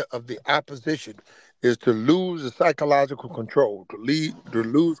nightmare of the opposition is to lose the psychological control, to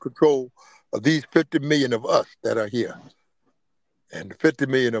lose control of these 50 million of us that are here. And the 50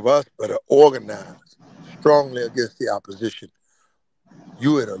 million of us that are organized strongly against the opposition.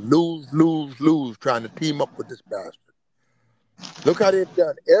 You're in a lose trying to team up with this bastard. Look how they've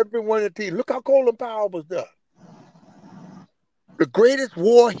done. Everyone in the team. Look how Colin Powell was done. The greatest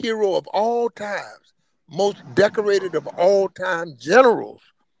war hero of all times, most decorated of all time generals,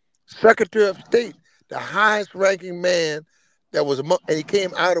 Secretary of State, the highest ranking man that was and he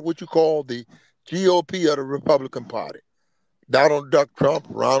came out of what you call the GOP of the Republican Party. Donald Duck Trump,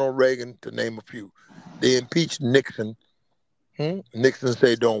 Ronald Reagan, to name a few. They impeached Nixon. Nixon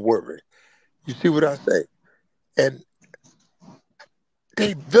said, don't worry. You see what I say? And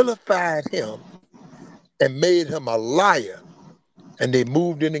they vilified him and made him a liar, and they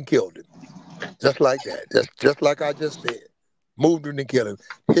moved in and killed him. Just like that. Just like I just said. Moved in and killed him.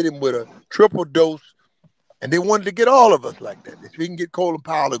 Hit him with a triple dose, and they wanted to get all of us like that. If we can get Colin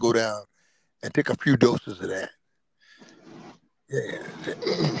Powell to go down and take a few doses of that.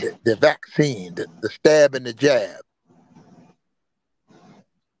 Yeah, the vaccine, the stab and the jab.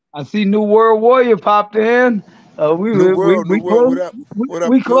 I see New World Warrior popped in. We New World, close. what up? What up,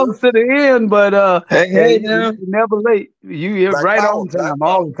 We Cuz? close to the end, but Hey, you're now. never late. You're Black right Power, on Black time, Power.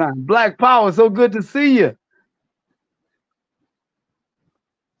 all the time. Black Power, so good to see you.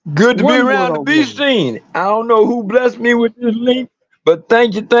 Good to be One around the world beach warrior. scene. I don't know who blessed me with this link, but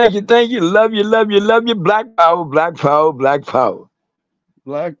thank you, thank you, thank you. Love you, love you, love you. Black power, black power, black power.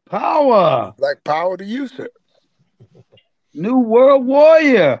 Black Power. Black Power to you, sir. New World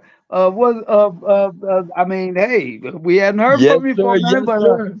Warrior. I mean, hey, we hadn't heard Yes, from you for sir. a minute, Yes, but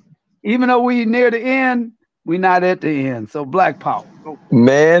sir. even though we near the end, we not at the end. So Black Power. Go for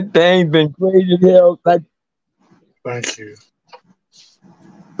Man, things been crazy as hell. Thank you.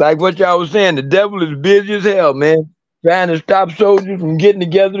 Like what y'all was saying, the devil is busy as hell, man. Trying to stop soldiers from getting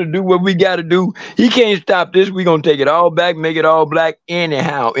together to do what we got to do. He can't stop this. We're going to take it all back, make it all black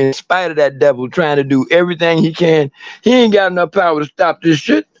anyhow. In spite of that devil trying to do everything he can, he ain't got enough power to stop this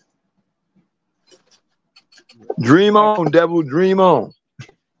shit. Dream Black. on, devil, dream on.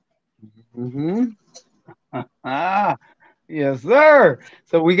 Mm-hmm. Ah, yes, sir.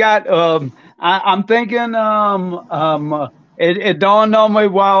 So we got I'm thinking it dawned on me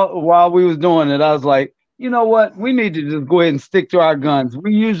while we was doing it. I was like, you know what? We need to just go ahead and stick to our guns.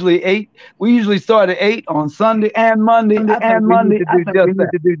 We usually start at 8 on Sunday and Monday. Sunday I think and we need Monday. to I do think we just need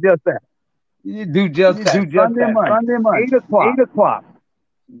that. to do just that. You do just You that. do just Sunday and that. Monday, Sunday and Monday, 8 o'clock. 8 o'clock.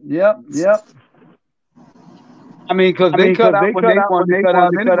 Yep. Yep. I mean, because I they mean, cut because out they when cut they out want when to they cut want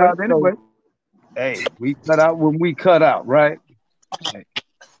out to cut anyway. out So anyway. hey, we cut out when we cut out, right? Hey,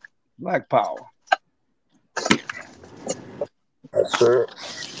 Black Power. Yes, sir.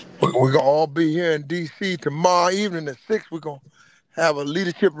 We're gonna all be here in DC tomorrow evening at 6. We're gonna have a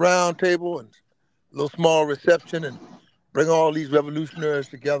leadership roundtable and a little small reception and bring all these revolutionaries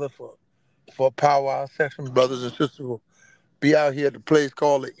together for a powwow session. Brothers and sisters will be out here at the place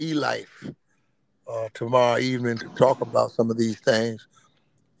called the E-Life tomorrow evening to talk about some of these things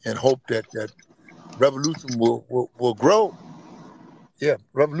and hope that revolution will grow. Yeah,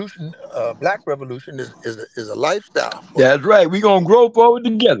 revolution, black revolution is a lifestyle for us. That's right. We gonna grow forward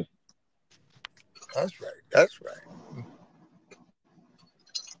together. That's right. That's right.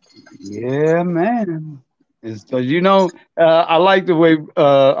 Yeah, man. It's because I like the way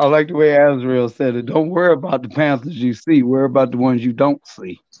Azrael said it. Don't worry about the Panthers you see. Worry about the ones you don't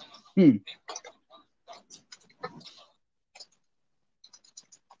see. Hmm.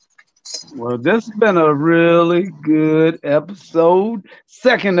 Well, this has been a really good episode.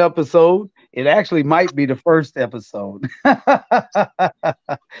 Second episode. It actually might be the first episode.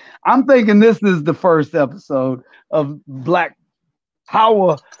 I'm thinking this is the first episode of Black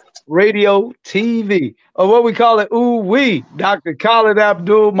Power Radio TV, or what we call it, ooh we, Dr. Khalid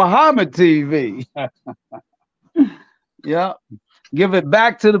Abdul Muhammad TV. Yeah, give it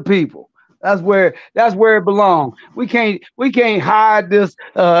back to the people. That's where it belongs. We can't hide this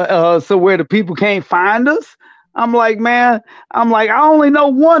so where the people can't find us. I'm like, man, I only know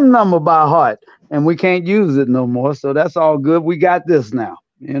one number by heart, and we can't use it no more. So that's all good. We got this now.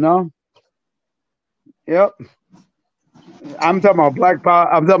 Yep. I'm talking about Black Power.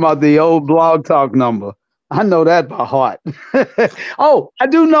 I'm talking about the old blog talk number. I know that by heart. Oh, I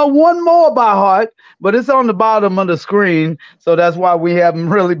do know one more by heart, but it's on the bottom of the screen. So that's why we haven't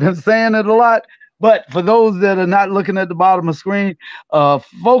really been saying it a lot. But for those that are not looking at the bottom of the screen,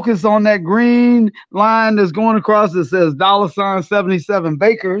 focus on that green line that's going across that says $77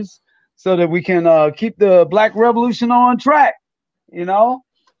 Bakers so that we can keep the Black Revolution on track, you know?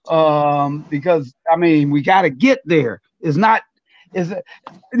 Because I mean, we got to get there. It's not, is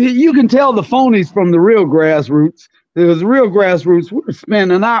you can tell the phonies from the real grassroots. Because the real grassroots, we're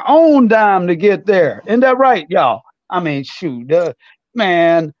spending our own dime to get there. Isn't that right, y'all? I mean, shoot,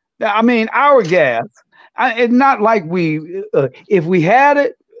 man. I mean, our gas. It's not like if we had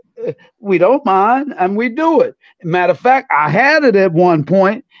it, we don't mind and we do it. Matter of fact, I had it at one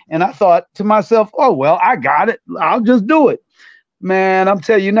point, and I thought to myself, "Oh well, I got it. I'll just do it." Man, I'm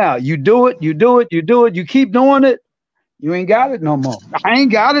telling you now, you do it, you do it, you do it, you keep doing it, you ain't got it no more. I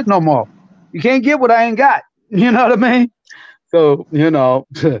ain't got it no more. You can't get what I ain't got. You know what I mean? So,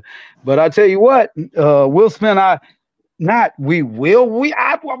 but I tell you what, we'll spend our not we will we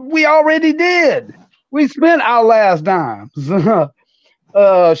already did. We spent our last dimes.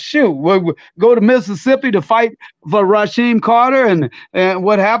 Shoot, we go to Mississippi to fight for Rasheem Carter, and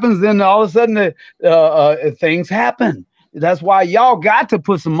what happens then? All of a sudden, things happen. That's why y'all got to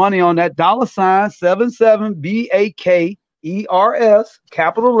put some money on that $77 BAKERS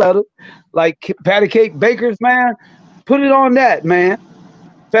capital letter, like Patty Cake Bakers, man. Put it on that, man,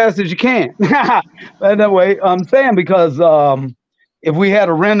 fast as you can. Anyway, I'm saying because if we had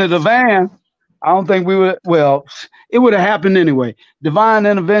a rented a van, I don't think we would. Well, it would have happened anyway. Divine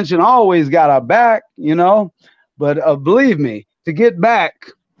intervention always got our back, But believe me, to get back,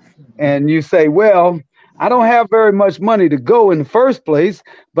 and you say, well, I don't have very much money to go in the first place,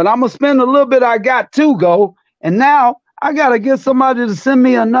 but I'm gonna spend a little bit I got to go, and now I gotta get somebody to send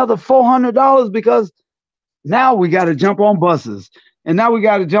me another $400 because now we got to jump on buses, and now we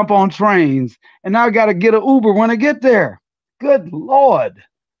got to jump on trains, and now I got to get an Uber when I get there. Good Lord.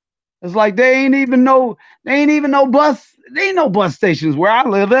 It's like they ain't even no bus, there ain't no bus stations where I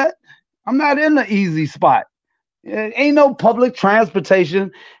live at. I'm not in the easy spot. It ain't no public transportation.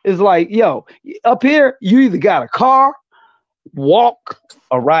 It's like, yo, up here, you either got a car, walk,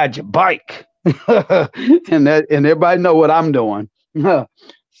 or ride your bike. and everybody know what I'm doing.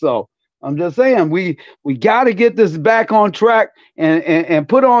 So I'm just saying we got to get this back on track and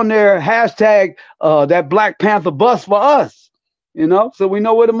put on their hashtag that Black Panther bus for us, so we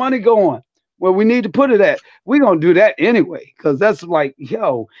know where the money going. where we need to put it at. We're gonna do that anyway, because that's like,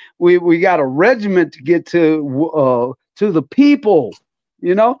 yo, we got a regiment to get to the people.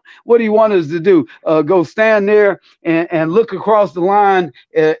 You know, what do you want us to do? Go stand there and look across the line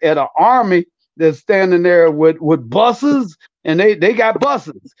at an army that's standing there with buses, and they got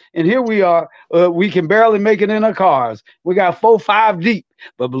buses, and here we are. We can barely make it in our cars. We got 4, 5 deep,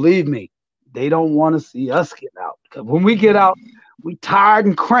 but believe me, they don't want to see us get out. Because when we get out, we tired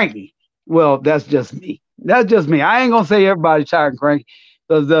and cranky. Well, that's just me. That's just me. I ain't gonna say everybody's tired and cranky,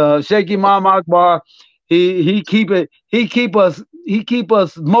 because Shaky Mom Akbar, he keep us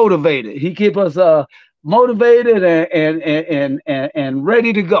motivated. He keep us motivated and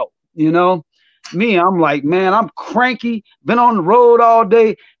ready to go. You know, me, I'm like, man, I'm cranky. Been on the road all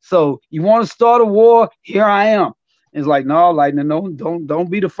day. So you want to start a war? Here I am. It's like, no, Lightning, no, don't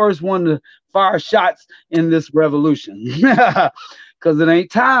be the first one to fire shots in this revolution, because it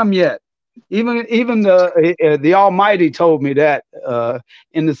ain't time yet. Even the Almighty told me that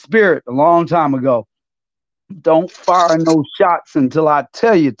in the spirit a long time ago. Don't fire no shots until I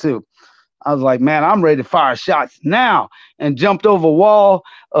tell you to. I was like, man, I'm ready to fire shots now, and jumped over a wall,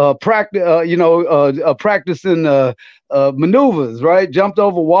 practicing maneuvers, right? Jumped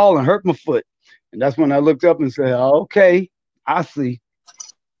over a wall and hurt my foot. And that's when I looked up and said, okay, I see.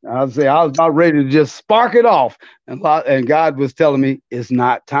 I was about ready to just spark it off. And God was telling me, it's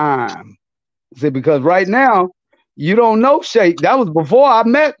not time. See, because right now, you don't know shape. That was before I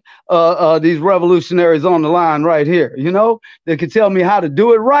met these revolutionaries on the line right here, you know, that could tell me how to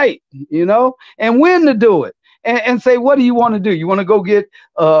do it right, you know, and when to do it. And say, what do you want to do? You want to go get,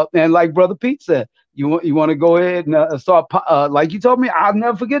 and like Brother Pete said, you want to go ahead and start, like you told me, I'll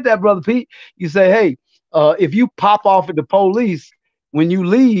never forget that, Brother Pete. You say, hey, if you pop off at the police, when you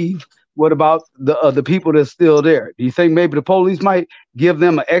leave, what about the people that's still there? Do you think maybe the police might give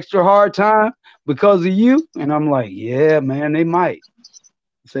them an extra hard time because of you? And I'm like, yeah, man, they might.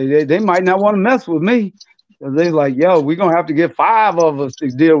 Say they might not want to mess with me. Because they're like, yo, we're going to have to get 5 of us to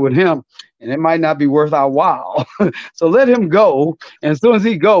deal with him. And it might not be worth our while. So let him go. And as soon as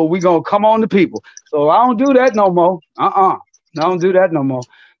he go, we're going to come on the people. So I don't do that no more. I don't do that no more.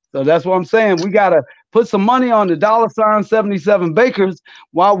 So that's what I'm saying. We got to put some money on the $77 Bakers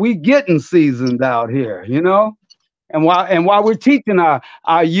while we getting seasoned out here, you know? And while we're teaching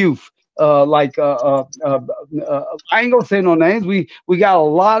our youth, I ain't gonna say no names. We got a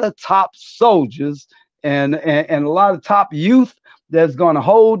lot of top soldiers and a lot of top youth that's gonna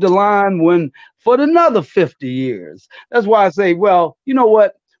hold the line for another 50 years. That's why I say, well, you know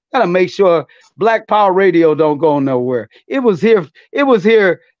what? Gotta make sure Black Power Radio don't go nowhere. It was here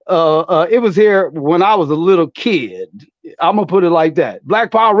when I was a little kid. I'm gonna put it like that.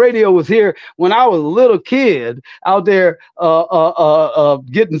 Black Power Radio was here when I was a little kid out there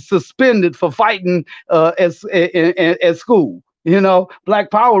getting suspended for fighting at school. You know,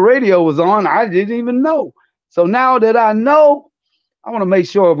 Black Power Radio was on. I didn't even know. So now that I know, I want to make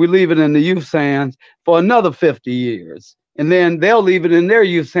sure we leave it in the youth's hands for another 50 years. And then they'll leave it in their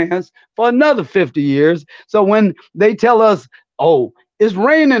youth's hands for another 50 years. So when they tell us, oh, it's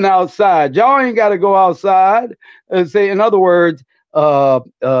raining outside, y'all ain't got to go outside. And say, in other words,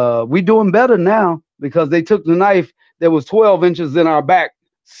 we doing better now because they took the knife that was 12 inches in our back,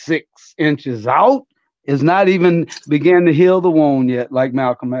 6 inches out. It's not even began to heal the wound yet, like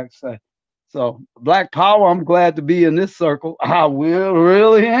Malcolm X said. So Black Power, I'm glad to be in this circle. I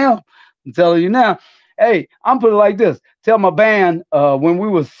really am. I'm telling you now. Hey, I'm putting it like this. Tell my band when we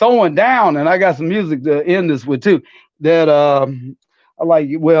were throwing down, and I got some music to end this with too, that I like,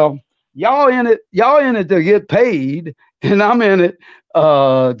 well, y'all in it to get paid, and I'm in it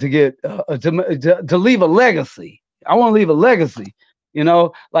to get to leave a legacy. I want to leave a legacy, you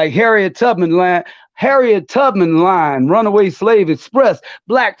know, like Harriet Tubman line, Runaway Slave Express,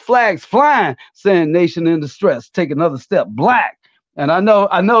 black flags flying, saying nation in distress, take another step, black. And I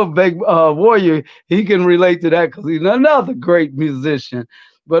know Big Warrior, he can relate to that because he's another great musician.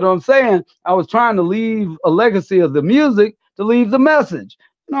 But I'm saying, I was trying to leave a legacy of the music to leave the message.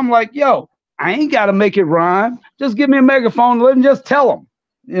 And I'm like, yo, I ain't got to make it rhyme. Just give me a megaphone and let me just tell them,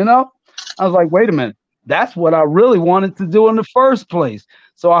 you know? I was like, wait a minute. That's what I really wanted to do in the first place.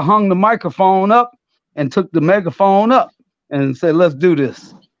 So I hung the microphone up and took the megaphone up and said, let's do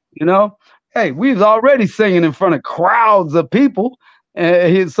this, you know? Hey, we was already singing in front of crowds of people.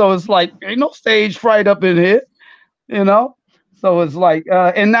 So it's like, ain't no stage fright up in here, you know? So it's like,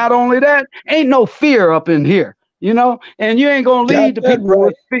 and not only that, ain't no fear up in here, you know? And you ain't going to lead the people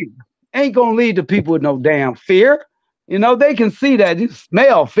with fear. Ain't going to lead the people with no damn fear. You know, they can see that. You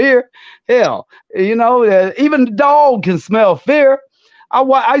smell fear. Hell, you know, even the dog can smell fear.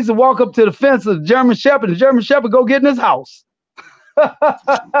 I used to walk up to the fence of the German Shepherd. The German Shepherd go get in his house.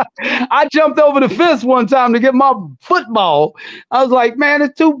 I jumped over the fence one time to get my football. I was like, man,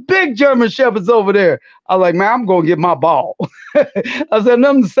 there's 2 big German Shepherds over there. I was like, man, I'm going to get my ball. I said,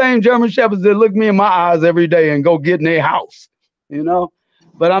 them the same German Shepherds that look me in my eyes every day and go get in their house, you know?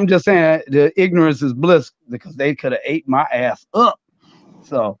 But I'm just saying the ignorance is bliss because they could have ate my ass up.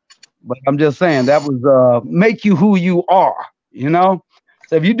 So, but I'm just saying that was make you who you are, you know?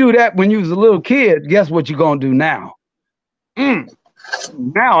 So if you do that when you was a little kid, guess what you're going to do now?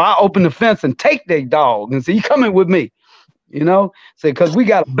 Now I open the fence and take their dog and say, you coming with me, you know? Say, because we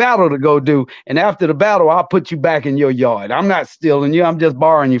got a battle to go do. And after the battle, I'll put you back in your yard. I'm not stealing you. I'm just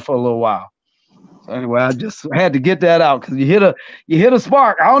borrowing you for a little while. So anyway, I just had to get that out because you hit a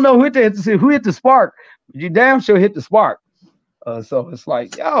spark. I don't know who hit the spark, but you damn sure hit the spark. So it's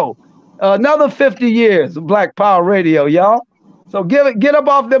like, yo, another 50 years of Black Power Radio, y'all. So get up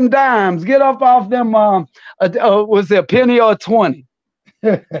off them dimes. Get up off them, was it a penny or a 20?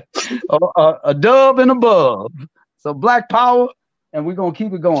 a dub and above. So Black Power, and we're going to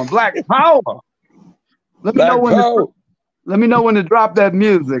keep it going. Black Power. Let me know when to drop that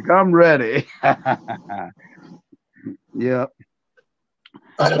music. I'm ready. Yeah.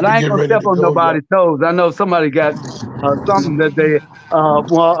 But I ain't gonna step on nobody's toes. I know somebody got something that they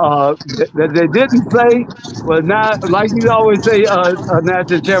that they didn't say. Well, now, like you always say,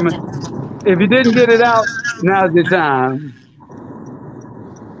 National Chairman, if you didn't get it out, now's your time.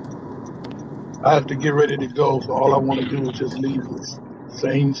 I have to get ready to go, so all I want to do is just leave this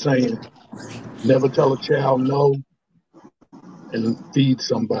same saying: never tell a child no, and feed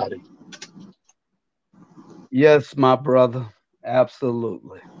somebody. Yes, my brother,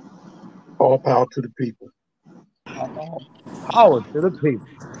 absolutely. All power to the people. All power to the people.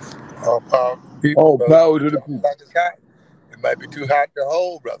 All power to the people. All power to the people. Like it's hot. It might be too hot to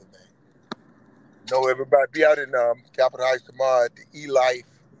hold, brother, man. No, everybody be out in Capitol Heights tomorrow at the E-Life.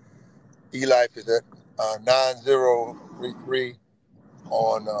 E-Life is at 9033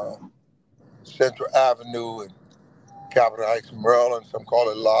 on Central Avenue in Capitol Heights, Maryland. Some call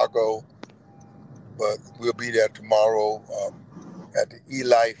it Largo. But we'll be there tomorrow at the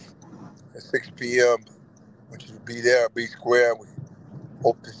E-Life at 6 p.m., which will be there at B Square. We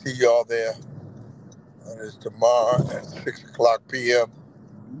hope to see y'all there. And it's tomorrow at 6 o'clock p.m.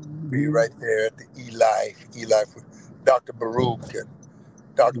 Be right there at the E-Life. E-Life with Dr. Baruch and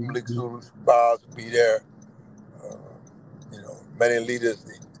Dr. Malik Zulu Spiles will be there. Many leaders.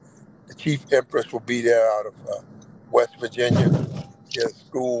 The Chief Empress will be there out of West Virginia. Yes,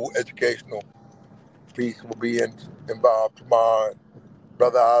 school educational piece will be involved tomorrow.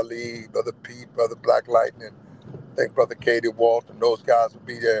 Brother Ali, Brother Pete, Brother Black Lightning, I think Brother Katie Walton, those guys will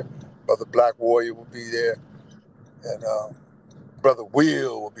be there. Brother Black Warrior will be there. And Brother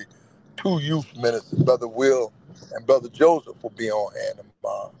Will will be 2 youth ministers. Brother Will and Brother Joseph will be on hand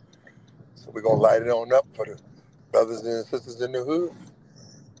tomorrow. So we're going to light it on up for the brothers and sisters in the hood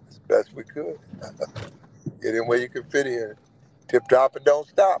as best we could. Get in where you can fit in. Tip top and don't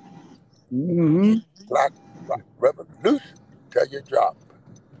stop. Black revolution. Tell you drop.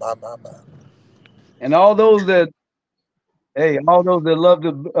 My. And all those that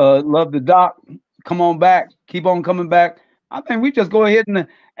love the doc, come on back. Keep on coming back. I think we just go ahead and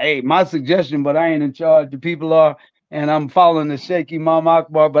my suggestion, but I ain't in charge. The people are, and I'm following the Sheikh Imam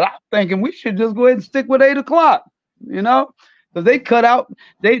Akbar. But I'm thinking we should just go ahead and stick with 8 o'clock. Because they cut out.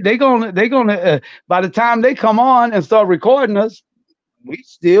 They gonna by the time they come on and start recording us, we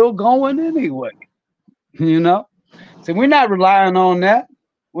still going anyway. So we're not relying on that.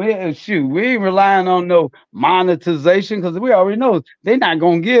 We ain't relying on no monetization because we already know they're not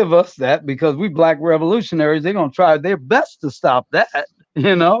gonna give us that because we Black revolutionaries. They're gonna try their best to stop that.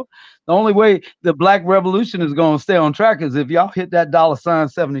 The only way the Black revolution is gonna stay on track is if y'all hit that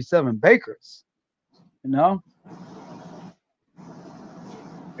 $77 Bakers. I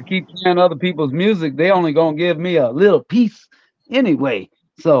keep playing other people's music. They only gonna give me a little piece anyway.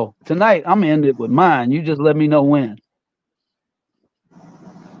 So tonight I'm gonna end it with mine. You just let me know when.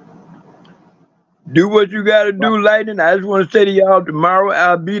 Do what you got to do, Lightning. I just want to say to y'all, tomorrow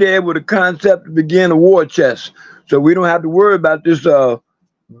I'll be there with a concept to begin a war chest. So we don't have to worry about this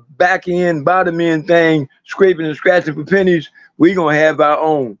back end, bottom end thing, scraping and scratching for pennies. We're going to have our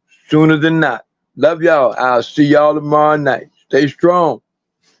own sooner than not. Love y'all. I'll see y'all tomorrow night. Stay strong.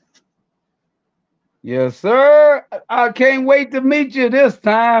 Yes, sir. I can't wait to meet you this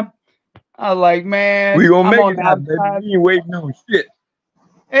time. I was like, man. We going to make it happen, baby. We ain't waiting on shit.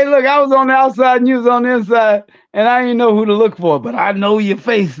 Hey, look, I was on the outside and you was on the inside, and I didn't know who to look for, but I know your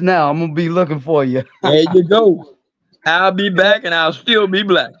face now. I'm going to be looking for you. There you go. I'll be back and I'll still be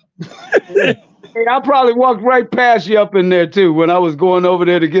black. Hey, I probably walked right past you up in there too when I was going over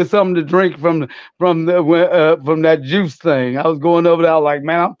there to get something to drink from that juice thing. I was going over there. I was like,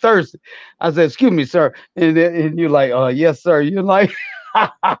 man, I'm thirsty. I said, excuse me, sir, and you're like, yes, sir. You're like,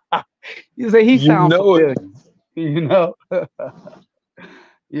 you say he You sounds know it. familiar, you know.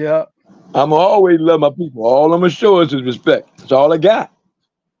 Yeah. I'm always love my people. All I'm gonna show is respect. That's all I got.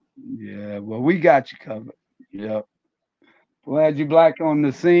 Yeah. Well, we got you covered. Yep. Glad you black on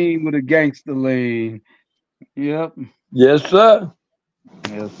the scene with a gangster lean. Yep. Yes, sir.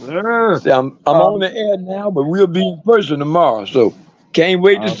 Yes, sir. See, I'm on the air now, but we'll be in person tomorrow. So can't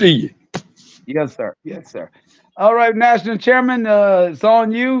wait to see you. Yes, sir. Yes, sir. All right, National Chairman, it's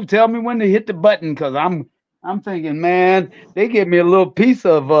on you. Tell me when to hit the button, because I'm thinking, man, they give me a little piece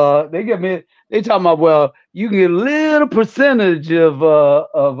of they talking about, well, you can get a little percentage of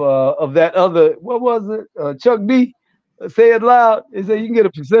that other, what was it? Chuck D. Say it loud. They say you can get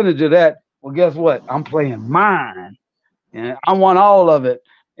a percentage of that. Well, guess what? I'm playing mine. And I want all of it.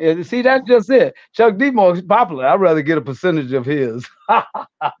 And see, that's just it. Chuck D more popular. I'd rather get a percentage of his.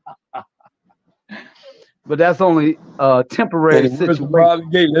 But that's only a temporary And the words of situation. Marvin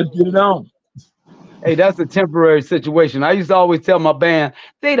Gaye, let's get it on. Hey, that's a temporary situation. I used to always tell my band,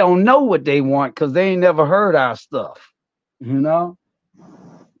 they don't know what they want because they ain't never heard our stuff. You know?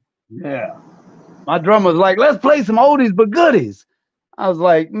 Yeah. My drummer's like, let's play some oldies but goodies. I was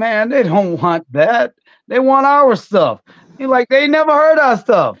like, man, they don't want that. They want our stuff. He's like, they never heard our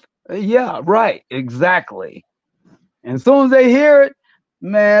stuff. Yeah, right. Exactly. And as soon as they hear it,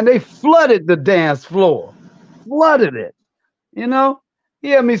 man, they flooded the dance floor. Flooded it. You know?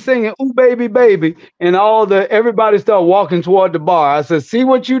 He had me singing "Ooh Baby Baby," and everybody started walking toward the bar. I said, see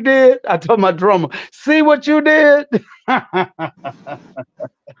what you did? I told my drummer, see what you did?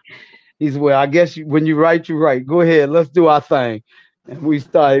 He said, well, I guess when you write, you write. Go ahead, let's do our thing. And we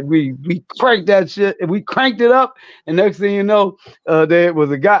started, we cranked that shit, and we cranked it up. And next thing you know, there was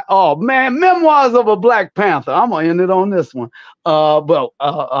a guy, oh man, Memoirs of a Black Panther. I'm gonna end it on this one. But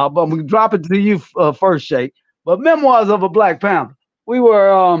I'm gonna drop it to you first, Shake. But Memoirs of a Black Panther. We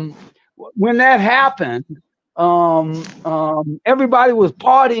were when that happened, everybody was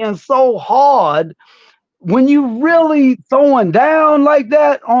partying so hard. When you really throwing down like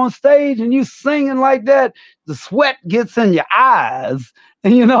that on stage and you singing like that, the sweat gets in your eyes,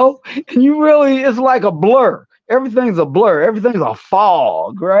 and and you really, it's like a blur. Everything's a blur. Everything's a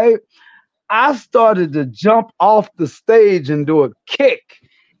fog, right? I started to jump off the stage and do a kick.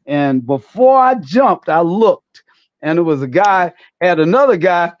 And before I jumped, I looked, and it was a guy, had another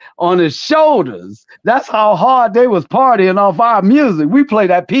guy on his shoulders. That's how hard they was partying off our music. We play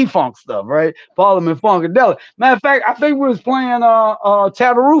that P-Funk stuff, right? Parliament Funkadelic. Matter of fact, I think we was playing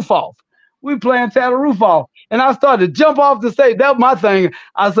Tear the Roof Off. We playing Tear the Roof Off. And I started to jump off the stage. That was my thing.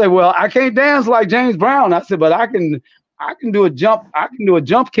 I said, well, I can't dance like James Brown. I said, but I can do a jump. I can do a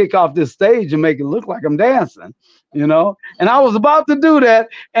jump kick off this stage and make it look like I'm dancing, And I was about to do that.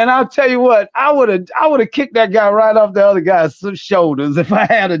 And I'll tell you what, I would have kicked that guy right off the other guy's shoulders if I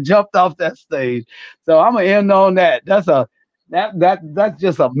had jumped off that stage. So I'm gonna end on that. That's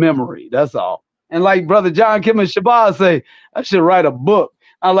just a memory. That's all. And like Brother John Kim and Shabazz say, I should write a book.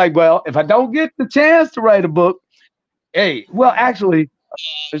 I'm like, well, if I don't get the chance to write a book, hey, well, actually,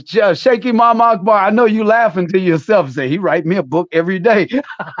 Shaky Mama Akbar, I know you laughing to yourself and say, he write me a book every day.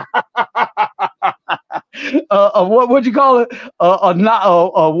 What you call it?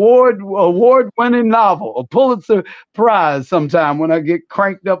 Award-winning novel, a Pulitzer Prize sometime when I get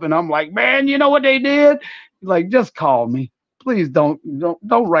cranked up and I'm like, man, you know what they did? Like, just call me. Please don't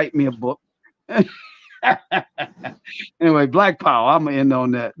write me a book. Anyway, Black Power. I'm gonna end on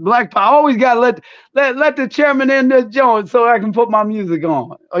that. Black Power. Always gotta let the chairman in the joint so I can put my music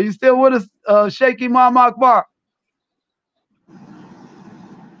on. Are you still with us, Shaky Mama Akbar?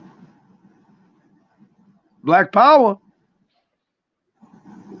 Black Power.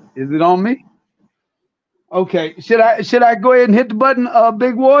 Is it on me? Okay. Should I go ahead and hit the button,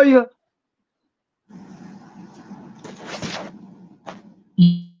 Big Warrior?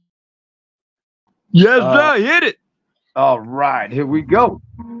 Yes, sir. Hit it. All right, here we go.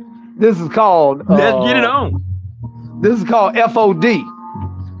 This is called let's get it on. This is called FOD,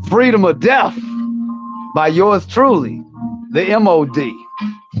 Freedom or Death, by yours truly, the MOD.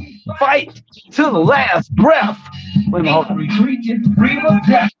 Fight to the last breath. Wait a minute. Retreat into freedom or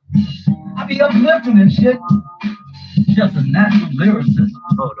death. I be uplifting and shit. Just a natural lyricist.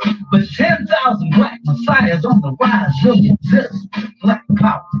 But 10,000 black messiahs on the rise really exist. Black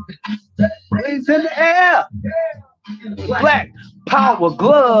power. Raise in the air. Black power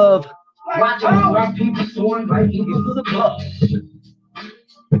glove. Watching white people soaring right into the club.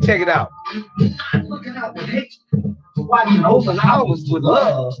 Check it out. I'm looking out with hate, watching open hours with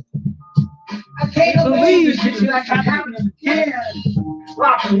love. I can't believe this shit like I'm having again.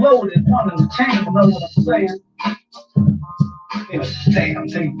 Rock and roll is one of the chains, you know what I'm saying? Damn,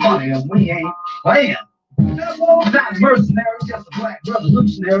 they funny and we ain't playing. Not mercenary, just a black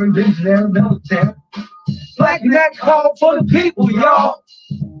revolutionary, visionary, military. Black neck call for the people, y'all.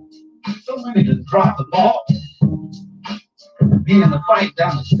 So many just drop the ball. Be in the fight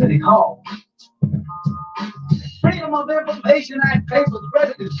down at City Hall. Freedom of Information Act papers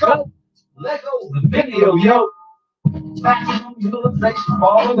ready to go. Let go of the video, yo. Maximum utilization of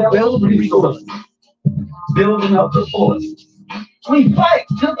all available resources. Building up the forces. We fight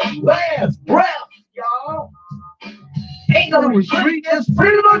to the last breath, y'all. Ain't no retreat, it's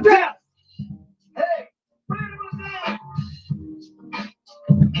freedom or death. Hey, freedom or death.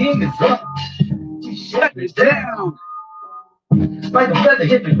 The king is up. We shut it down. Like a feather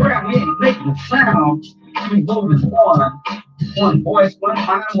hit the ground, we ain't making a sound. We move as one. One voice, one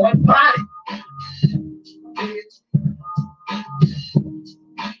mind, one body.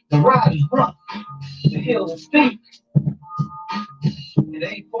 The ride is rough. The hill is steep. It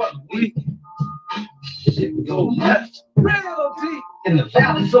ain't for the weak. It goes left, real deep. And the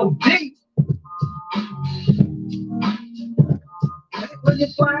valley so deep. When you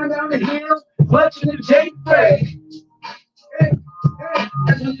flying down the hill, clutching the Jake brake.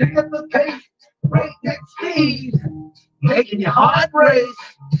 As you pick up the pace, breakneck speed, making your heart race.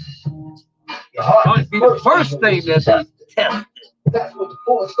 Your heart be the first thing that's tested. That's what the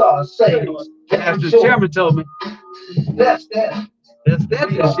 4 stars say. As the chairman told me. That's that. That's that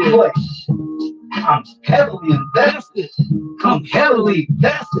shit. I'm heavily invested. I'm heavily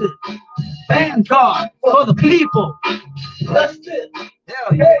vested. Vanguard for the people. Blessed it.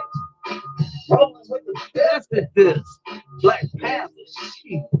 Hell yeah. Rolling with the best at this. Black Panther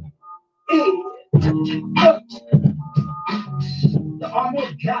shit. The armor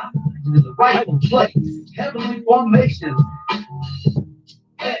of God is the rightful place. Heavenly formation.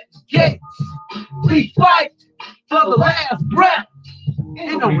 At gates. We fight for the last breath.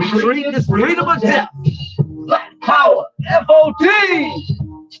 Ain't no retreat, it's freedom or death. Black power, FOD.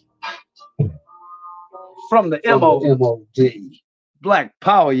 From the MOD. Black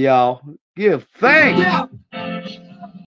power, y'all. Give thanks.